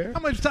almost there. How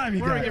much time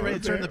you got? We're getting ready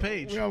to turn the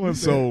page.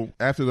 So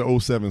after the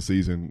 2007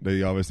 season,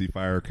 they obviously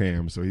fired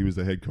Cam. So he was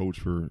the head coach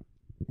for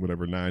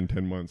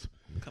 9-10 months.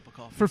 Cup of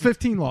coffee. For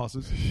 15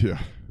 losses. Yeah.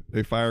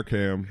 They fire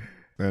Cam,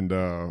 and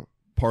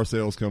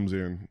Parcells comes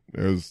in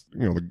as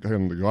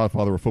the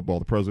godfather of football,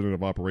 the president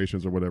of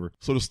operations or whatever.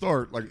 So to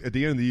start, at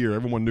the end of the year,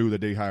 everyone knew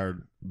that they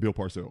hired Bill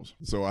Parcells.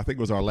 So I think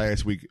it was our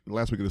last week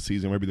of the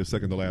season, maybe the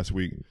second to last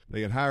week.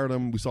 They had hired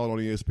him. We saw it on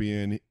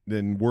ESPN.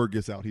 Then word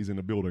gets out he's in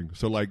the building.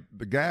 So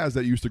the guys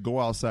that used to go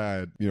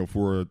outside,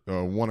 for a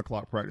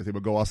 1:00 practice, they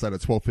would go outside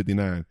at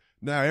 12:59.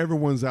 Now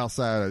everyone's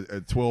outside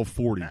at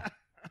 12:40.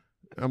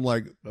 I'm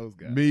like, those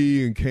guys.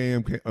 me and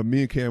Cam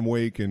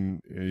Wake and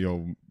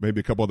maybe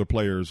a couple other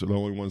players are the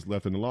only ones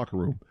left in the locker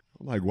room.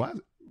 I'm like, why?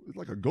 It's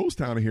like a ghost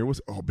town in here.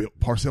 Bill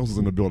Parcells is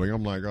in the building.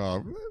 I'm like,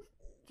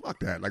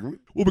 fuck that. Like,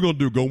 what we gonna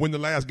do? Go win the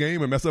last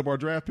game and mess up our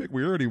draft pick?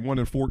 We already won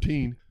in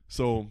 14.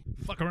 So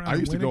fuck around. I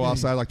used to go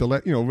outside a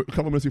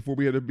couple minutes before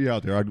we had to be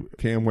out there.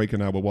 Cam Wake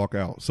and I would walk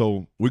out.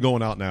 So we're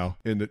going out now,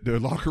 and the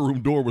locker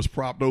room door was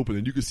propped open,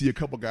 and you could see a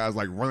couple guys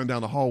running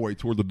down the hallway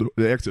toward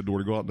the exit door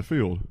to go out in the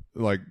field,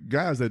 like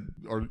guys that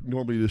are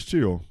normally just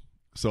chill.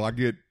 So I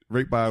get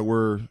right by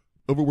over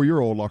where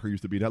your old locker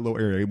used to be, that little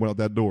area. He went out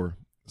that door.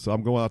 So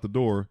I'm going out the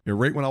door, and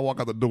right when I walk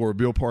out the door,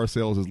 Bill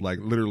Parcells is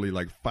literally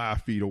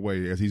 5 feet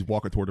away as he's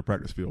walking toward the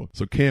practice field.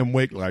 So Cam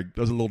Wake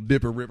does a little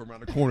dip and rip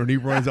around the corner, and he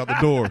runs out the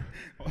door.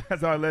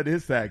 That's how I led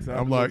his sacks.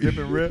 I'm like, dip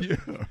and rip. Yeah.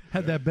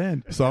 Had that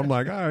bend. So I'm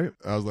like, all right.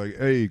 I was like,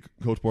 hey,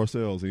 Coach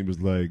Parcells. And he was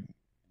like,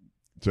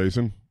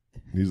 Jason.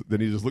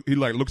 He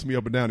looks me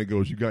up and down. He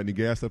goes, you got any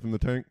gas left in the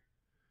tank?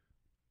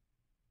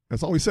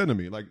 That's all he said to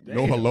me.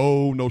 No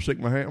hello, no shake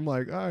my hand. I'm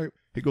like, all right.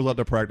 He goes out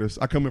to practice.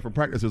 I come in from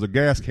practice. There's a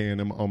gas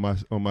can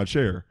on my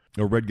chair,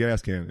 a red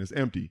gas can. It's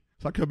empty.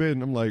 So I come in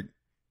and I'm like,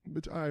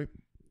 bitch, all right.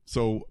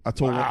 So I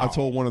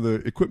told one of the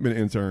equipment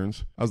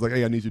interns, I was like,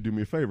 hey, I need you to do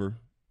me a favor.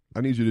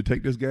 I need you to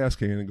take this gas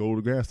can and go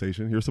to the gas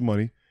station. Here's some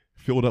money.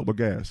 Fill it up with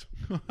gas.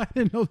 I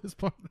didn't know this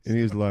part. And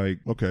he's like,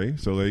 okay.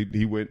 So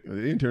he went.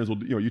 The interns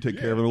will, you take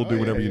care of it. We'll do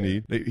whatever you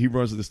need. He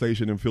runs to the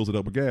station and fills it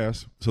up with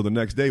gas. So the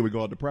next day we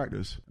go out to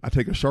practice. I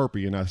take a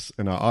Sharpie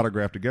and I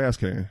autograph the gas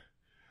can.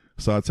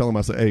 So I tell him,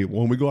 I say, hey,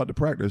 when we go out to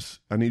practice,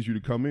 I need you to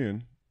come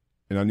in,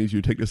 and I need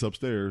you to take this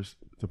upstairs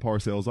to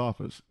Parcells'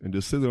 office and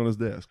just sit there on his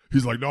desk.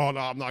 He's like, no,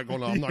 I'm not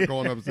going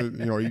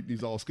up.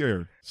 He's all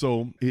scared.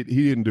 So he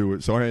didn't do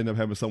it. So I ended up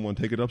having someone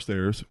take it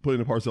upstairs, put it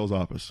in Parcells'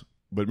 office.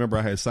 But remember,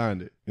 I had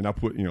signed it, and I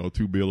put,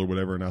 to Bill or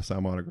whatever, and I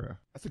signed my autograph.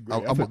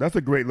 That's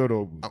a great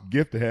little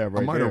gift to have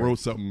right there. I might have wrote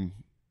something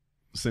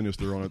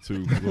sinister on it,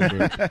 too, a little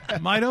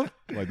bit. Might have?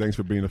 Like, thanks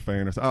for being a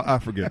fan. I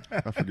forget.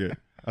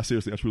 I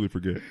truly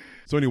forget.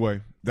 So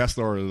anyway, that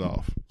started it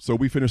off. So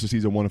we finished the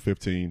season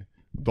 1-15.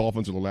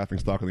 Dolphins are the laughing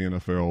stock of the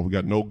NFL. We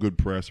got no good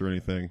press or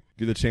anything.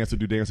 Get a chance to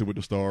do Dancing with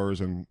the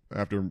Stars, and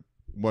after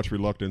much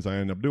reluctance, I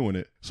ended up doing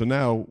it. So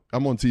now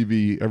I'm on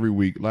TV every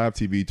week, live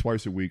TV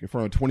twice a week in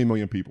front of 20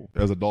 million people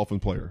as a Dolphin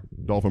player,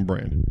 Dolphin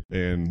brand.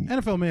 And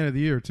NFL Man of the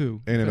Year,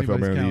 too. And NFL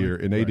Man of the Year.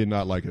 And they did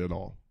not like it at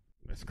all.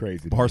 That's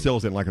crazy.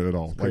 Parcells didn't like it at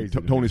all. Like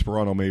Tony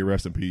Sperano, may he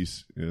rest in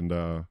peace. And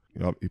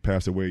he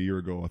passed away a year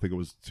ago. I think it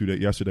was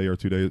yesterday or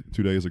 2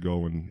 days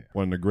ago, and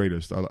one of the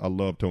greatest. I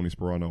love Tony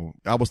Sperano.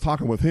 I was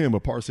talking with him,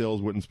 but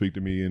Parcells wouldn't speak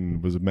to me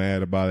and was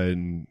mad about it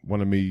and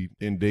wanted me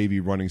in Davie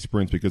running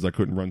sprints because I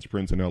couldn't run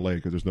sprints in L.A.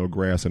 because there's no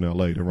grass in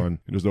L.A. to run,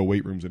 and there's no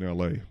weight rooms in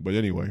L.A. But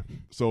anyway,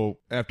 so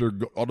after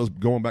all this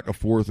going back and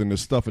forth and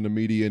this stuff in the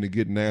media and it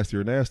getting nastier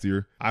and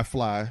nastier, I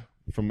fly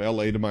from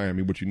L.A. to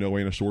Miami, which ain't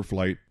a short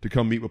flight, to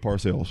come meet with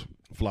Parcells.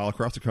 Fly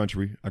across the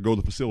country. I go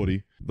to the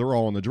facility. They're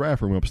all in the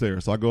draft room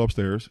upstairs. So I go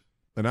upstairs,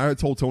 and I had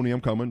told Tony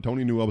I'm coming.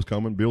 Tony knew I was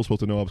coming. Bill was supposed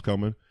to know I was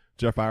coming.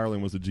 Jeff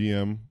Ireland was the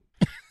GM.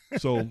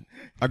 So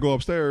I go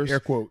upstairs, air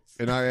quotes,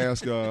 and I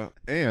ask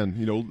Ann,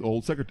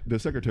 the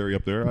secretary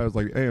up there. I was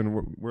like, Ann,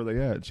 where are they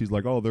at? She's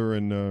like, oh, they're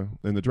in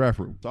the draft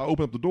room. So I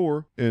open up the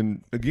door,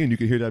 and again, you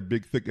can hear that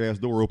big, thick ass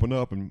door open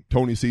up, and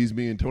Tony sees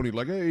me, and Tony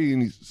like, hey,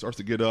 and he starts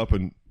to get up,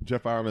 and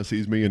Jeff Ireland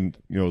sees me, and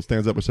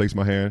stands up and shakes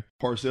my hand.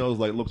 Parcells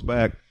looks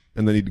back,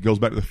 and then he goes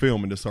back to the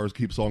film and just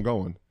keeps on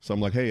going. So I'm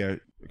like, hey, I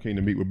came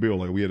to meet with Bill.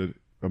 Like we had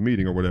a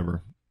meeting or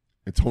whatever.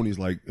 And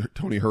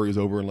Tony hurries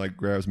over and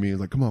grabs me and is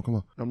like, come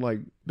on. I'm like,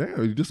 damn,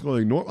 you're just going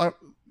to ignore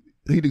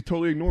he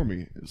totally ignored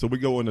me. So we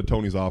go into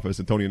Tony's office,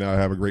 and Tony and I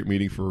have a great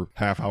meeting for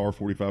half hour,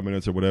 45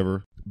 minutes or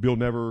whatever. Bill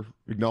never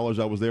acknowledged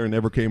I was there and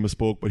never came and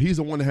spoke, but he's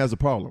the one that has a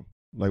problem.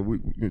 Like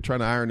we're trying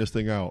to iron this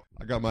thing out.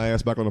 I got my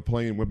ass back on the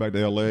plane, went back to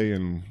L.A.,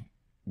 and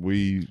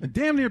we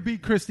damn near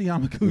beat Christy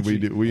Yamaguchi. We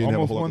didn't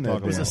have a whole lot to talk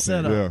about. It was a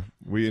setup. Yeah,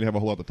 we didn't have a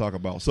whole lot to talk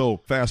about.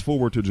 So fast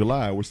forward to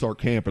July, we start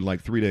camp in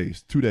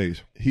 2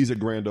 days. He's at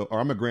Grand Oaks, or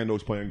I'm at Grand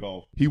Oaks playing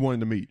golf. He wanted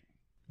to meet.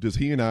 Just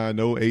he and I,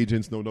 no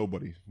agents, no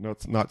nobody.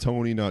 Not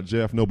Tony, not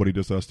Jeff, nobody,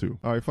 just us two.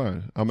 All right,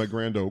 fine. I'm at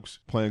Grand Oaks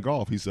playing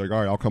golf. He's like,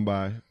 all right, I'll come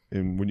by,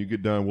 and when you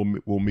get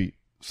done, we'll meet.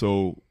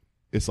 So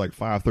it's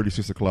 5:30,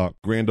 6 o'clock.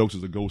 Grand Oaks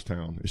is a ghost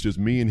town. It's just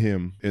me and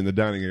him in the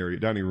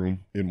dining room,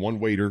 and one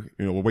waiter,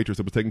 a waitress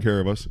that was taking care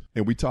of us,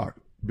 and we talked.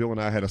 Bill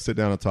and I had to sit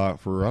down and talk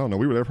for, I don't know,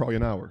 we were there probably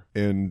an hour,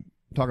 and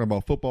talking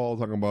about football,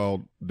 talking about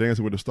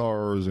Dancing with the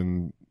Stars,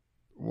 and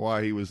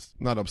why he was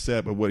not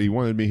upset, but what he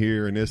wanted me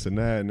here, and this and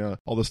that, and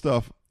all this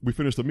stuff. We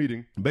finished the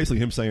meeting, basically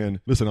him saying,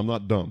 listen, I'm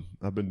not dumb.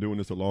 I've been doing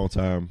this a long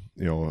time.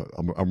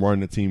 I'm running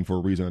the team for a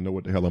reason. I know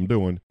what the hell I'm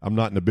doing. I'm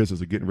not in the business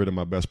of getting rid of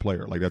my best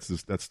player.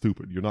 That's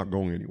stupid. You're not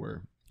going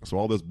anywhere. So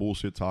all this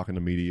bullshit talking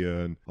to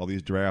media and all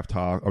these draft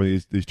talk,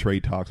 these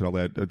trade talks and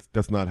all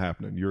that's not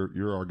happening.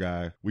 You're our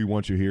guy. We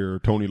want you here.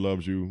 Tony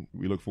loves you.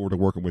 We look forward to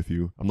working with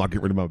you. I'm not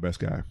getting rid of my best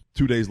guy.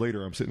 2 days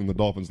later, I'm sitting in the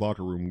Dolphins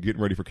locker room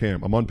getting ready for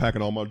camp. I'm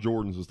unpacking all my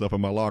Jordans and stuff in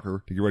my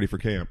locker to get ready for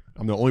camp.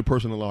 I'm the only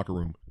person in the locker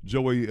room.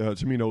 Joey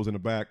Chimino's in the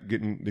back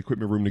getting the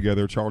equipment room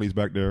together. Charlie's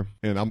back there.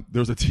 And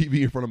there's a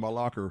TV in front of my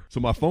locker. So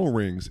my phone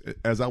rings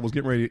as I was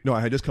getting ready. No, I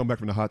had just come back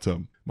from the hot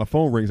tub. My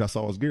phone rings. I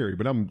saw it was Gary,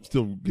 but I'm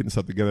still getting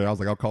stuff together. I was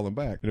like, I'll call him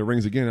back. And it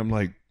rings again. I'm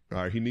like, all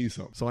right, he needs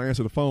something. So I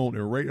answer the phone,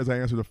 and right as I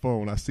answer the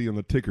phone, I see on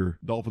the ticker,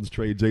 Dolphins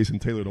trade Jason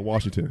Taylor to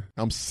Washington.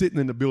 I'm sitting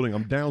in the building.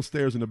 I'm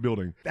downstairs in the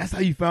building. That's how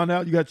you found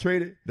out you got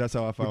traded? That's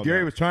how I found out.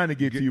 Gary was trying to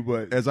get to you,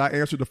 but as I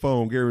answered the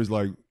phone, Gary was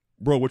like,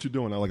 bro, what you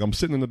doing? I'm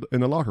sitting in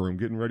the locker room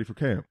getting ready for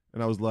camp.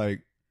 And I was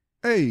like,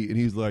 hey, and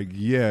he's like,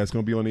 yeah, it's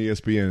going to be on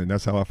ESPN, and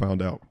that's how I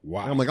found out.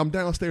 Wow. And I'm like, I'm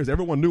downstairs.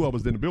 Everyone knew I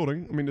was in the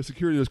building. The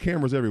security, there's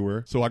cameras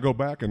everywhere. So I go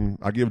back, and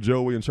I give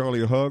Joey and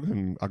Charlie a hug,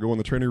 and I go in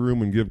the training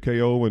room and give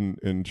KO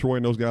and Troy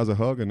and those guys a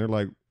hug, and they're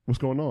like, what's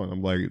going on?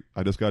 I'm like,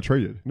 I just got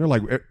traded. And they're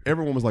like,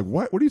 everyone was like,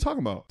 what? What are you talking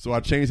about? So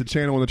I changed the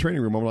channel in the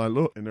training room. I'm like,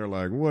 look, and they're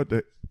like, what?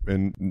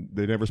 And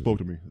they never spoke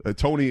to me.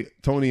 Tony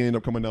ended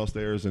up coming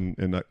downstairs, and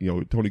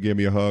Tony gave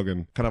me a hug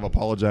and kind of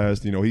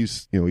apologized.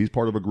 He's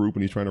part of a group,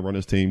 and he's trying to run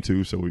his team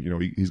too. So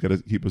he's got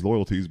to keep his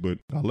loyalties. But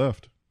I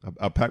left.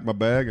 I packed my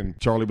bag, and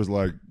Charlie was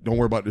like, don't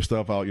worry about this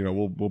stuff out.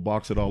 We'll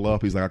box it all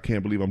up. He's like, I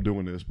can't believe I'm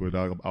doing this, but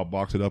I'll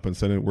box it up and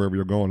send it wherever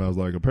you're going. I was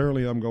like,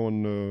 apparently I'm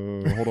going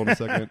hold on a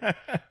second.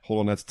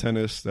 Hold on, that's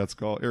tennis. That's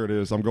golf. Here it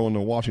is. I'm going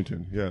to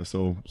Washington. Yeah,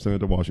 so send it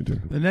to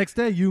Washington. The next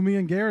day, you, me,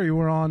 and Gary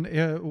were on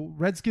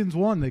Redskins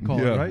 1, they call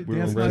it, right? We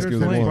were on Snyder's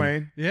Redskins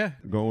 1. Yeah.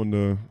 Going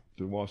to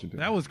Washington.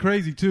 That was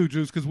crazy too,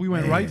 Juice, because we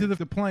went right to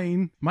the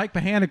plane. Mike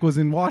Pahanik was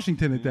in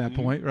Washington at that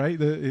point, right?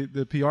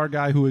 The PR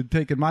guy who had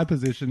taken my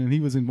position, and he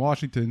was in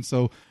Washington.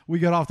 So we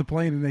got off the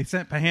plane, and they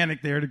sent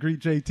Pahanik there to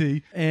greet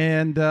JT.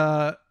 And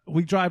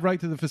we drive right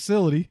to the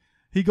facility.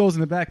 he goes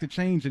in the back to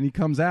change, and he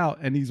comes out,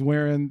 and he's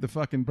wearing the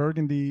fucking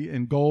burgundy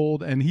and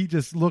gold, and he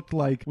just looked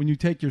like when you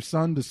take your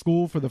son to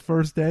school for the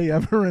first day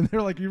ever, and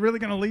they're like, "You really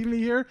gonna leave me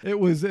here?" It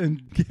was,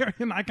 and Gary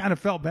and I kind of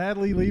felt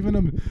badly leaving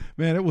him.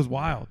 Man, it was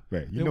wild.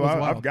 Right. You know,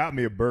 I've got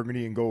me a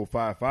burgundy and gold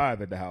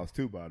 5.5 at the house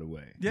too, by the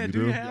way. Yeah,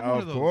 do you have one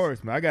of those? Of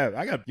course, man. I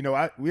got. You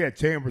know, we had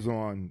Chambers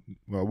on.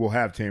 Well, we'll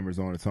have Chambers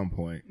on at some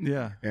point.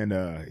 Yeah. And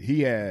I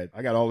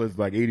got all his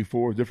like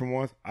 84 different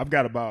ones. I've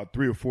got about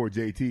 3 or 4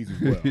 JTs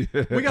as well.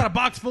 We got a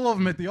box full of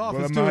them at the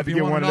office I'm too. about If to you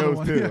get want one of another those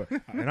one. too.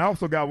 And I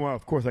also got one.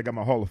 Of course, I got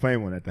my Hall of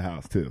Fame one at the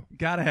house too.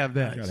 Gotta have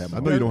that. I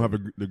know you don't have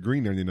the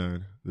green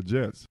 99, the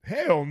Jets.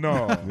 Hell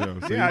no.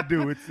 Yeah, I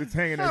do. It's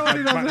hanging there.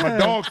 Nobody doesn't My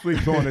have. dog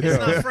sleeps on it. It's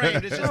though. not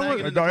framed. It's just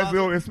hanging in the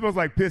closet. It smells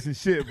like piss and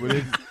shit,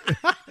 but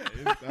I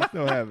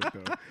still have it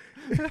though.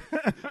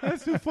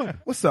 That's too funny.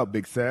 What's up,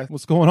 Big Seth?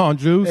 What's going on,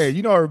 Juice? Hey,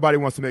 you know everybody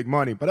wants to make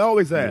money, but I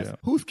always ask,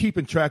 who's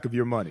keeping track of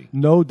your money?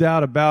 No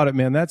doubt about it,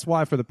 man. That's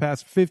why for the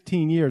past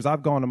 15 years,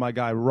 I've gone to my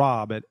guy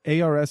Rob at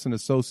ARS and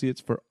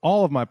Associates for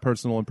all of my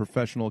personal and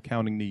professional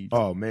accounting needs.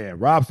 Oh, man,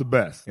 Rob's the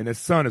best, and his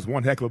son is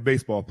one heck of a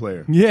baseball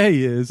player. Yeah,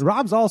 he is.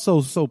 Rob's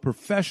also so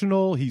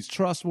professional. He's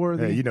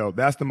trustworthy. Hey, you know,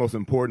 that's the most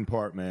important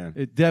part, man.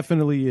 It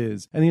definitely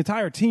is. And the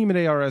entire team at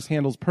ARS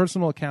handles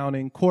personal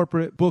accounting,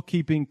 corporate,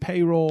 bookkeeping,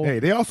 payroll. Hey,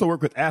 they also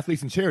work with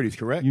athletes and charities,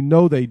 correct? You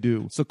know they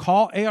do. So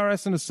call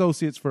ARS and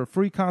Associates for a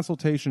free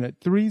consultation at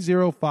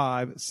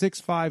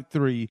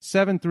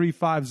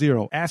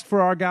 305-653-7350. Ask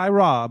for our guy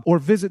Rob or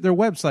visit their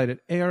website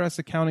at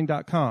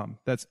arsaccounting.com.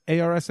 That's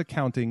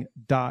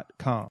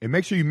arsaccounting.com. And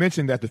make sure you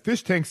mention that the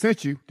Fish Tank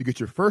sent you to get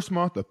your first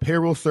month of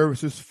payroll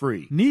services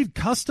free. Need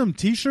custom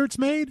t-shirts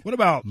made? What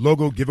about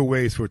logo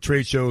giveaways for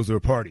trade shows or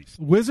parties?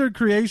 Wizard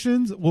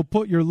Creations will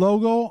put your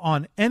logo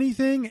on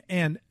anything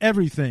and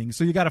everything.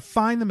 So you got to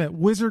find them at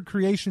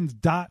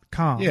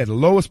wizardcreations.com. Yeah, the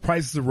lowest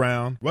prices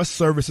around, best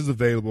services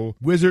available.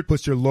 Wizard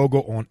puts your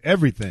logo on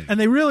everything. And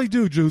they really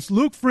do, Juice.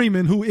 Luke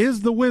Freeman, who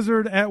is the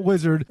wizard at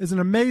Wizard, is an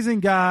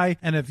amazing guy.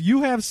 And if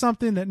you have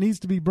something that needs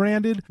to be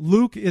branded,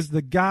 Luke is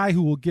the guy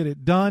who will get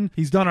it done.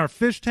 He's done our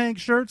fish tank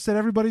shirts that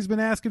everybody's been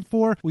asking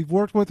for. We've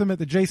worked with him at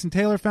the Jason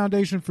Taylor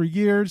Foundation for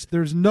years.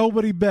 There's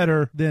nobody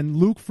better than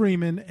Luke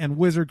Freeman and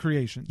Wizard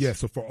Creations. Yeah,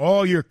 so for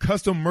all your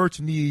custom merch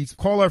needs,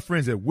 call our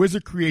friends at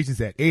Wizard Creations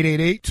at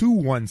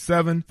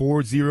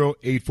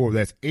 888-217-4084.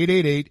 That's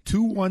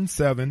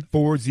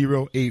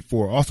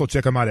 888-217-4084. Also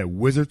check them out at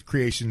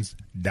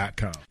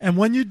wizardcreations.com. And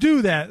when you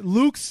do that,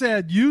 Luke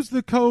said use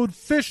the code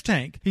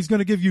FISHTANK. He's going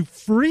to give you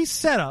free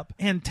setup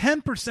and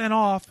 10%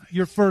 off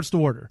your first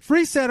order.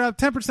 Free setup,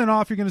 10%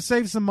 off. You're going to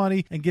save some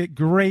money and get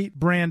great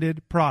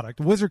branded product.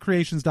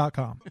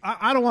 Wizardcreations.com.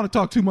 I don't want to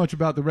talk too much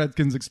about the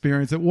Redskins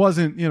experience. It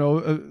wasn't,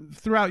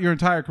 throughout your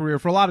entire career,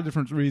 for a lot of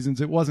different reasons,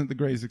 it wasn't the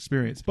greatest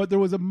experience. But there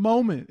was a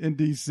moment in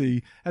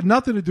D.C., had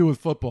nothing to do with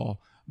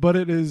football, but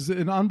it is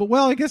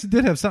well, I guess it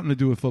did have something to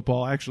do with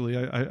football, actually.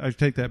 I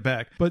take that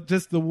back. But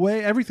just the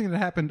way, everything that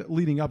happened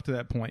leading up to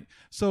that point.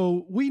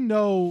 So we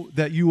know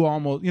that you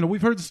almost,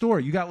 we've heard the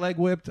story. You got leg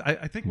whipped.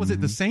 I think, was it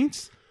the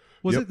Saints?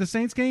 Was it the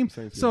Saints game?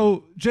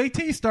 So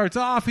JT starts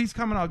off. He's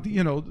coming out,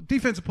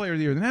 Defensive Player of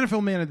the Year, the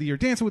NFL Man of the Year,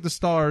 Dancing with the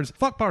Stars.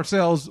 Fuck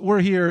Parcells.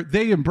 We're here.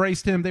 They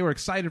embraced him. They were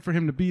excited for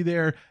him to be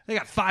there. They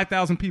got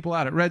 5,000 people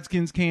out at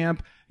Redskins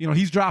camp.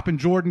 He's dropping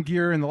Jordan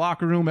gear in the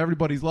locker room.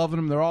 Everybody's loving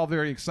him. They're all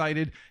very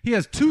excited. He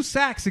has 2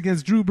 sacks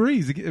against Drew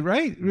Brees,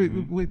 right?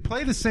 We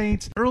play the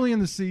Saints early in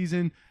the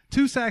season.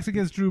 2 sacks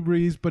against Drew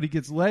Brees, but he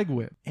gets leg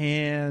whipped.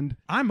 And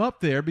I'm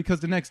up there because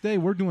the next day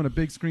we're doing a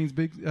Big Screens,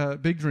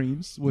 Big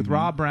Dreams with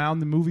Rob Brown,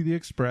 the movie The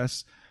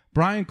Express.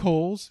 Brian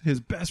Coles, his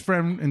best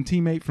friend and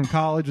teammate from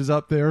college, is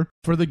up there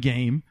for the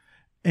game.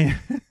 And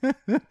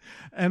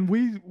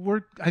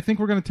I think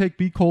we're going to take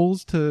B.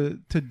 Coles to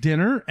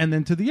dinner and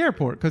then to the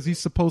airport because he's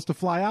supposed to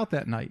fly out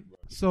that night.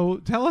 So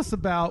tell us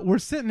about, we're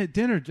sitting at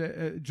dinner,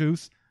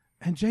 Juice,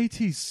 and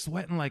JT's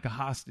sweating like a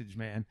hostage,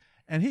 man.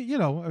 And he,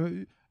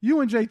 you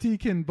and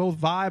JT can both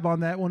vibe on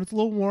that one. It's a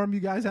little warm. You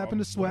guys happen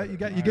to sweat. You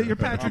get your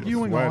Patrick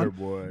Ewing on.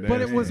 Boy.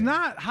 But it was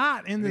not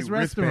hot in this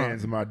restaurant.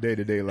 Wristbands in my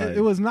day-to-day life.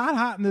 It was not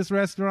hot in this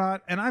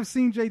restaurant. And I've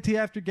seen JT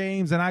after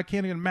games, and I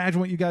can't even imagine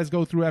what you guys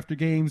go through after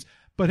games.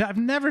 But I've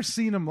never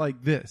seen him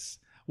like this.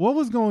 What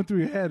was going through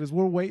your head is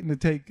we're waiting to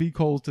take B.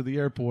 Coles to the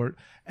airport,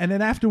 and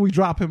then after we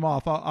drop him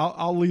off,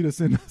 I'll lead us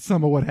into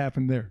some of what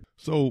happened there.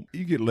 So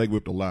you get leg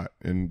whipped a lot,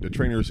 and the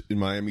trainers in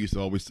Miami used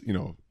to always,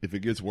 if it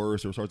gets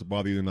worse or starts to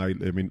bother you tonight,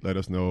 let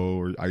us know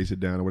or ice it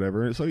down or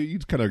whatever. And so you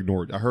just kind of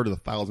ignore it. I heard it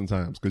 1,000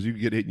 times because you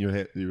get hit in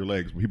your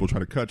legs when people try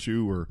to cut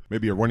you, or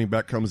maybe a running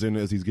back comes in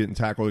as he's getting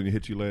tackled and he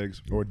hits your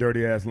legs, or a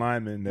dirty ass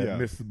lineman that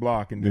missed the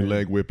block and then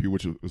leg whip you,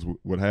 which is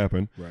what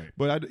happened. Right.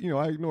 But I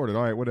ignored it.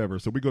 All right, whatever.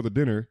 So we go to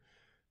dinner,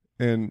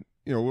 and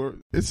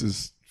this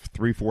is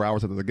 3-4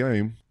 hours after the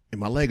game,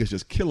 and my leg is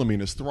just killing me,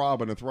 and it's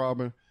throbbing and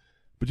throbbing.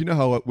 But you know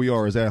how we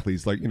are as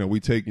athletes. Like, we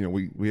take,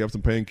 we have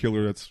some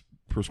painkiller that's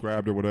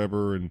prescribed or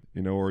whatever, and,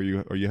 or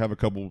you have a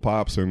couple of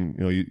pops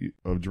and,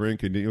 a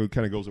drink, and it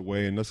kind of goes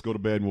away, and let's go to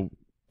bed, and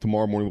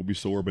tomorrow morning we'll be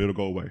sore, but it'll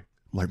go away.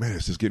 like, man,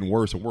 it's just getting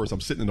worse and worse.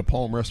 I'm sitting in the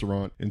Palm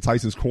restaurant in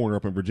Tyson's Corner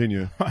up in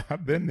Virginia.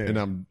 I've been there.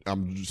 And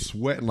I'm just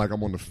sweating like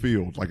I'm on the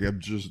field. Like I'm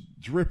just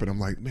dripping. I'm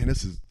like, man,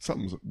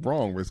 something's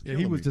wrong. It's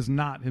he was me. just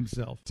not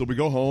himself. So we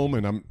go home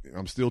and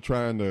I'm still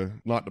trying to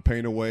knock the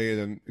pain away. And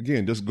then,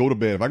 again, just go to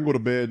bed. If I can go to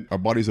bed, our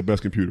body's the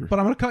best computer. But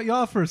I'm going to cut you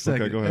off for a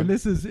second. Okay, go ahead. And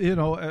this is,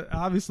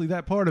 obviously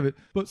that part of it.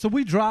 But so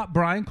we dropped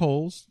Brian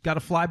Coles, got to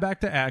fly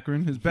back to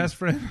Akron, his best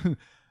friend.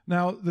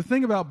 Now, the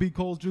thing about B.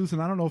 Coles, Juice,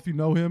 and I don't know if you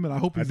know him, and I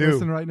hope he's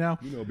listening right now.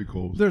 You know B.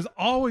 Coles. There's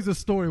always a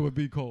story with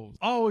B. Coles.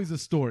 Always a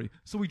story.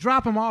 So we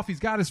drop him off. He's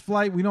got his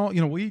flight. We don't,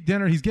 we eat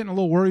dinner. He's getting a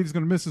little worried he's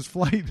going to miss his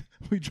flight.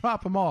 We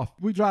drop him off.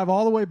 We drive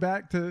all the way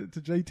back to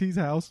JT's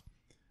house,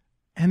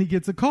 and he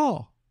gets a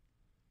call.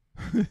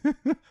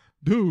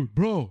 Dude,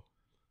 bro,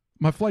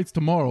 my flight's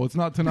tomorrow. It's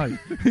not tonight.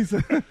 He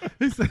said,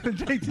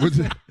 JT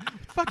said,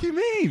 fuck you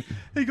mean?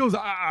 He goes,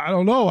 I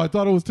don't know. I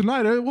thought it was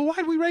tonight. Well,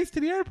 why'd we race to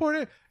the airport?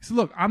 He said,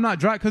 look, I'm not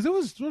driving, because it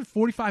was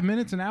 45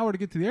 minutes, an hour to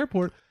get to the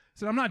airport. He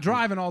said, I'm not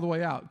driving all the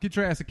way out. Get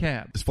your ass a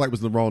cab. His flight was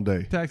the wrong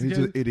day. He's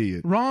an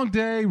idiot. Wrong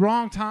day,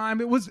 wrong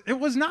time. It was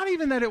not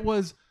even that it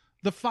was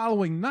the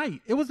following night.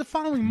 It was the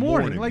following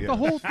morning. Like the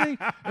whole thing,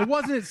 it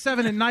wasn't at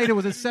 7 at night. It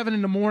was at 7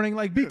 in the morning.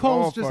 Like B.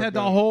 Coles just had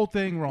the whole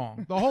thing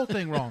wrong. The whole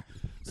thing wrong.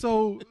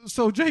 So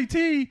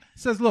JT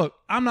says, look,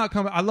 I'm not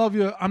coming. I love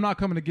you. I'm not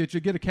coming to get you.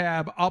 Get a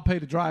cab. I'll pay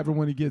the driver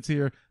when he gets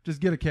here.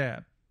 Just get a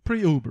cab.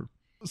 Pre-Uber.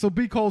 So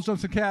B. Coles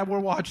jumps in a cab. We're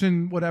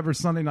watching whatever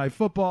Sunday Night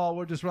Football.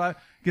 We're just right.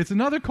 Gets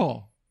another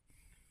call.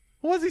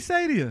 What does he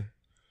say to you?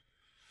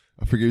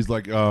 I forget. He's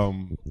like,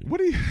 what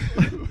do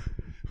you...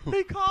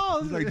 He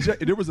calls. Like, I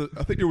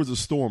think there was a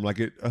storm. I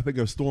think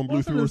a storm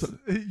blew through or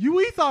something.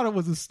 We thought it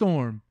was a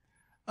storm.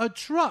 A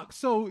truck.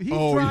 So he's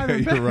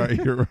driving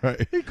back. You're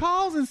right. He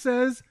calls and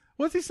says...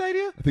 What's he say to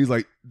you? I think he's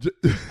like,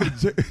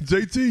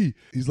 JT.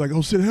 He's like,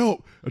 oh, shit,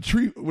 help. A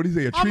tree. What do you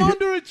say? A tree. I'm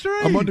under a tree.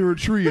 I'm under a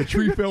tree. A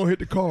tree fell and hit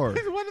the car.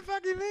 What the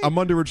fuck you mean? I'm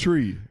under a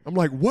tree. I'm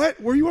like, what?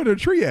 Where are you under a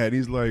tree at? And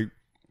he's like,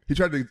 he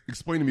tried to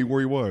explain to me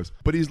where he was.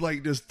 But he's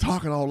like just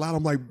talking all loud.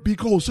 I'm like, B.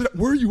 Cole, shut up.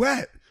 Where are you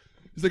at?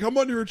 He's like, I'm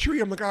under a tree.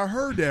 I'm like, I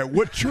heard that.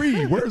 What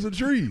tree? Where's the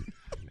tree?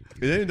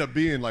 It ended up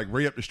being like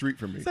right up the street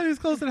from me. So he was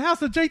close to the house.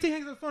 So JT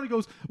hangs up the phone. He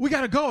goes, we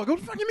got to go. I go, what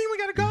the fuck you mean we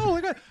got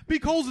to go? B.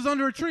 Coles is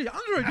under a tree.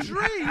 Under a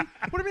tree?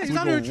 What do you mean? He's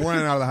under a tree.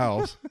 Running out of the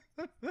house.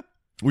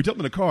 We jumped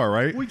in the car,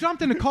 right? We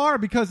jumped in the car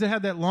because it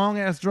had that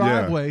long-ass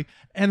driveway. Yeah.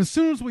 And as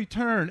soon as we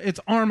turned, it's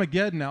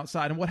Armageddon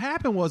outside. And what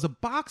happened was a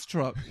box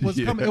truck was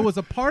coming. It was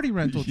a party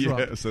rental truck.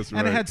 Yes, that's right.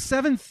 And it had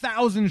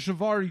 7,000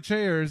 Shivari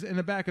chairs in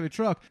the back of the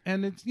truck.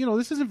 And it's,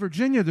 this isn't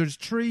Virginia. There's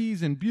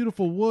trees and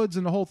beautiful woods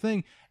and the whole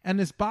thing. And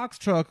this box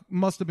truck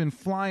must have been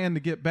flying to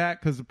get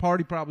back because the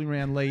party probably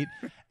ran late.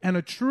 And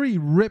a tree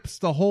rips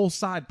the whole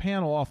side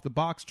panel off the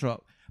box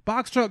truck.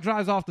 Box truck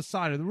drives off the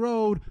side of the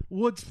road,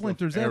 wood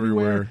splinters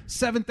everywhere,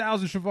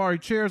 7,000 Shivari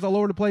chairs all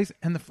over the place,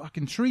 and the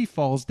fucking tree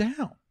falls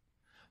down.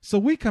 So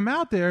we come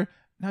out there.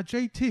 Now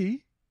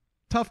JT,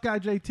 tough guy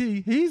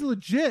JT, he's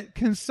legit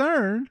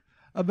concerned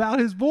about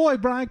his boy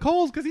Brian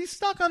Coles because he's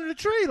stuck under the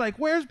tree. Like,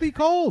 where's B.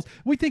 Coles?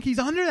 We think he's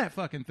under that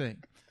fucking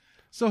thing.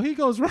 So he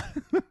goes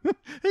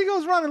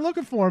running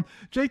looking for him.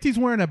 JT's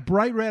wearing a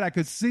bright red. I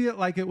could see it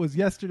like it was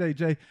yesterday,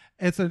 Jay.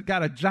 It's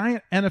got a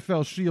giant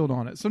NFL shield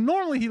on it. So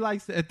normally he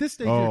likes to, at this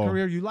stage of your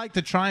career, you like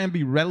to try and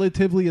be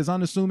relatively as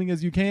unassuming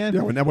as you can.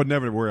 Yeah, I would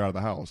never wear out of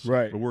the house.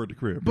 Right. But we're at the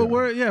crib. But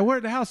we're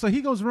at the house. So he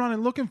goes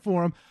running looking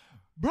for him.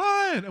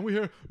 Brian! And we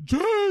hear,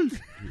 Jace!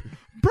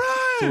 Brian!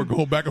 So we're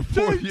going back and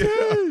forth.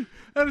 JT! Yeah.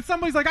 And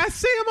somebody's like, I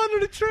see him under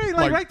the tree.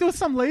 Like right there was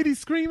some lady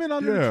screaming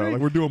under the tree. Yeah,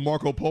 like we're doing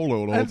Marco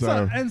Polo the whole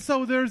time. And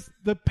so there's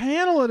the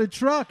panel of the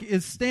truck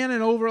is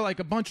standing over like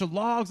a bunch of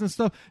logs and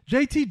stuff.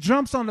 JT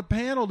jumps on the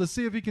panel to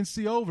see if he can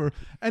see over.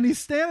 And he's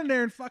standing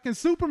there in fucking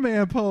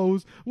Superman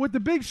pose with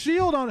the big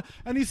shield on it.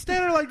 And he's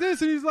standing there like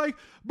this and he's like,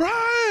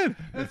 Brian!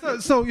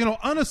 And so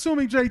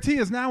unassuming JT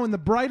is now in the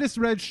brightest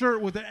red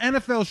shirt with the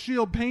NFL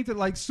shield painted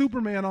like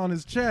Superman on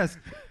his chest.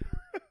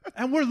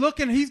 And we're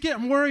looking, he's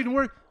getting worried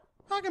and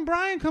fucking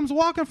Brian comes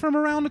walking from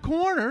around the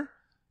corner.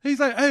 He's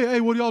like, hey,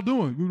 what are y'all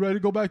doing? We ready to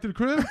go back to the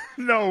crib?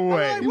 No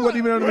way. He wasn't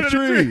even under the tree.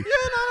 Yeah,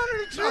 not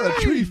under the tree. No,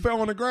 the tree fell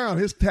on the ground.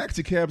 His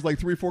taxi cab's like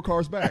 3 or 4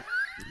 cars back.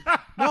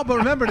 No, but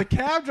remember, the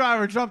cab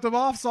driver jumped him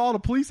off, saw the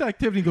police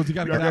activity. He goes, you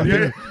got to get out of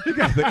here.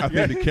 I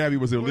think the cabbie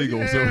was illegal.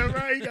 Yeah, so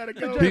right. You got to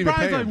go.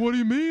 Brian's like, what do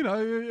you mean?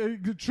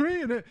 The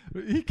tree. And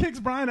he kicks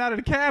Brian out of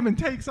the cab and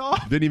takes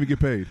off. Didn't even get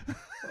paid.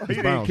 He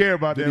didn't care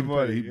about that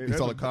money. He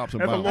saw the cops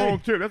and That's bounced. a long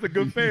trip. That's a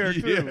good fare, too.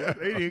 Yeah.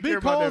 He didn't B. care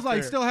about Cole's that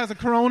like fare. still has a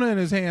Corona in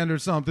his hand or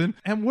something.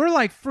 And we're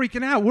like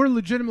freaking out. We're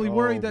legitimately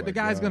worried that the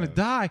guy's going to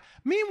die.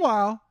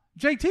 Meanwhile,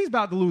 JT's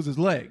about to lose his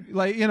leg.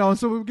 Like, and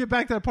so we get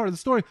back to that part of the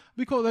story.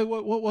 Because like,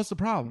 what's the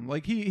problem?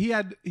 Like he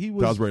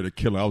was. I was ready to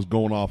kill him. I was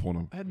going off on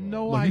him. I had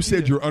no idea. You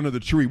said you're under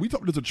the tree. We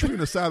thought there's a tree on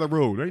the side of the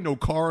road. There ain't no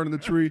car under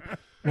the tree.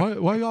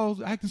 Why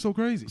y'all acting so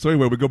crazy? So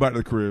anyway, we go back to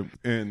the crib,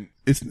 and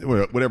it's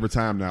whatever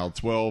time now,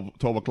 12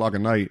 o'clock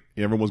at night.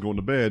 Everyone's going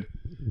to bed.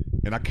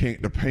 and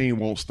the pain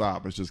won't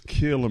stop. It's just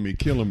killing me.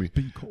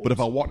 But if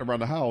I walked around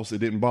the house, it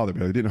didn't bother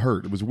me. It didn't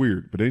hurt. It was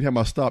weird. But anytime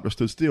I stopped or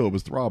stood still, it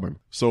was throbbing.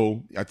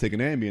 So I take an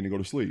Ambien and go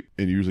to sleep.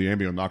 And usually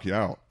Ambien will knock you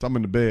out. So I'm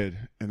in the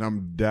bed and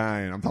I'm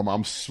dying.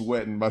 I'm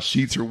sweating. My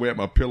sheets are wet.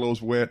 My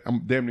pillow's wet.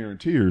 I'm damn near in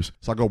tears.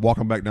 So I go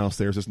walking back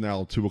downstairs. It's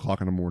now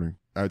 2:00 in the morning.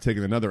 I had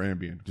taken another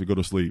Ambien to go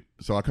to sleep.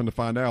 So I come to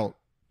find out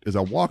as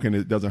I'm walking,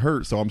 it doesn't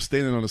hurt. So I'm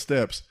standing on the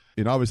steps.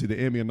 And obviously the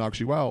Ambien knocks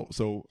you out.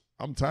 So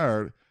I'm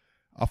tired.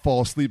 I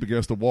fall asleep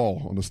against the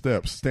wall on the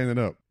steps, standing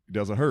up. It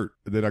doesn't hurt.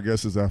 And then I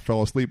guess as I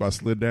fell asleep, I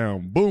slid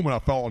down. Boom, and I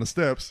fell on the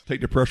steps, take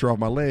the pressure off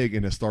my leg,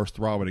 and it starts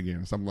throbbing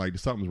again. So I'm like,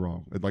 something's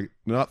wrong. It's like,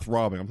 not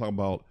throbbing. I'm talking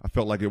about, I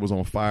felt like it was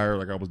on fire,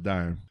 like I was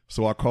dying.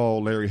 So I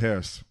called Larry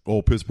Hess,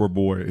 old Pittsburgh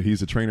boy.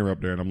 He's a trainer up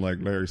there. And I'm like,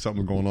 Larry,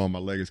 something's going on. My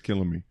leg is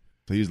killing me.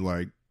 So he's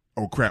like,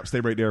 oh, crap, stay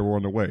right there. We're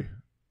on the way.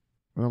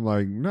 And I'm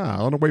like,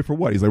 nah, on the way for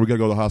what? He's like, we got to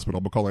go to the hospital.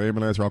 I'm going to call an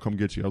ambulance or I'll come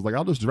get you. I was like,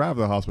 I'll just drive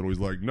to the hospital. He's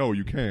like, no,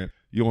 you can't.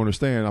 You don't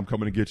understand. I'm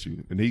coming to get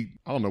you. And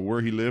I don't know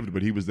where he lived,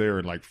 but he was there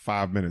in like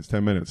 5 minutes,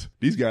 10 minutes.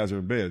 These guys are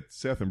in bed.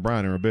 Seth and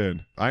Brian are in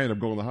bed. I ended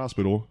up going to the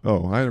hospital.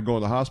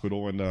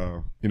 And,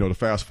 to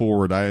fast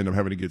forward, I ended up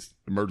having to get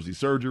emergency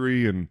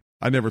surgery. And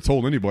I never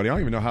told anybody. I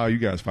don't even know how you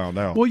guys found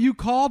out. Well, you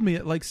called me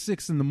at like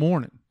 6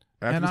 a.m.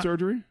 After the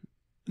surgery?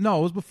 No,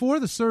 it was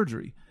before the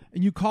surgery.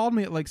 And you called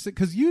me at like 6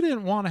 because you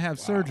didn't want to have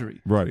surgery.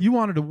 Right. You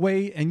wanted to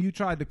wait, and you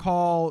tried to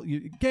call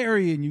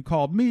Gary, and you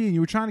called me, and you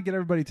were trying to get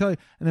everybody to tell you.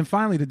 And then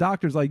finally, the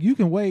doctor's like, "You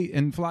can wait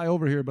and fly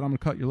over here, but I'm going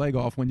to cut your leg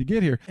off when you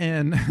get here."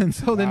 And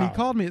so then he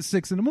called me at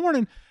 6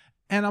 a.m.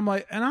 And I'm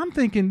like, and I'm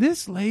thinking,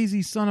 this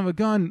lazy son of a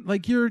gun,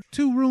 like you're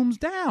 2 rooms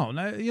down.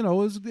 It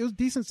was a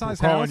decent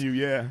sized house. Calling you,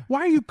 yeah. Why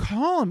are you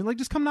calling me? Like,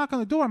 just come knock on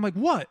the door. I'm like,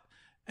 what?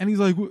 And he's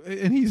like,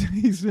 and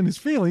he's in his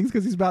feelings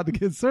because he's about to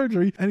get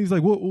surgery. And he's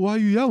like, why are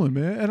you yelling,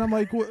 man? And I'm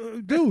like,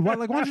 dude, why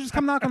don't you just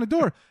come knock on the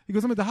door? He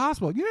goes, I'm at the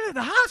hospital. You're at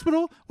the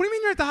hospital? What do you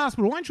mean you're at the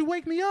hospital? Why don't you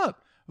wake me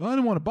up? Well, I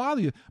didn't want to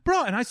bother you,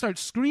 bro. And I start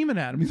screaming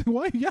at him. He's like,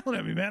 why are you yelling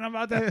at me, man? I'm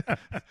about to.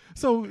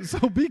 So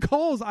B.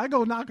 Coles, I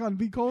go knock on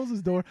B.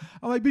 Coles' door.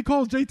 I'm like, B.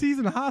 Coles, JT's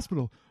in the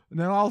hospital. And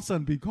then all of a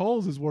sudden, B.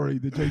 Coles is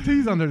worried that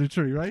JT's under the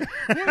tree, right?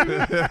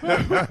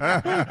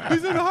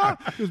 He's in the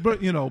hospital.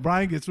 But,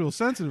 Brian gets real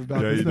sensitive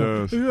about this. He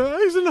does.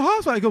 He's in the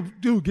hospital. I go,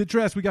 dude, get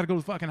dressed. We got to go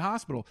to the fucking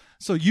hospital.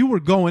 So you were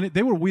going,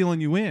 they were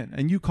wheeling you in.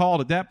 And you called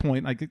at that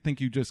point. I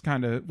think you just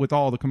kind of, with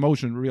all the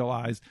commotion,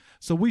 realized.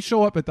 So we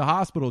show up at the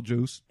hospital,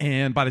 Juice.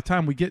 And by the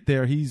time we get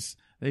there,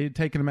 they had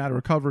taken him out of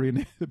recovery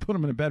and they put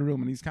him in a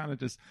bedroom, and he's kind of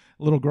just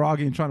a little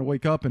groggy and trying to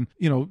wake up. And,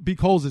 B.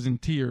 Coles is in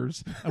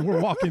tears, and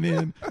we're walking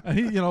in, and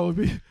he,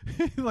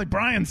 like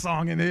Brian's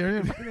song in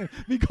there.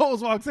 B.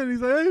 Coles walks in, and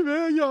he's like, hey,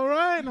 man, you all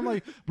right? And I'm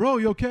like, bro,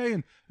 you okay?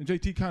 And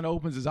JT kind of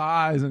opens his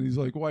eyes, and he's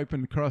like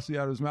wiping the crusty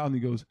out of his mouth, and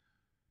he goes,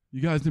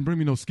 you guys didn't bring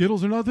me no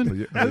Skittles or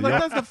nothing?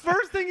 That's the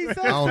first thing he said.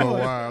 I don't know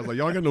why. I was like,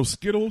 y'all got no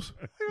Skittles?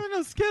 I got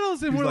no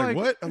Skittles. And He's we're like,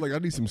 what? I'm like, I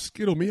need some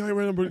Skittles. Me, I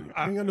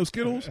ain't got no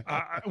Skittles.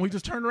 We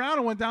just turned around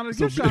and went down to the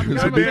gift shop. Damn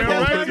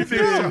right you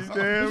did.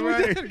 Damn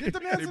right. Get the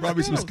man They brought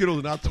me some Skittles,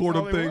 and I tore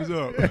them things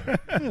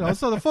up.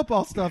 So the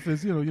football stuff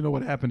is, you know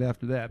what happened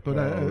after that.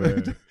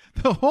 But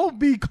the whole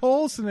B.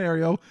 Cole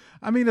scenario,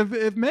 I mean,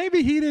 if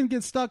maybe he didn't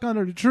get stuck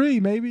under the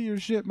tree, maybe your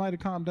shit might have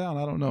calmed down.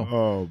 I don't know.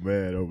 Oh,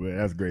 man.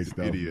 That's great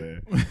stuff,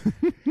 idiot. Man.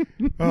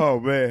 Oh,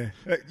 man.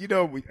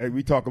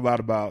 We talk a lot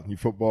about your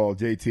football,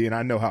 JT, and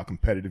I know how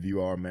competitive you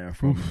are, man,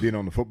 from being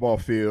on the football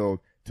field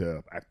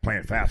to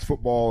playing fast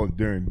football and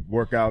during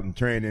workout and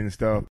training and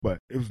stuff. But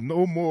it was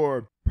no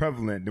more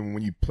prevalent than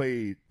when you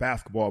played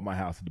basketball at my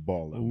house at the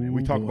Ball Up, man.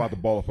 We talk about the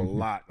Ball Up a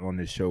lot on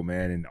this show,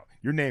 man, and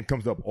your name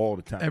comes up all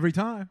the time. Every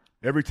time.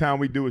 Every time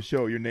we do a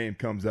show, your name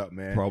comes up,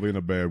 man. Probably in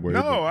a bad way.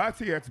 No, I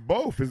see it's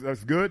both.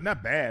 That's good,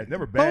 not bad.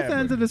 Never bad. Both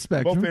ends of the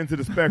spectrum. Both ends of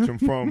the spectrum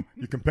from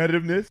your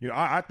competitiveness.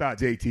 I thought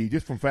JT,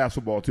 just from fast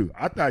football too,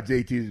 I thought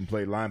JT didn't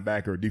play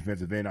linebacker or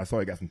defensive end. I saw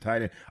he got some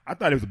tight end. I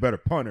thought he was a better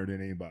punter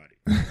than anybody.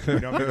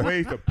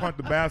 Ways to punt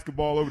the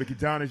basketball over the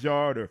Kitana's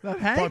yard or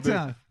hang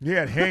time. He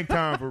had hang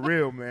time for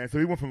real, man. So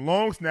he went from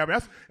long snapper.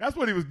 That's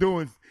what he was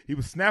doing. He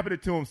was snapping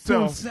it to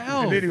himself.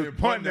 And then he was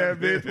punting that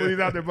bitch when he's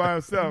out there by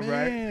himself,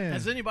 right?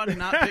 Has anybody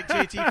not picked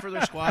JT for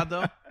their squad,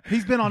 though?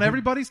 He's been on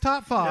everybody's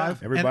top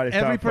 5. Yeah. Everybody's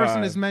and every top person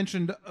 5. has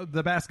mentioned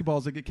the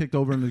basketballs that get kicked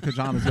over in the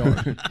Kajana's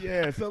yard.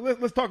 Yeah, so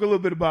let's talk a little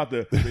bit about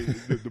the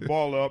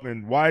Ball Up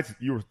and why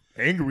you were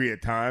angry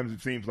at times,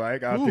 it seems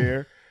like, out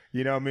there.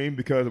 You know what I mean?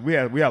 Because we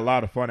had a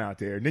lot of fun out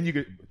there. And then you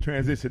could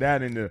transition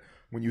that into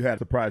when you had a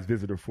surprise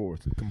visitor for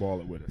us to come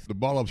ball it with us. The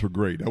Ball Ups were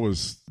great. That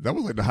was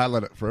like the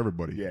highlight for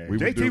everybody. Yeah,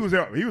 JT was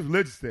there. He was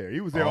legit there. He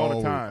was there all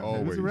the time.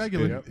 Always. He was a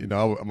regular. And,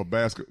 I'm a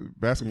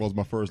basketball is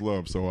my first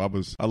love. So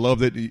I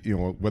loved it,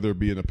 whether it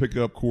be in a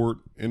pickup court,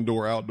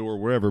 indoor, outdoor,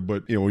 wherever.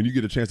 But, when you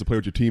get a chance to play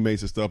with your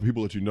teammates and stuff,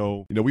 people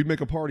that we'd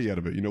make a party out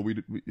of it.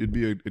 It'd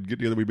be a get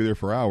together. We'd be there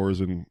for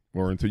hours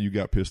or until you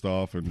got pissed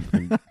off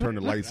and turn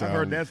the lights out. I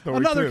heard that story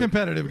Another too.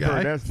 competitive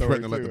guy.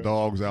 Threatening to let the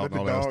dogs out and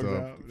all that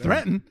stuff.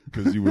 Threaten?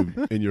 Because you were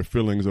in your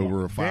feelings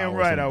over a foul. Damn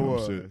right I or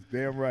was. shit.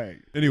 Damn right.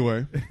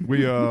 Anyway,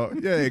 we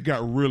it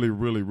got really,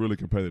 really, really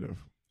competitive.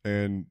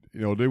 And,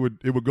 you know, it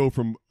would go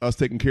from us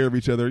taking care of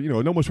each other, you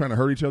know, no one's trying to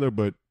hurt each other,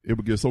 but it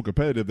would get so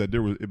competitive that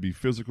it'd be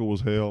physical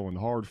as hell and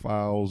hard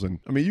fouls. And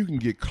I mean, you can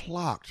get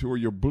clocked or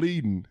you're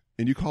bleeding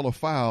and you call a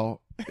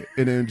foul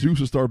and then Juice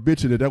will start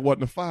bitching that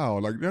wasn't a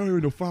foul. Like, that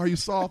ain't no foul, you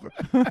soft.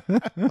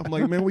 I'm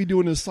like, man, we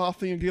doing this soft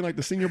thing again like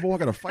the senior boy? I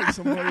got to fight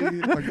somebody.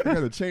 Like, I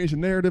got to change the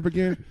narrative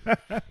again.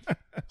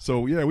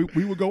 So, yeah,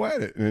 we would go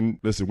at it. And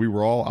listen, we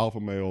were all alpha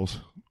males.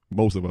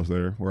 Most of us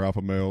there were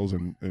alpha males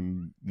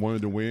and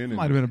wanted to win.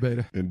 Might have been a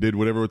beta. And did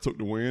whatever it took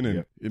to win.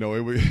 And, you know,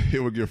 it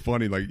would get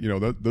funny. Like, you know,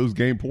 those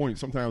game points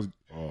sometimes.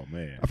 Oh,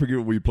 man. I forget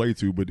what we played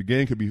to, but the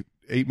game could be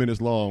 8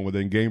 minutes long, but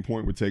then game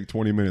point would take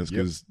 20 minutes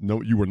because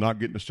you were not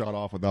getting a shot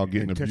off without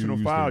getting abused.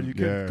 Intentional foul. You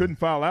couldn't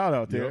foul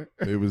out there.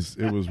 Yep. It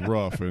was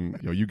rough. And,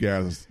 you know, you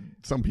guys,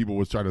 some people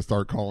was trying to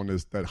start calling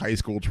this that high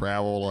school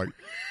travel. Like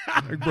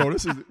bro,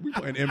 we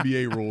playing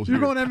NBA rules You're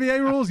here. going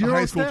NBA rules? You're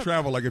high school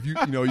travel. Like if you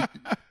know,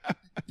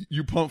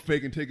 you pump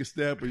fake and take a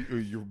step, or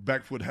your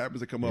back foot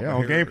happens to come up. Yeah,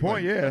 on game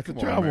point, that's a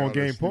travel on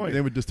game point.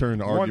 Then we just turn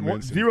to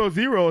arguments.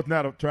 0-0 is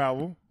not a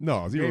travel.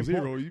 No,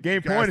 0-0.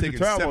 Game point is a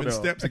travel, 7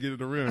 steps to get to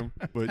the rim.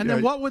 But and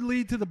then what would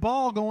lead to the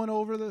ball going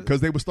over the?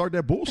 Because they would start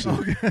that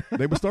bullshit.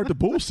 They would start the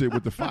bullshit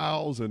with the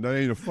fouls, and that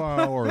ain't a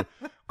foul, or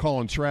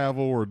calling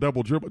travel or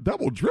double dribble.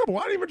 Double dribble?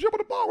 I didn't even dribble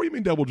the ball. What do you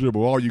mean double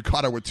dribble? Oh, you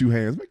caught it with 2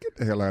 hands. Man, get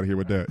the hell out of here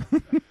with that.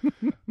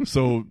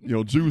 So, you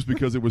know, Juice,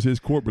 because it was his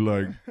court, be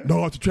like,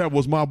 no, it's travel.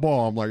 It's my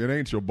ball. I'm like, it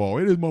ain't your ball.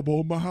 It is my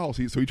ball in my house.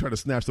 So he tried to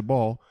snatch the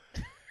ball.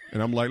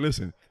 And I'm like,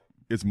 listen,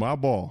 it's my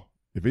ball.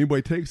 If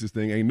anybody takes this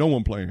thing, ain't no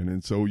one playing.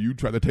 And so you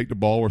try to take the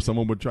ball or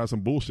someone would try some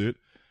bullshit.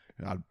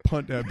 And I'd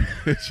punt that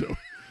bitch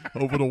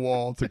over the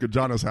wall to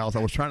Kajana's house.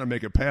 I was trying to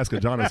make it past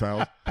Kajana's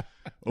house.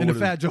 Over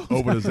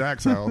to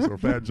Zach's house or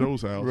Fat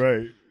Joe's house.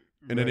 Right.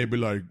 And then they'd be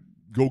like,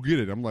 go get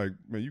it. I'm like,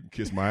 man, you can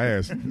kiss my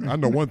ass. I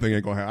know one thing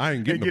ain't going to happen. I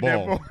ain't getting the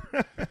ball.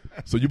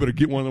 So you better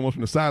get one of them ones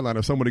from the sideline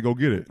or somebody go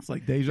get it. It's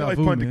like deja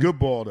vu, man. the good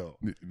ball, though.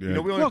 Yeah. You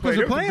know, we only because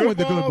you're playing with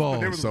the good ball.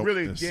 There was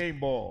really a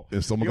game ball.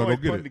 And someone going to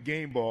go get it. the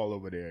game ball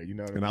over there, you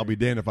know what I mean? I'll be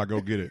damned if I go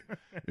get it.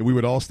 And we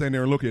would all stand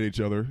there and look at each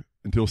other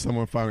until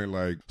someone finally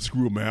like,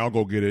 screw it, man, I'll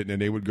go get it. And then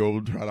they would go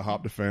try to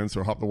hop the fence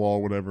or hop the wall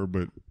or whatever.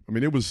 But, I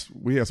mean,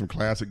 we had some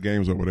classic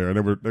games over there, and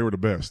they were the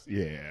best.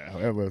 Yeah,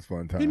 that was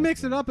fun time. He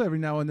mixed it up every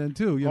now and then,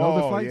 too. You know,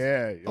 the fights.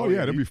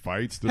 Yeah. There'd be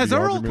fights. Has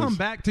Earl come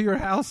back to your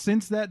house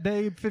since that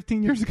day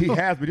 15 years ago? He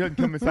has, but he doesn't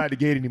come inside the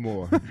gate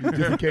anymore. Just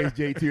in case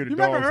JT or the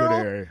dogs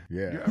are there.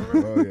 Yeah.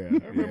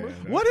 I remember.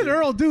 What did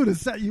Earl do to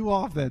set you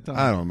off that time?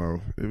 I don't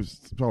know. It was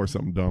probably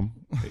something dumb.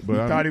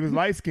 But he thought he was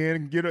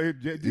light-skinned.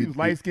 He was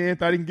light-skinned,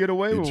 thought he can get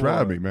away with it. He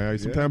tried me, man.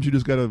 Sometimes you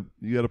just gotta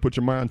put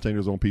your mind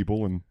changers on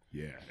people. And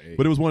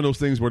but it was one of those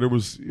things where there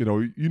was, you know,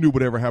 you knew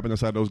whatever happened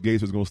inside those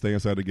gates was going to stay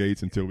inside the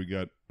gates until we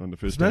got on the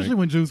fish Especially tank.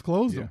 when Juice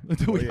closed them.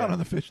 Until we got on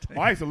the fish tank.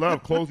 I used to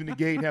love closing the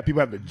gate and have people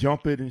have to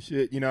jump it and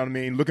shit. You know what I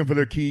mean? Looking for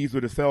their keys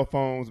with their cell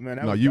phones, man.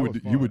 You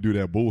would do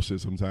that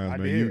bullshit sometimes,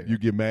 man. You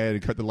get mad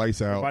and cut the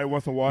lights out. Everybody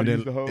wants some water,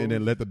 use the hose. And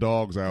then let the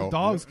dogs out. The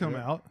dogs come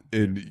out.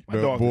 And my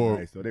dogs were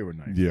nice, though. They were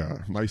nice. Yeah,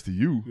 nice to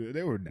you. Yeah,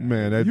 they were nice.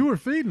 Man, you were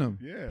feeding them.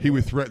 Yeah, he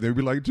would threaten. They'd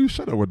be like, dude,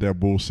 shut up with that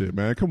bullshit,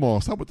 man. Come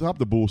on, stop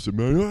the bullshit,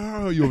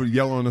 man. You were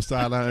yelling on the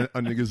sideline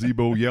under the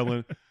gazebo,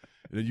 yelling.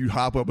 And then you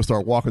hop up and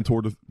start walking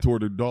toward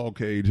the dog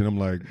cage. And I'm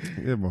like,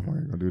 yeah, motherfucker,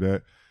 ain't gonna do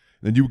that.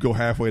 Then you would go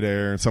halfway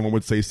there and someone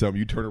would say something.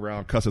 You turn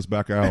around, cuss us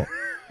back out.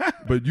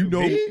 But you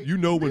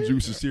know when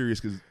Juice is serious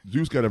because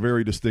Juice got a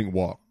very distinct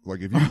walk. Like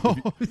if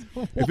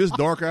it's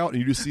dark out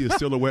and you just see a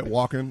silhouette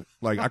walking,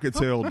 like I could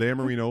tell Dan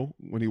Marino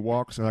when he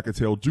walks and I could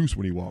tell Juice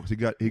when he walks. He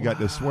got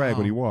this swag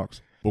when he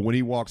walks. But when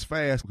he walks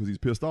fast because he's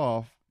pissed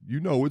off, you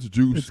know it's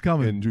Juice. It's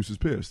coming. And Juice is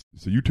pissed.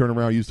 So you turn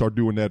around, you start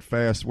doing that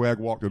fast swag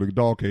walk to the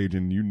dog cage,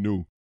 and you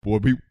knew. Boy,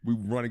 we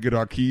run and get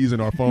our keys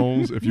and our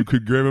phones if you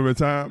could grab them in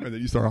time, and then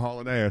you start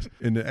hauling ass.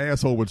 And the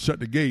asshole would shut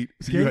the gate,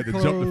 so you had to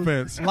jump the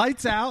fence.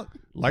 Lights out,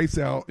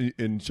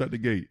 and shut the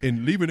gate.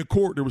 And leaving the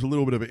court, there was a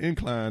little bit of an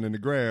incline in the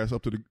grass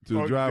up to the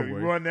driveway.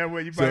 You run that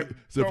way,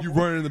 so if you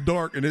run in the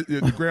dark and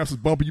the grass is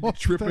bumpy, you be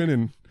tripping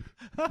and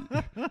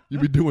you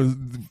be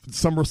doing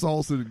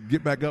somersaults to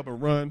get back up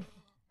and run.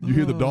 You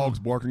hear the dogs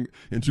barking,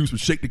 and Juice would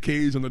shake the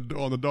cage on the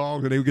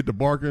dogs, and they would get to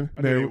barking.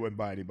 I know they wouldn't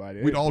bite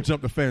anybody. We'd all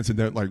jump the fence, and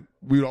then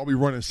we'd all be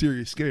running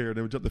serious, scared.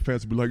 They would jump the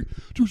fence and be like,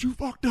 "Juice, you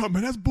fucked up,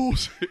 man. That's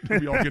bullshit."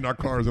 And we all get in our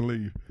cars and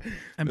leave.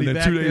 And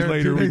then 2 days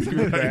later, we'd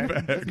be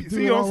back.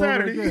 See you on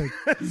Saturday.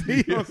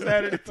 See you on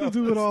Saturday to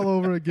do it all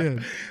over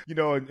again. You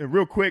know, and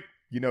real quick.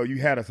 You know,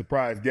 you had a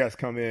surprise guest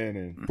come in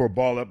and for a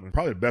ball up, and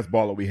probably the best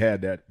ball that we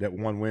had that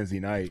one Wednesday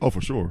night. Oh,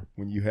 for sure.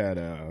 When you had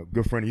a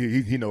good friend,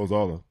 he knows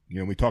all the. You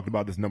know, we talked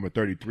about this number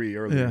 33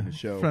 earlier in the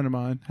show. Friend of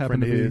mine,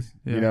 friend of his.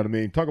 Yeah. You know what I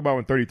mean? Talk about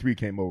when 33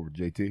 came over,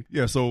 JT.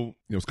 Yeah, so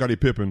Scottie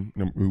Pippen,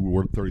 who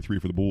wore 33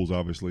 for the Bulls,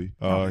 obviously.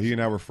 He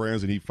and I were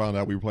friends, and he found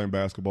out we were playing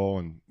basketball,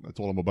 and I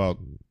told him about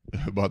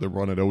the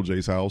run at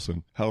OJ's house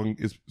and how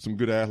it's some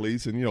good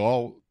athletes, and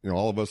all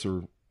of us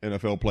are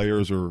NFL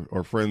players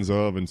or friends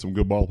of, and some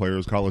good ball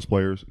players, college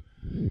players.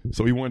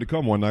 So he wanted to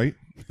come one night.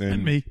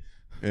 And me.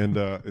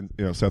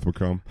 and Seth would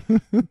come,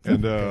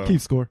 and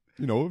keep score.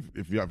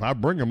 If I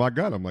bring him, I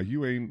got him. Like,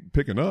 you ain't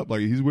picking up.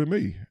 Like, he's with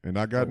me, and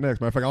I got next.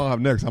 Matter of fact, I don't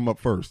have next. I'm up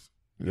first.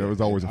 It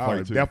was always a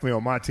fight too. Definitely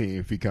on my team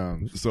if he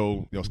comes.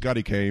 So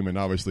Scotty came and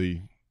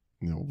obviously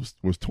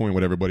was toying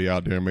with everybody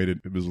out there and made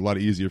it was a lot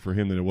easier for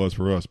him than it was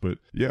for us. But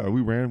yeah, we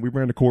ran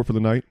the court for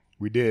the night.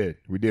 We did.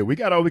 We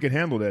got all we could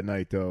handle that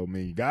night, though. I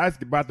mean, guys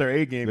brought their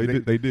A game.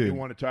 They did. They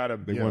wanted to try to.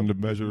 They wanted to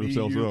measure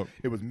themselves up.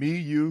 It was me,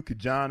 you,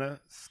 Kajana,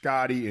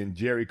 Scotty, and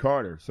Jerry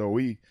Carter. So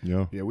we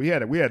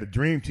had a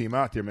dream team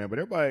out there, man. But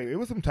everybody, it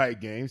was some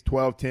tight games.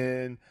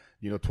 12-10.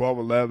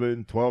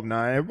 12-11,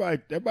 12-9.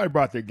 Everybody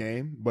brought their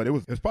game, but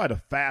it's probably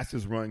the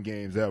fastest run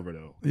games ever,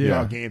 though.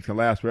 Yeah, games can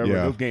last forever.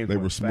 Yeah, those games they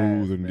were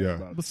smooth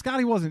and But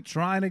Scotty wasn't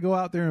trying to go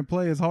out there and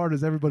play as hard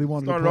as everybody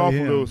wanted to play. Started off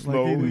him. a little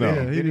slow.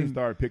 He didn't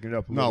start picking it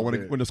up.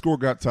 When the score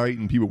got tight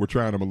and people were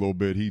trying him a little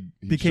bit, he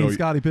became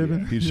Scottie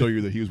Pippen. He'd show you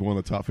that he was one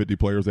of the top 50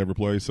 players to ever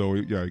play. So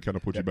yeah, he kind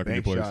of put you back in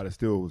your place. Shot is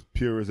still as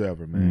pure as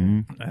ever,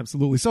 man. Mm-hmm.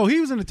 Absolutely. So he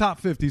was in the top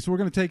 50. So we're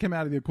going to take him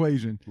out of the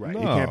equation. Right?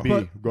 He can't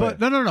be. But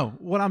no.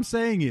 What I'm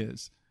saying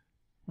is,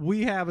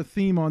 we have a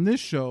theme on this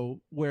show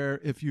where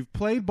if you've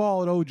played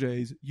ball at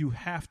OJ's, you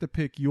have to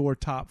pick your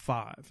top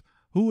 5.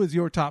 Who is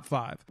your top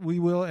 5? We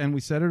will, and we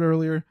said it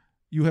earlier,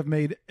 you have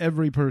made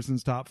every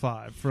person's top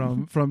 5,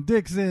 from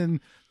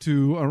Dixon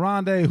to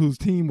Arande, whose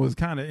team was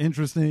kind of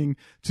interesting,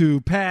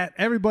 to Pat.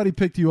 Everybody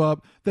picked you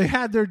up. They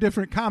had their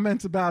different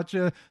comments about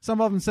you. Some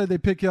of them said they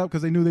picked you up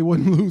because they knew they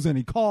wouldn't lose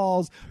any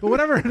calls. But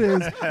whatever it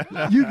is,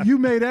 you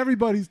made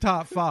everybody's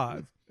top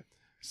 5.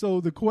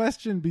 So the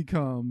question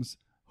becomes,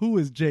 who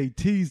is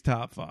JT's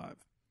top 5?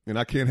 And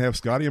I can't have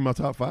Scotty in my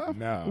top 5?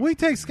 No. We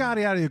take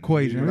Scotty out of the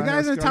equation. The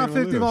guy's in the top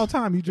 50 of all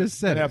time. You just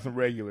said have some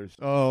regulars.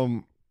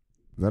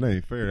 That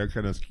ain't fair. That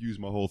kind of skews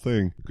my whole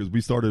thing because we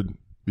started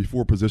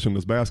before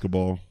positionless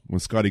basketball. When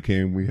Scotty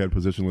came, we had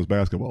positionless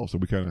basketball. So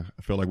we kind of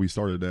felt like we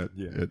started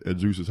that at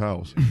Juice's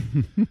house.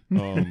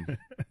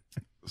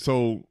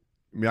 So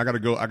I mean, I gotta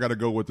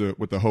go with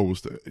the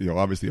host.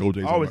 Obviously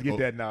OJ's. I always get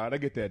that nod. I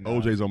get that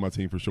nod. OJ's on my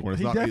team for sure. And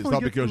it's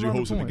not because you're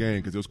hosting the game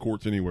because there's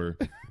courts anywhere.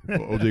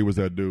 OJ was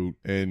that dude,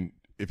 and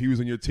if he was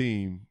in your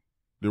team,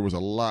 there was a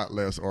lot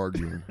less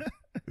arguing.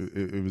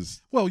 It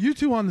was you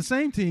two on the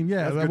same team.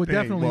 Yeah, that would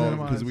definitely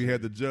minimize because we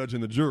had the judge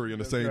and the jury on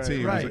the same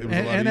team. Right. It was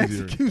a lot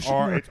easier.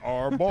 Executioner. It's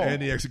our ball.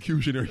 And the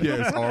executioner,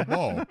 it's our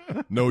ball.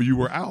 No, you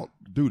were out,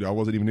 dude. I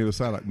wasn't even near the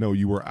sideline. No,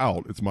 you were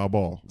out. It's my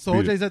ball. So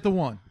OJ's at the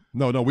 1.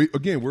 No, we're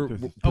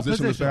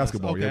positionless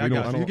basketball. Okay, I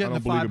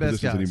don't believe in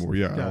positions anymore.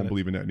 Yeah, I don't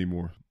believe in that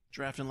anymore.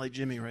 Drafting like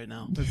Jimmy right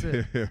now. That's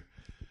it.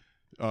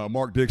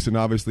 Mark Dixon,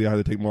 obviously, I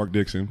had to take Mark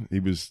Dixon. He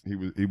was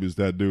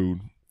that dude.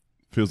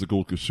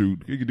 Physical, could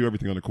shoot. He could do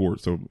everything on the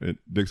court. So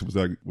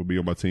Dixon would be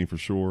on my team for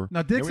sure.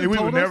 Now Dixon, we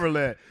would never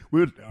let.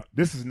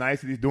 This is nice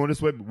that he's doing this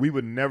way, but we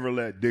would never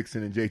let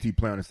Dixon and JT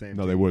play on the same.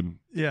 No, team. they wouldn't.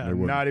 Yeah, they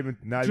wouldn't. Not even.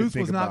 Juice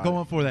was not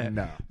going for that.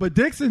 No. But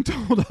Dixon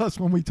told us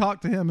when we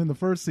talked to him in the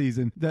first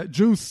season that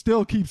Juice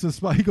still keeps a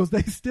spot. He goes,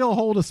 they still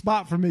hold a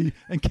spot for me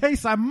in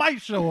case I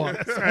might show up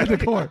at the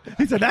court.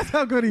 He said that's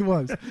how good he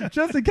was.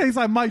 Just in case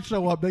I might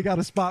show up, they got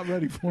a spot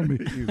ready for me.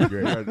 He was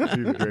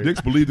great. Dix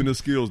believed in his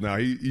skills. Now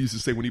he used to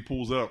say when he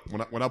pulls up,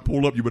 when I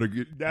pull up, you better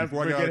get.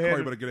 Before I got out of the car,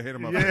 you better get ahead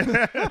of my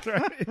face. That's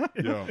right.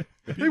 Yeah.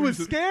 He was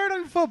scared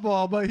in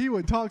football, but he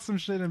would talk some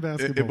shit in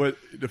basketball. But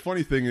the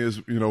funny thing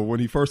is, when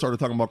he first started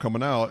talking about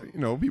coming out,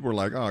 people were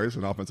like, oh, it's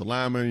an offensive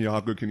lineman. How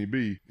good can he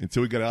be?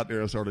 Until he got out there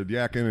and started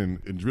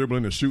yakking and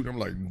dribbling and shooting. I'm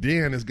like,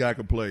 damn, this guy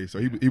could play. So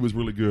he was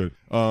really good.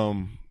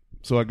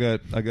 So I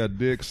got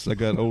Dix, I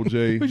got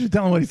OJ. We should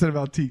tell him what he said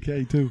about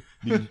TK too.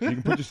 You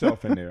can put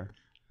yourself in there.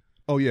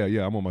 Oh yeah,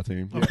 I'm on my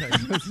team. Okay,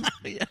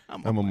 Yeah,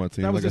 I'm on my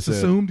team. That was like just I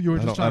said, assumed. You were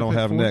just trying I don't to pick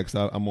have four? next.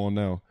 I'm on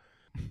now.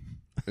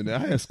 And I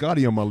had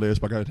Scotty on my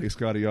list, but I got to take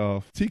Scotty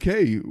off.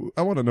 TK,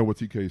 I want to know what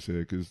TK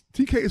said because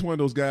TK is one of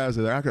those guys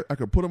that I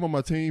could put him on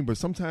my team, but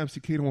sometimes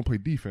TK don't want to play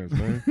defense,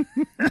 man.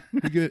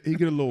 he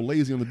get a little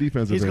lazy on the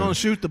defensive He's end. going to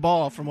shoot the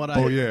ball from what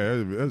I Oh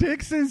yeah,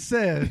 Dixon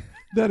said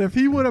that if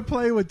he would have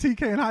played with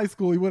TK in high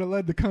school, he would have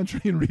led the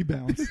country in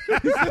rebounds.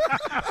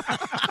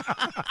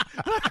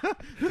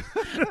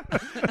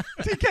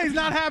 TK's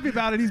not happy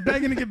about it. He's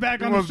begging to get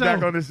back on the show.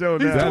 Back on the show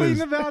He's now.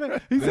 tweeting about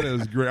it. That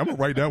is great. I'm gonna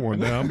write that one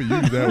down. I'm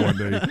gonna use that one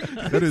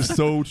day. That is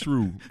so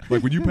true.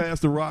 Like when you pass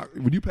the rock to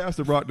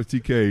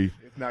TK,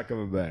 It's not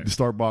coming back. to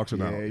start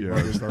boxing out. you Yeah,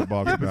 want to to start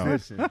boxing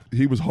position. out.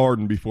 He was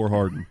Harden before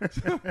Harden.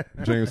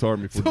 James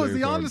Harden before So James is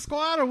he on Harden. the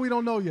squad or we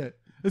don't know yet?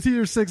 Is he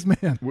your sixth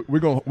man? We're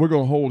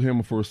gonna hold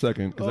him for a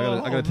second because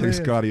I gotta take man.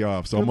 Scotty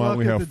off. So Good I'm luck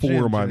only at have the 4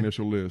 gym, on my Jay.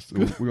 initial list.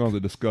 We're gonna have to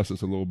discuss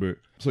this a little bit.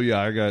 So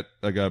yeah,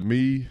 I got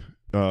me,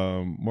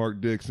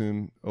 Mark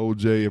Dixon,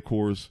 OJ, of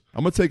course.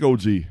 I'm gonna take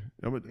OG.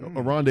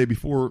 Arande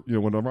before,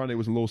 when Arande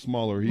was a little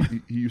smaller,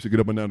 he used to get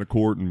up and down the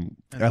court and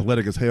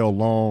athletic as hell,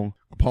 long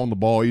upon the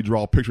ball. He'd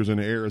draw pictures in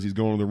the air as he's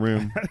going to the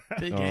rim.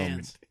 Big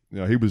hands.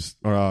 Yeah, he was.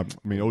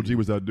 OG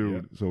was that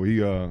dude. Yeah. So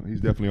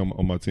he's definitely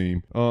on my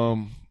team.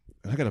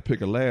 I got to pick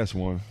a last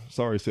one.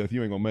 Sorry, Seth,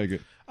 you ain't gonna make it.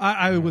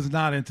 I was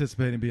not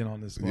anticipating being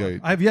on this squad. Yeah.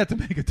 I have yet to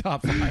make a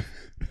top 5.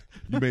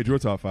 You made your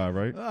top 5,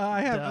 right?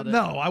 I have Doubt it.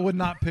 no. I would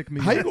not pick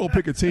me. How you gonna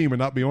pick a team and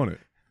not be on it?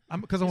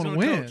 Because I want to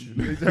gonna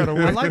win. coach.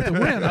 I like to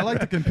win. I like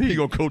to He compete.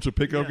 gonna coach a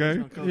pickup Yeah, he's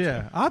game? gonna coach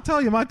Yeah, I'll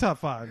tell you my top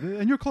 5,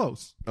 and you're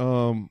close.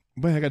 Man,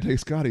 I gotta take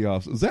Scotty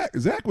off.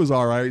 Zach was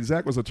all right.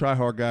 Zach was a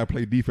try-hard guy,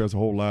 played defense a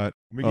whole lot.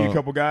 Let me give you a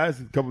couple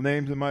guys, a couple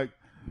names that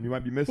you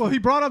might be missing. Well, he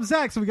brought up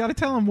Zach, so we got to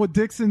tell him what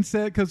Dixon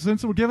said, because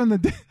since we're giving the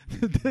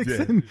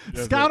Dixon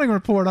scouting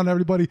report on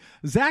everybody,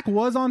 Zach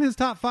was on his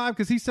top 5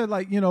 because he said,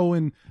 like,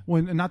 when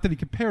not that he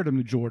compared him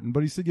to Jordan,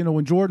 but he said,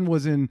 when Jordan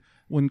was in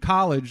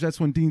college, that's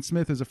when Dean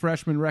Smith as a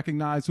freshman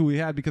recognized who he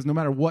had, because no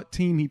matter what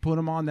team he put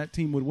him on, that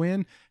team would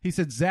win. He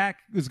said Zach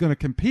is going to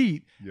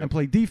compete and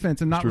play defense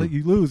and not let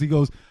you lose. He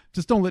goes,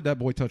 just don't let that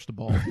boy touch the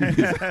ball.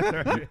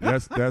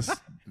 That's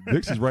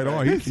Dixon's right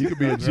on. He could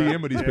be a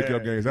GM of these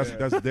pickup games.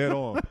 That's dead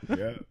on.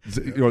 Yeah.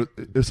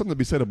 There's something to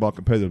be said about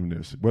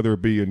competitiveness, whether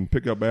it be in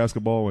pickup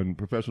basketball and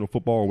professional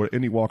football or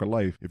any walk of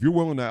life. If you're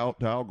willing to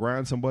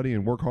outgrind somebody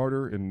and work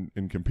harder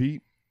and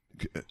compete,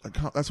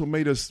 that's what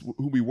made us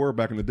who we were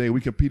back in the day.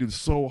 We competed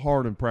so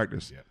hard in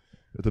practice.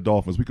 At the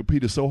Dolphins, we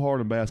competed so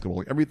hard in basketball.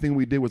 Like, everything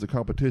we did was a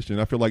competition.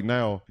 I feel like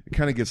now it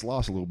kind of gets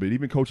lost a little bit.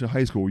 Even coaching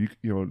high school,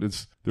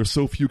 there's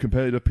so few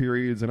competitive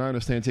periods, and I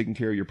understand taking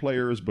care of your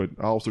players, but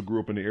I also grew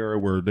up in the era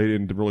where they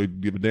didn't really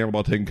give a damn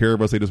about taking care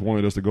of us. They just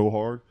wanted us to go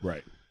hard.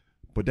 Right.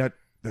 But that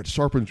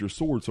sharpens your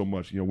sword so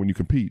much, when you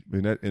compete,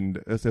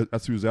 and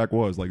that's who Zach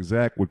was. Like,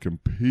 Zach would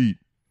compete.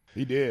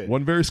 He did.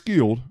 Wasn't very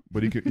skilled,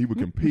 but he would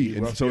compete.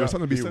 And so there's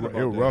something to be said about that.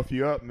 He'll rough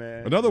you up,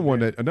 man.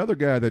 Another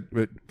guy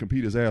that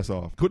compete his ass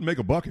off. Couldn't make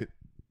a bucket.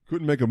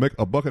 Couldn't make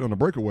a bucket on a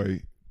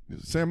breakaway.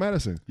 Sam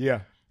Madison.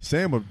 Yeah.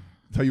 Sam would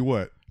tell you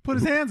what. Put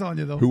his hands on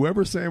you, though.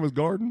 Whoever Sam was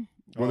guarding,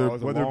 whether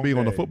it be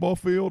on the day. football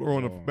field or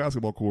on the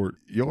basketball court,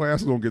 your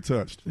ass is going to get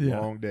touched. Yeah.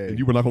 Long day. And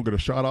you were not going to get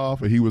a shot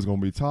off, and he was going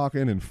to be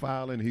talking and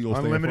fouling. He going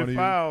to stay in front of Unlimited you.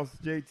 fouls,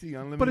 JT.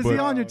 Unlimited But is fouls. he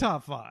on your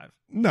top 5?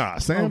 Nah,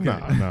 Sam,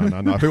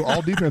 Okay. no. If it was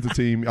all defensive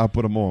team, I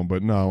put him on,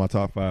 but no, my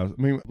top 5. I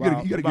mean,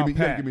 you got to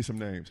give me some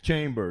names.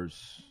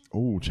 Chambers.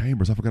 Oh,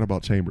 Chambers. I forgot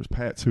about Chambers.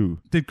 Pat, too.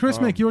 Did Chris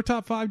make your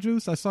top 5,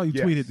 Juice? I saw you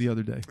yes. tweet it the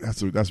other day.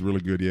 That's really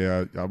good.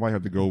 Yeah, I might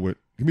have to go with.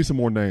 Give me some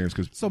more names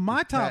because So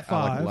my top I like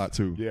 5, a lot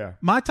too. Yeah.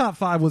 my top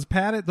 5 was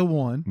Pat at the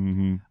 1.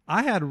 Mm-hmm.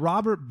 I had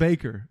Robert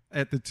Baker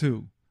at the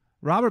 2.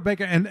 Robert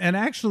Baker, and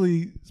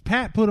actually,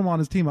 Pat put him on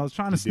his team. I was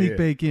trying to sneak did.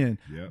 Bake in.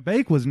 Yep.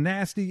 Bake was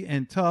nasty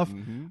and tough.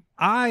 Mm-hmm.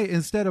 I,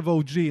 instead of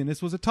OG, and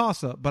this was a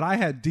toss-up, but I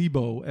had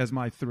Debo as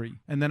my 3.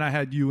 And then I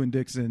had you and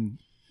Dixon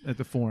at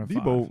the 4 and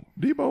 5.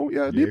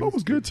 Debo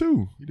was good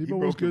too. Debo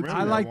was broke the good rim too.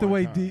 I like the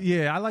way, one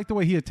time. I like the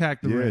way he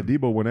attacked the Yeah, rim.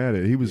 Debo went at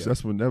it. He was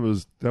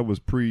that was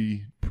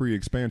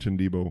pre-expansion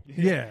Debo.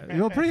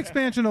 Yeah,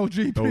 pre-expansion OG.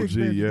 OG,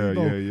 pre-expansion yeah,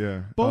 Debo.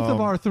 yeah. Both of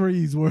our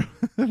 3s were.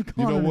 You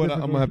know what?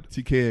 I'm gonna have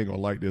TK ain't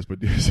gonna like this, but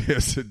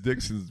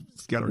Dixon's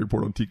scouting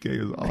report on TK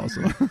is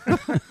awesome.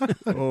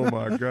 Oh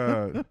my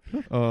god.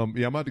 I'm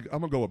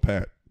gonna go with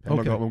Pat. I'm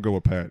gonna go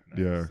with Pat.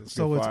 Yeah.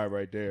 So it's 5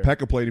 right there. Pat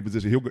can play any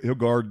position. He'll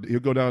guard. He'll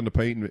go down in the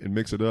paint and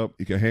mix it up.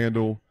 He can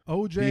handle.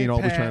 OJ, He ain't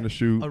always Pat, trying to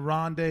shoot.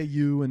 Aronde,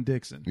 you, and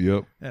Dixon.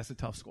 Yep. That's a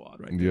tough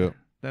squad right there. Yep.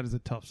 That is a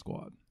tough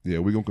squad. Yeah,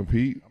 we're gonna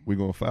compete. We're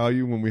gonna foul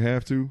you when we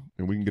have to,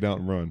 and we can get out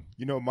and run.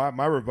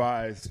 My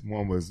revised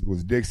one was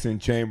Dixon,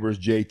 Chambers,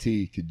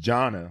 JT,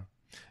 Kajana.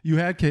 You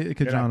had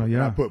Kajano, And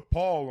yeah. I put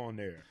Paul on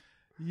there.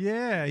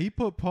 Yeah, he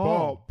put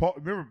Paul. Paul,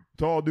 remember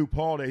tall dude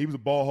Paul that he was a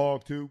ball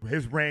hog too.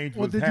 His range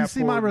Well, was did you half see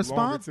my forward,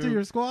 response longer, to too.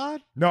 your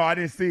squad? No, I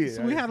didn't see it.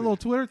 So we had a little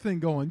Twitter thing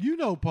going. You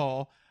know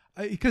Paul.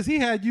 Because he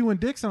had you and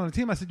Dixon on the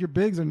team. I said, your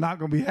bigs are not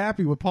going to be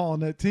happy with Paul on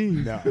that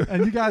team. No.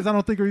 And you guys, I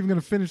don't think, are even going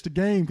to finish the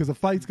game because a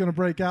fight's going to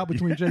break out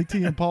between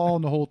JT and Paul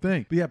and the whole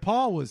thing. But yeah,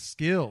 Paul was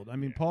skilled. I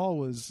mean, Paul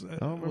was. I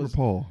don't remember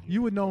Paul.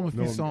 You would know him if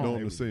you saw know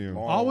him. him to see him.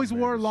 Always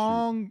wore man,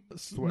 long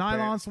Sweatpants.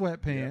 nylon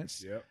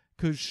sweatpants. Yep.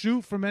 Could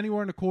shoot from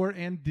anywhere in the court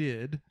and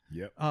did.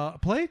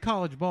 Yep. Played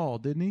college ball,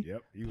 didn't he?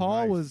 Yep. He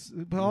was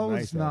Paul nice.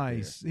 was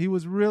nice. He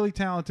was really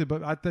talented,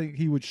 but I think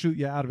he would shoot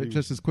you out of it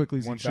just as quickly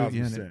as he'd shoot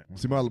you in it. 1000%.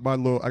 See, my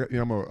loyal.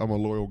 I'm a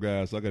loyal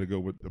guy, so I got to go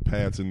with the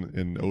Pats and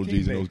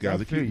OGs and those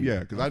guys. I feel you. Yeah,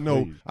 because I I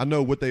feel know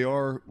you. what they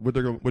are,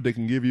 what they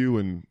can give you,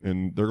 and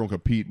they're going to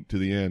compete to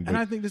the end. And But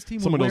I think this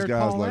team some would of those wear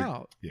guys Paul like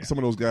out. some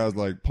of those guys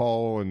like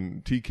Paul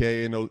and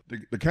TK and those,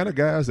 the kind of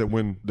guys that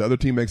when the other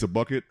team makes a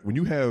bucket, when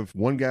you have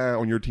one guy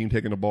on your team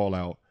taking the ball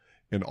out,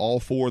 and all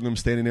 4 of them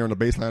standing there on the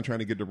baseline trying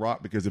to get the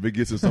rock because if it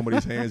gets in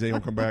somebody's hands, they ain't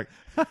gonna come back.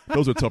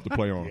 Those are tough to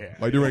play on. Yeah.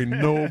 Like there ain't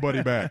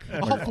nobody back.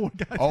 All 4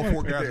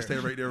 guys. Are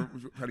staying right there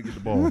trying to get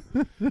the ball.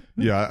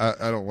 Yeah,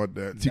 I don't want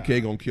that.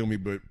 TK gonna kill me,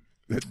 but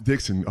that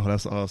Dixon, oh,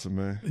 that's awesome,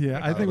 man. Yeah,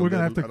 I think we're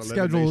going to have to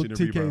schedule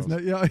TK's.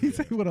 Yeah,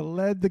 he would have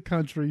led the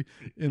country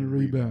in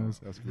rebounds.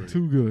 That's great.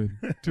 Too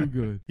good. Too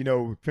good.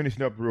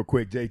 Finishing up real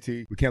quick,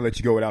 JT, we can't let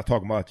you go without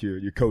talking about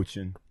your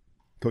coaching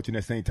coaching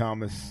at St.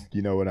 Thomas,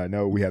 you know, and I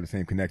know we have the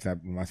same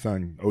connection. My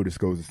son Otis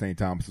goes to St.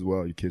 Thomas as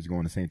well. Your kids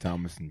going to St.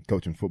 Thomas and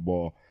coaching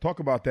football. Talk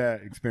about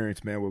that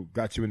experience, man. What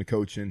got you into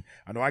coaching?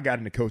 I know I got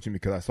into coaching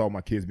because I saw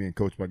my kids being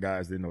coached by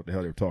guys that didn't know what the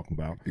hell they were talking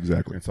about.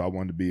 Exactly. And so I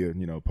wanted to be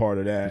a part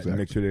of that and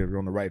make sure they were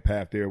on the right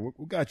path there.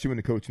 What got you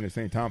into coaching at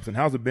St. Thomas, and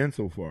how's it been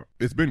so far?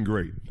 It's been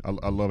great.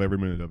 I love every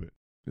minute of it.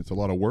 It's a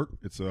lot of work.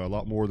 It's a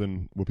lot more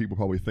than what people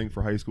probably think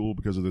for high school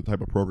because of the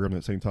type of program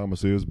that St.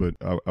 Thomas is, but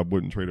I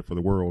wouldn't trade it for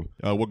the world.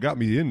 What got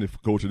me into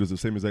coaching is the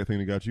same exact thing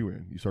that got you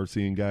in. You start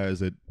seeing guys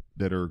that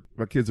are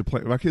my kids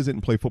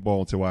didn't play football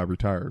until I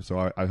retired,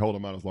 so I held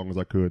them out as long as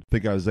I could. I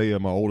think Isaiah,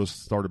 my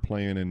oldest, started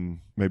playing in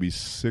maybe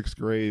 6th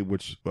grade,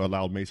 which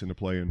allowed Mason to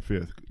play in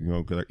 5th. You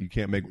know, because you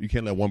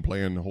can't let one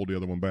play and hold the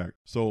other one back.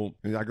 So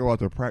I go out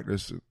to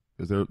practice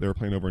because they're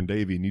playing over in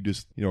Davie, and you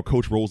just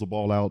coach rolls the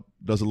ball out,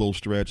 does a little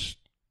stretch,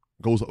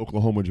 goes to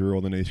Oklahoma drill,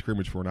 then they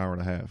scrimmage for an hour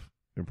and a half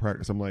in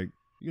practice. I'm like,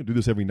 you gonna do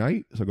this every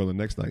night? So I go the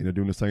next night and they're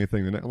doing the same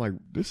thing. And I'm like,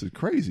 this is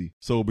crazy.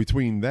 So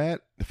between that,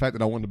 the fact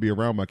that I wanted to be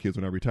around my kids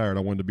when I retired, I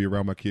wanted to be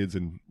around my kids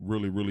and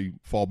really, really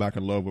fall back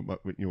in love with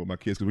my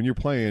kids. Because when you're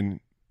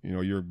playing,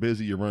 you're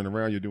busy, you're running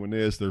around, you're doing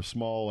this, they're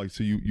small, like,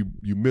 so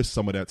you miss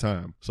some of that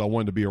time. So I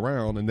wanted to be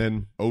around. And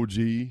then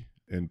OG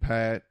and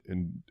Pat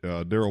and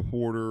Daryl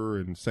Porter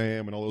and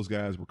Sam and all those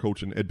guys were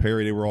coaching. Ed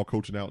Perry, they were all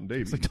coaching out in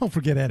Davie. It's like, don't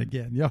forget Ed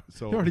again. You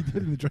already did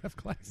in the draft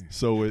class.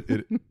 So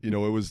it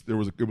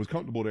was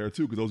comfortable there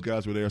too because those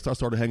guys were there. So I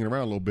started hanging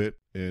around a little bit.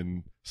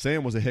 And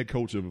Sam was the head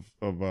coach of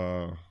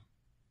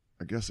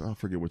I guess I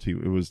forget what team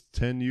it was,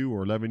 10U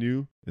or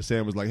 11U. And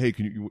Sam was like, hey,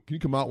 can you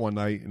come out one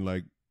night and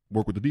like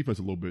work with the defense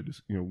a little bit,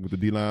 just, with the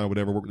D-line or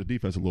whatever, work with the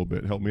defense a little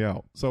bit, help me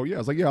out. So yeah, I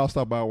was like, yeah, I'll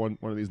stop by one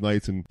of these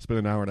nights and spend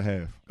an hour and a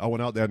half. I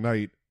went out that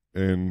night.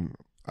 And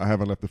I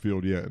haven't left the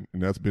field yet,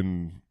 and that's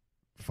been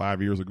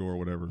 5 years ago or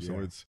whatever. Yeah. So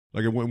it's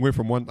like it went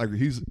from one, like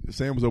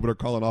Sam was over there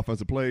calling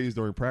offensive plays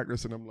during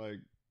practice, and I'm like,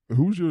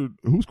 who's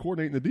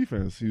coordinating the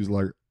defense? He's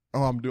like,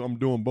 oh, I'm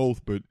doing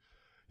both, but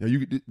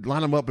you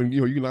line them up, and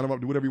you can line them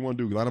up, do whatever you want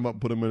to do, line them up,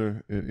 put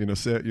them in a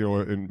set,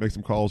 and make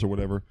some calls or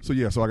whatever. So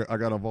yeah, so I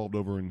got involved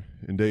over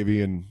in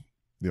Davie, and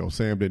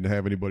Sam didn't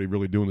have anybody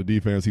really doing the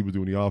defense. He was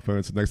doing the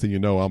offense. The next thing you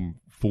know, I'm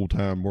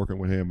full-time working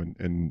with him.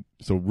 And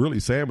so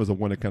really Sam is the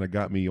one that kind of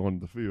got me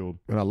on the field.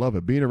 And I love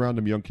it. Being around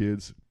them young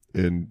kids.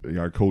 And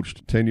I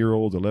coached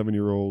 10-year-olds,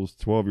 11-year-olds,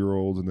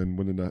 12-year-olds, and then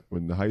went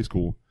into high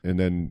school. And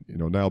then,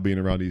 now being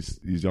around these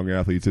young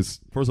athletes,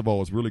 first of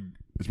all, it's really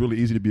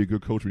easy to be a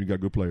good coach when you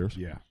got good players.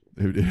 Yeah.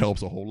 It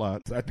helps a whole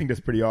lot. So I think that's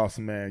pretty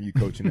awesome, man, you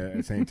coaching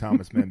at St.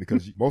 Thomas, man,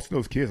 because most of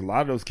those kids, a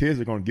lot of those kids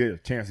are going to get a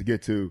chance to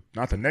get to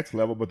not the next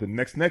level, but the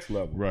next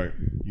level. Right.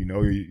 You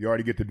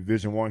already get the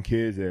Division I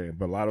kids,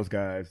 but a lot of those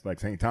guys, like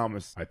St.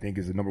 Thomas, I think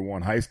is the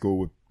 #1 high school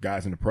with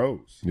guys in the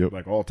pros,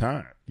 like all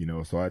time.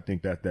 So I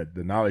think that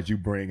the knowledge you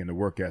bring and the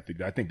work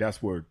ethic, I think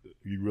that's where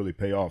you really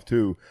pay off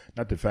too.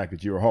 Not the fact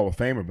that you're a Hall of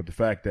Famer, but the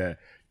fact that,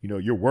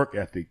 your work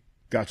ethic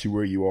got you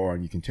where you are,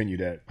 and you continue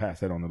that,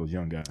 pass that on to those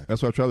young guys.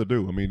 That's what I try to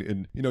do. I mean,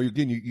 and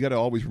again, you got to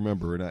always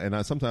remember, and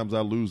I sometimes I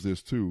lose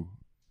this too,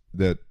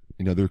 that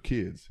they're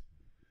kids.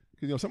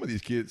 Because some of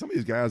these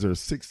guys are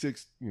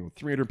 6'6",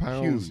 300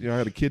 pounds. Huge. I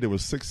had a kid that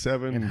was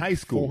 6'7", in high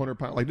school, 400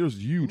 pounds. Like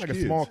there's huge, like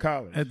kids. a small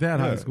college at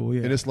that high school.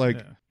 Yeah, and it's like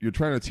you're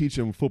trying to teach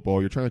them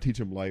football, you're trying to teach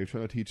them life, you're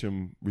trying to teach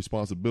them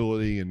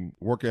responsibility and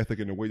work ethic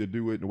and the way to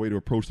do it and the way to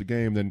approach the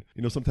game. Then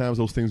sometimes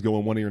those things go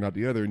in one ear and not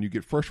the other, and you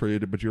get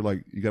frustrated. But you're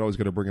like, always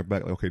got to bring it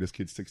back. Like, okay, this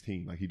kid's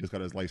 16. Like he just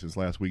got his license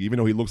last week, even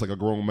though he looks like a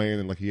grown man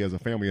and like he has a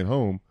family at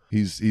home.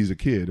 He's a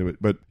kid.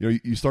 But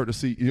you start to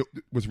see.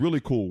 What's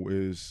really cool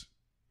is.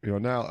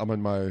 Now I'm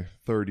in my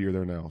 3rd year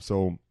there now.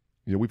 So,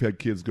 we've had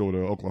kids go to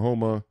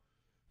Oklahoma,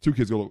 2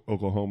 kids go to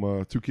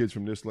Oklahoma, 2 kids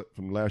from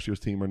last year's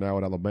team are now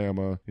at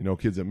Alabama,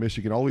 kids at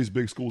Michigan, all these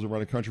big schools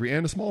around the country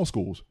and the small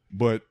schools.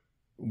 But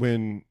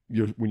when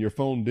your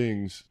phone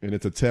dings and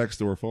it's a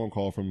text or a phone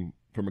call from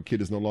a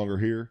kid that's no longer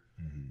here,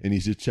 and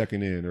he's just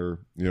checking in, or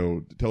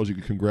tells you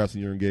congrats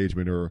on your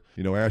engagement, or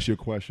asks you a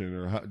question,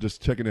 or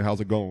just checking in,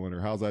 how's it going, or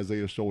how's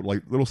Isaiah's shoulder,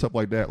 like little stuff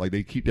like that. Like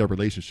they keep their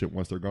relationship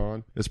once they're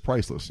gone. It's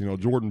priceless.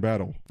 Jordan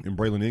Battle and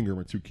Braylon Ingram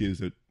are 2 kids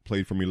that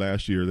played for me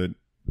last year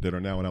that are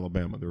now in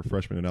Alabama. They're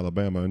freshmen in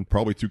Alabama, and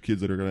probably 2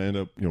 kids that are going to end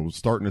up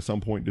starting at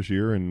some point this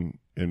year, and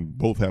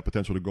both have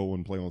potential to go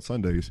and play on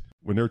Sundays.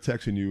 When they're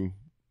texting you,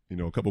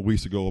 a couple of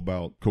weeks ago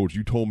about, Coach,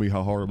 you told me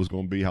how hard it was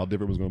going to be, how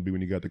different it was going to be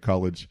when you got to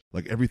college.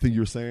 Like everything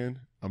you're saying,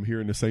 I'm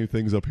hearing the same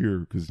things up here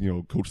because,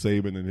 Coach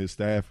Saban and his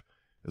staff,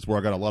 that's where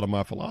I got a lot of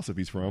my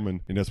philosophies from.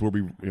 And that's where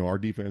we, our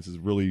defense is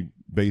really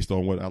based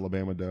on what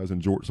Alabama does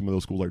and some of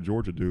those schools like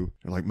Georgia do.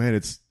 And like, man,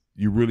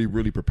 you really,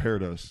 really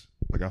prepared us.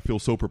 Like I feel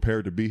so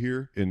prepared to be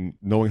here and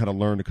knowing how to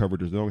learn the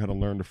coverages, knowing how to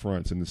learn the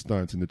fronts and the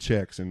stunts and the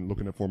checks and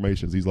looking at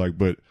formations. He's like,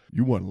 but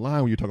you wasn't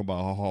lying when you talk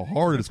about how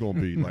hard it's going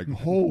to be. Like,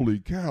 holy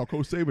cow,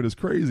 Coach Saban is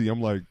crazy.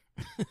 I'm like,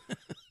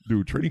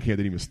 dude, training camp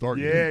didn't even start.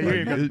 Yeah,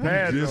 like,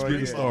 it's just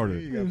getting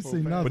started.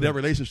 But that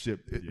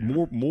relationship,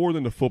 more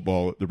than the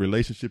football, the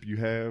relationship you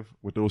have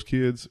with those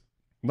kids,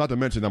 Not to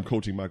mention I'm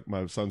coaching,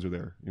 my sons are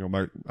there. You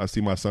know, I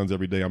see my sons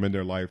every day. I'm in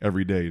their life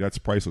every day. That's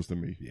priceless to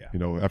me. Yeah. You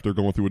know, after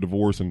going through a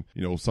divorce and,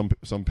 you know, some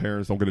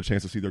parents don't get a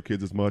chance to see their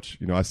kids as much.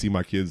 You know, I see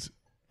my kids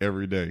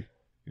every day.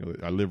 You know,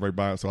 I live right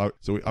by it, so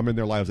I'm in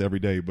their lives every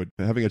day. But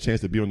having a chance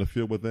to be on the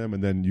field with them,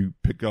 and then you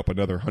pick up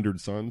another 100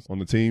 sons on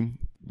the team,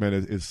 man,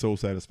 it's so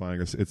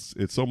satisfying.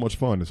 It's so much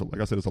fun. It's, like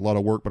I said, it's a lot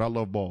of work, but I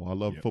love ball. I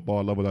love football.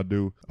 I love what I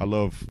do. I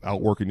love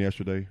outworking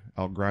yesterday,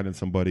 out grinding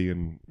somebody,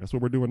 and that's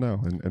what we're doing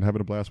now, and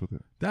having a blast with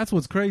it. That's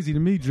what's crazy to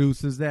me,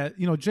 Juice, is that,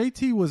 you know,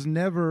 JT was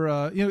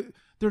never, you know,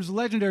 there's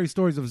legendary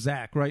stories of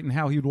Zach, right, and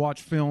how he'd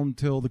watch film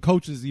till the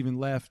coaches even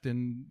left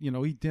and, you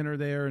know, eat dinner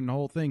there and the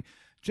whole thing.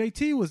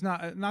 JT was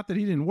not that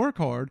he didn't work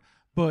hard,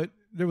 but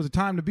there was a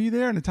time to be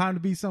there and a time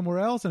to be somewhere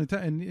else. And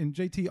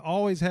JT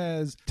always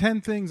has 10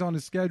 things on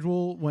his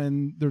schedule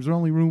when there's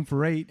only room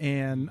for 8.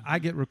 And I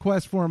get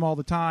requests for him all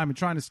the time and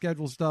trying to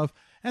schedule stuff.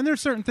 And there's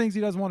certain things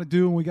he doesn't want to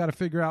do, and we got to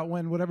figure out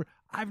when, whatever.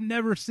 I've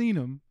never seen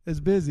him as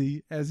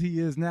busy as he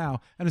is now.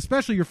 And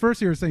especially your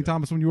first year at St.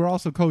 Thomas when you were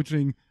also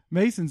coaching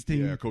Mason's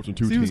team. Yeah, coaching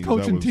two teams. He was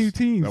coaching two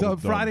teams. Was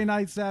Friday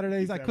nights,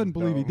 Saturdays. I couldn't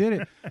believe he did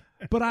it.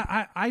 But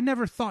I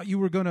never thought you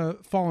were going to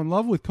fall in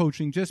love with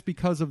coaching just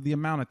because of the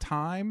amount of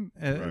time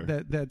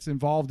that's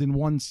involved in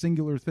one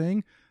singular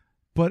thing.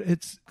 But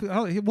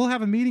we'll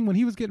have a meeting when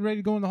he was getting ready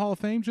to go in the Hall of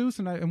Fame, Juice,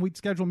 and we'd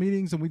schedule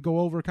meetings and we'd go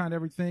over kind of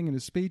everything in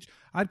his speech.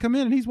 I'd come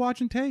in and he's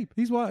watching tape.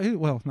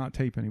 Well, not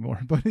tape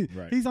anymore, but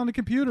he's on the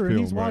computer and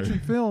he's watching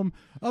film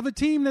of a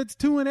team that's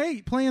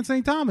 2-8 playing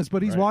St. Thomas,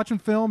 but he's watching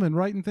film and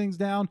writing things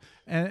down,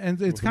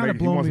 and it's kind of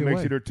blown me away. He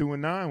wants to make sure they're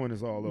 2-9 when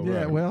it's all over.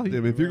 Yeah, well,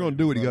 if you're going to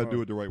do it, you got to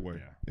do it the right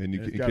way, and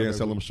you can't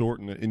sell them short.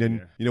 And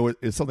then you know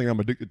it's something I'm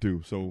addicted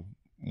to, so.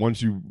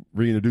 Once you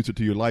reintroduce it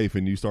to your life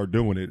and you start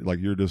doing it, like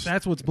you're just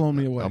that's what's blown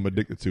me away. I'm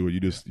addicted to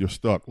it. You're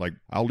stuck. Like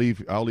I'll leave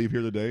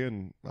here today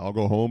and I'll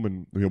go home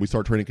and we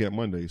start training camp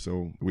Monday.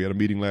 So we had a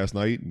meeting last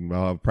night and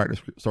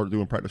started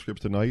doing practice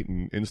scripts tonight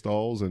and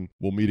installs, and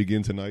we'll meet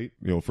again tonight,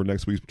 for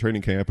next week's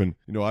training camp. And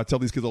I tell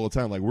these kids all the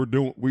time, like we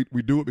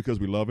do it because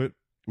we love it.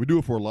 We do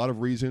it for a lot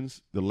of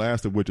reasons, the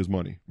last of which is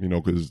money,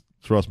 because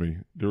trust me,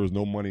 there was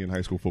no money in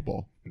high school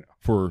football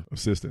for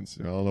assistants.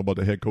 I don't know about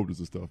the head coaches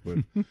and stuff, but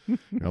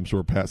I'm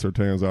sure Pat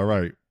Surtain's all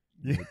right.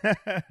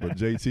 But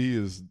JT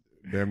is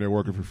damn near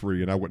working for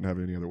free, and I wouldn't have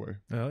it any other way.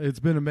 It's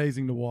been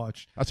amazing to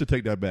watch. I should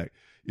take that back.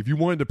 If you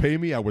wanted to pay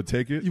me, I would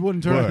take it. You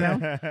wouldn't turn it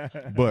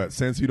down? But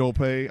since you don't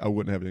pay, I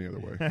wouldn't have it any other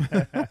way.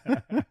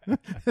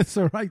 It's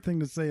the right thing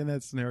to say in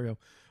that scenario.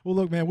 Well,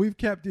 look, man, we've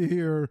kept you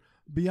here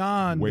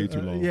beyond way too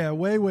long.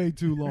 Way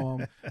too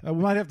long. We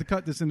might have to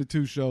cut this into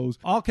 2 shows.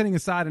 All kidding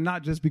aside, and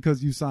not just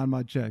because you signed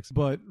my checks,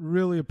 but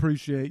really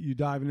appreciate you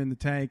diving in the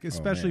tank,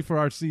 especially for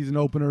our season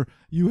opener.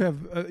 You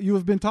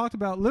have been talked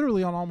about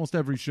literally on almost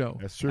every show.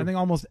 That's true. I think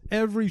almost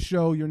every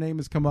show your name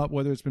has come up,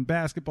 whether it's been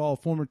basketball, a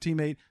former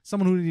teammate,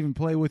 someone who didn't even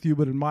play with you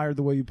but admired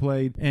the way you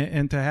played,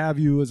 and to have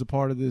you as a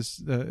part of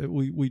this,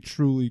 we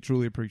truly,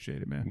 truly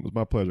appreciate it, man. It was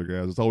my pleasure,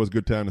 guys. It's always a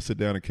good time to sit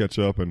down and catch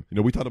up. And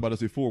we talked about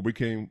this before. We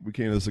came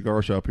to the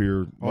cigar shop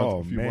here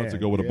a few months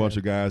ago with a bunch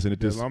of guys, and it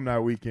just alumni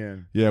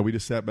weekend. Yeah, we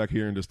just sat back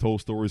here and just told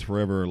stories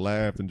forever, and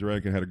laughed and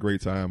drank and had a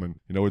great time. And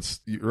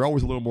you're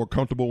always a little more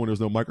comfortable when there's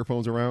no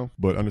microphones around,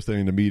 but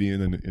understanding the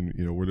median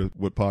and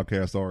what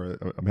podcasts are,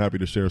 I'm happy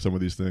to share some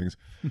of these things.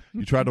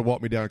 You tried to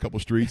walk me down a couple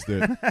streets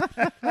that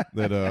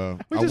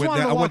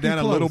I went down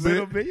a little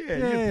bit.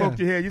 You poked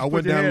your head. I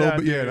went down a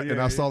little bit,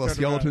 and I saw the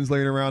skeletons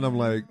laying around. I'm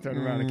like, turned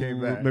around and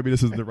came back. Maybe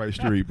this isn't the right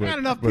street. But not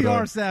enough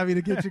PR savvy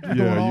to get you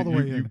going all the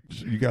way in.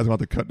 You guys will have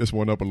to cut this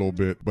one up a little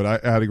bit, but I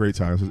had a great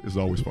time. It's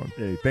always fun.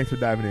 Hey, thanks for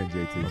diving in,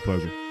 JT. My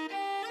pleasure.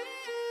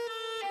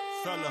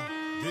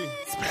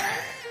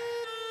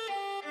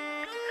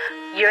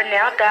 You're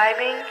now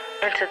diving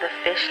into the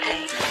fish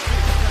tank.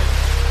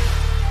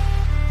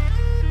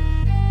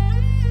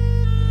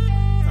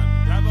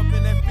 Dive up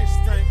in that fish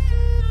tank.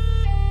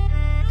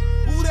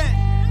 Who that?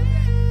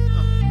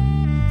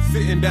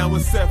 Sitting down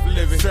with Seth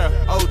Living,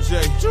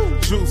 OJ,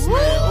 Juice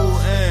Man, ooh,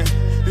 and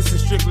this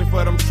is strictly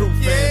for them true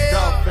fans,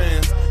 dog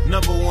fans.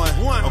 Number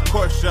one, of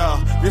course, y'all.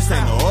 This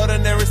ain't no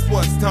ordinary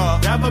sports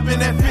talk. Dive up in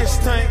that fish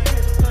tank.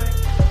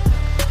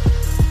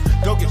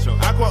 Go get your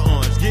aqua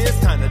orange. Yeah, it's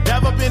time to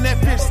dive up in that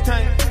fish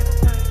tank.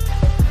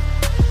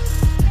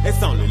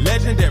 It's only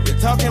legendary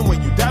talking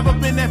when you dive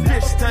up in that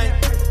fish tank.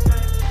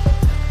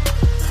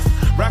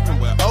 Rockin'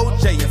 with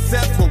OJ and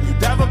Seth when we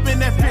dive up in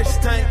that fish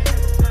tank.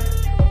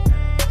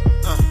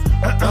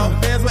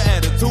 Fans with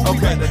attitude.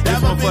 Okay,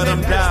 this one for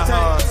them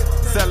diehards.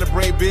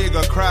 Celebrate big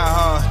or cry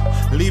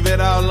hard. Leave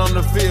it all on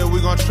the field, we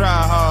gon' try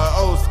hard.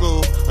 Old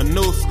school, a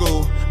new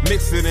school,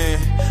 mix it in.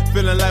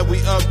 Feeling like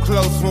we up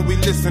close when we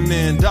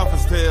listening.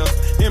 Dolphins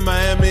tales, in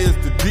Miami is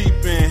the deep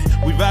end.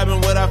 We vibing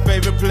with our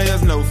favorite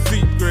players, no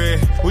secret.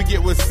 We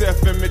get with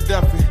Seth and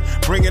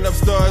McDuffie. Bringing up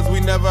stories we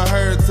never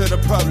heard to the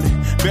public.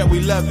 Bet we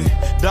love it.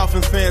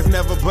 Dolphins fans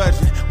never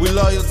budging. We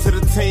loyal to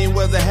the team,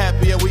 whether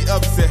happy or we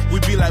upset.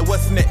 We be like,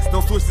 what's next?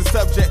 Don't switch the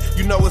subject.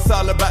 You know it's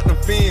all about them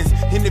fins.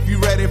 And if you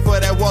ready for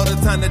that water,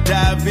 time to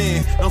dive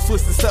in. Don't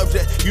switch the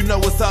subject. You know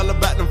it's all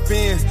about them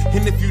fins.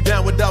 And if you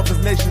down with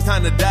Dolphins Nation,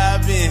 time to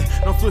dive in.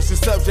 Don't switch the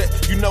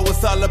subject. You know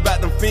it's all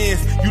about them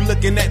fins. You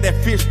looking at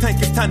that fish tank,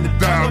 it's time to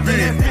dive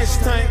in. That fish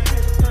tank.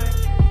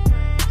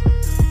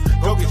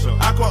 Go get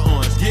your aqua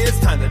orange. Yeah, it's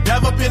time to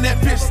dive up in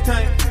that fish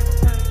tank.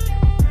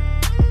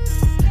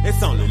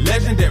 It's only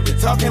legendary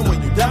talking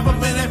when you dive up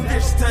in that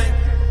fish tank.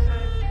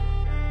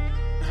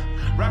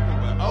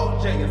 Rockin' with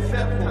OJ and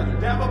Seth when you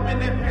dive up in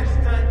that fish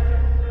tank.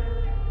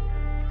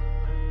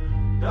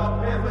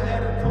 Dog fans with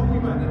attitude, we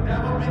about to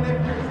dive up in that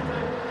fish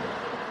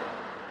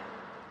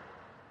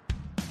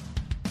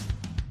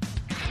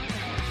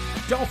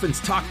tank.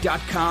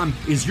 DolphinsTalk.com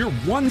is your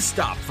one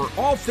stop for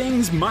all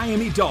things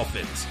Miami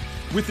Dolphins.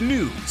 With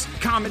news,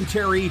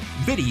 commentary,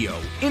 video,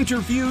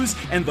 interviews,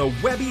 and the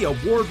Webby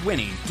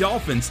Award-winning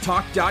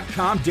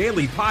DolphinsTalk.com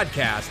daily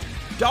podcast,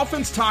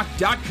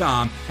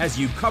 DolphinsTalk.com has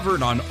you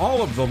covered on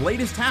all of the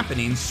latest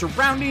happenings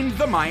surrounding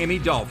the Miami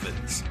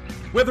Dolphins.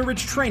 Whether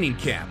it's training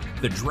camp,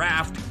 the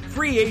draft,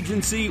 free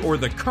agency, or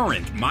the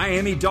current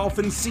Miami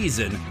Dolphins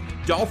season,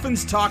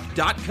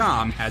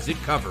 DolphinsTalk.com has it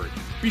covered.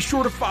 Be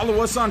sure to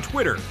follow us on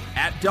Twitter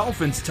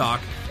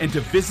 @DolphinsTalk and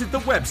to visit the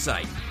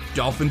website,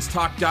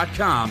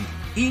 DolphinsTalk.com,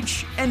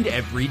 each and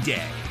every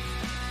day.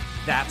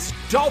 That's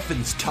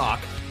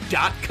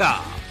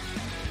DolphinsTalk.com.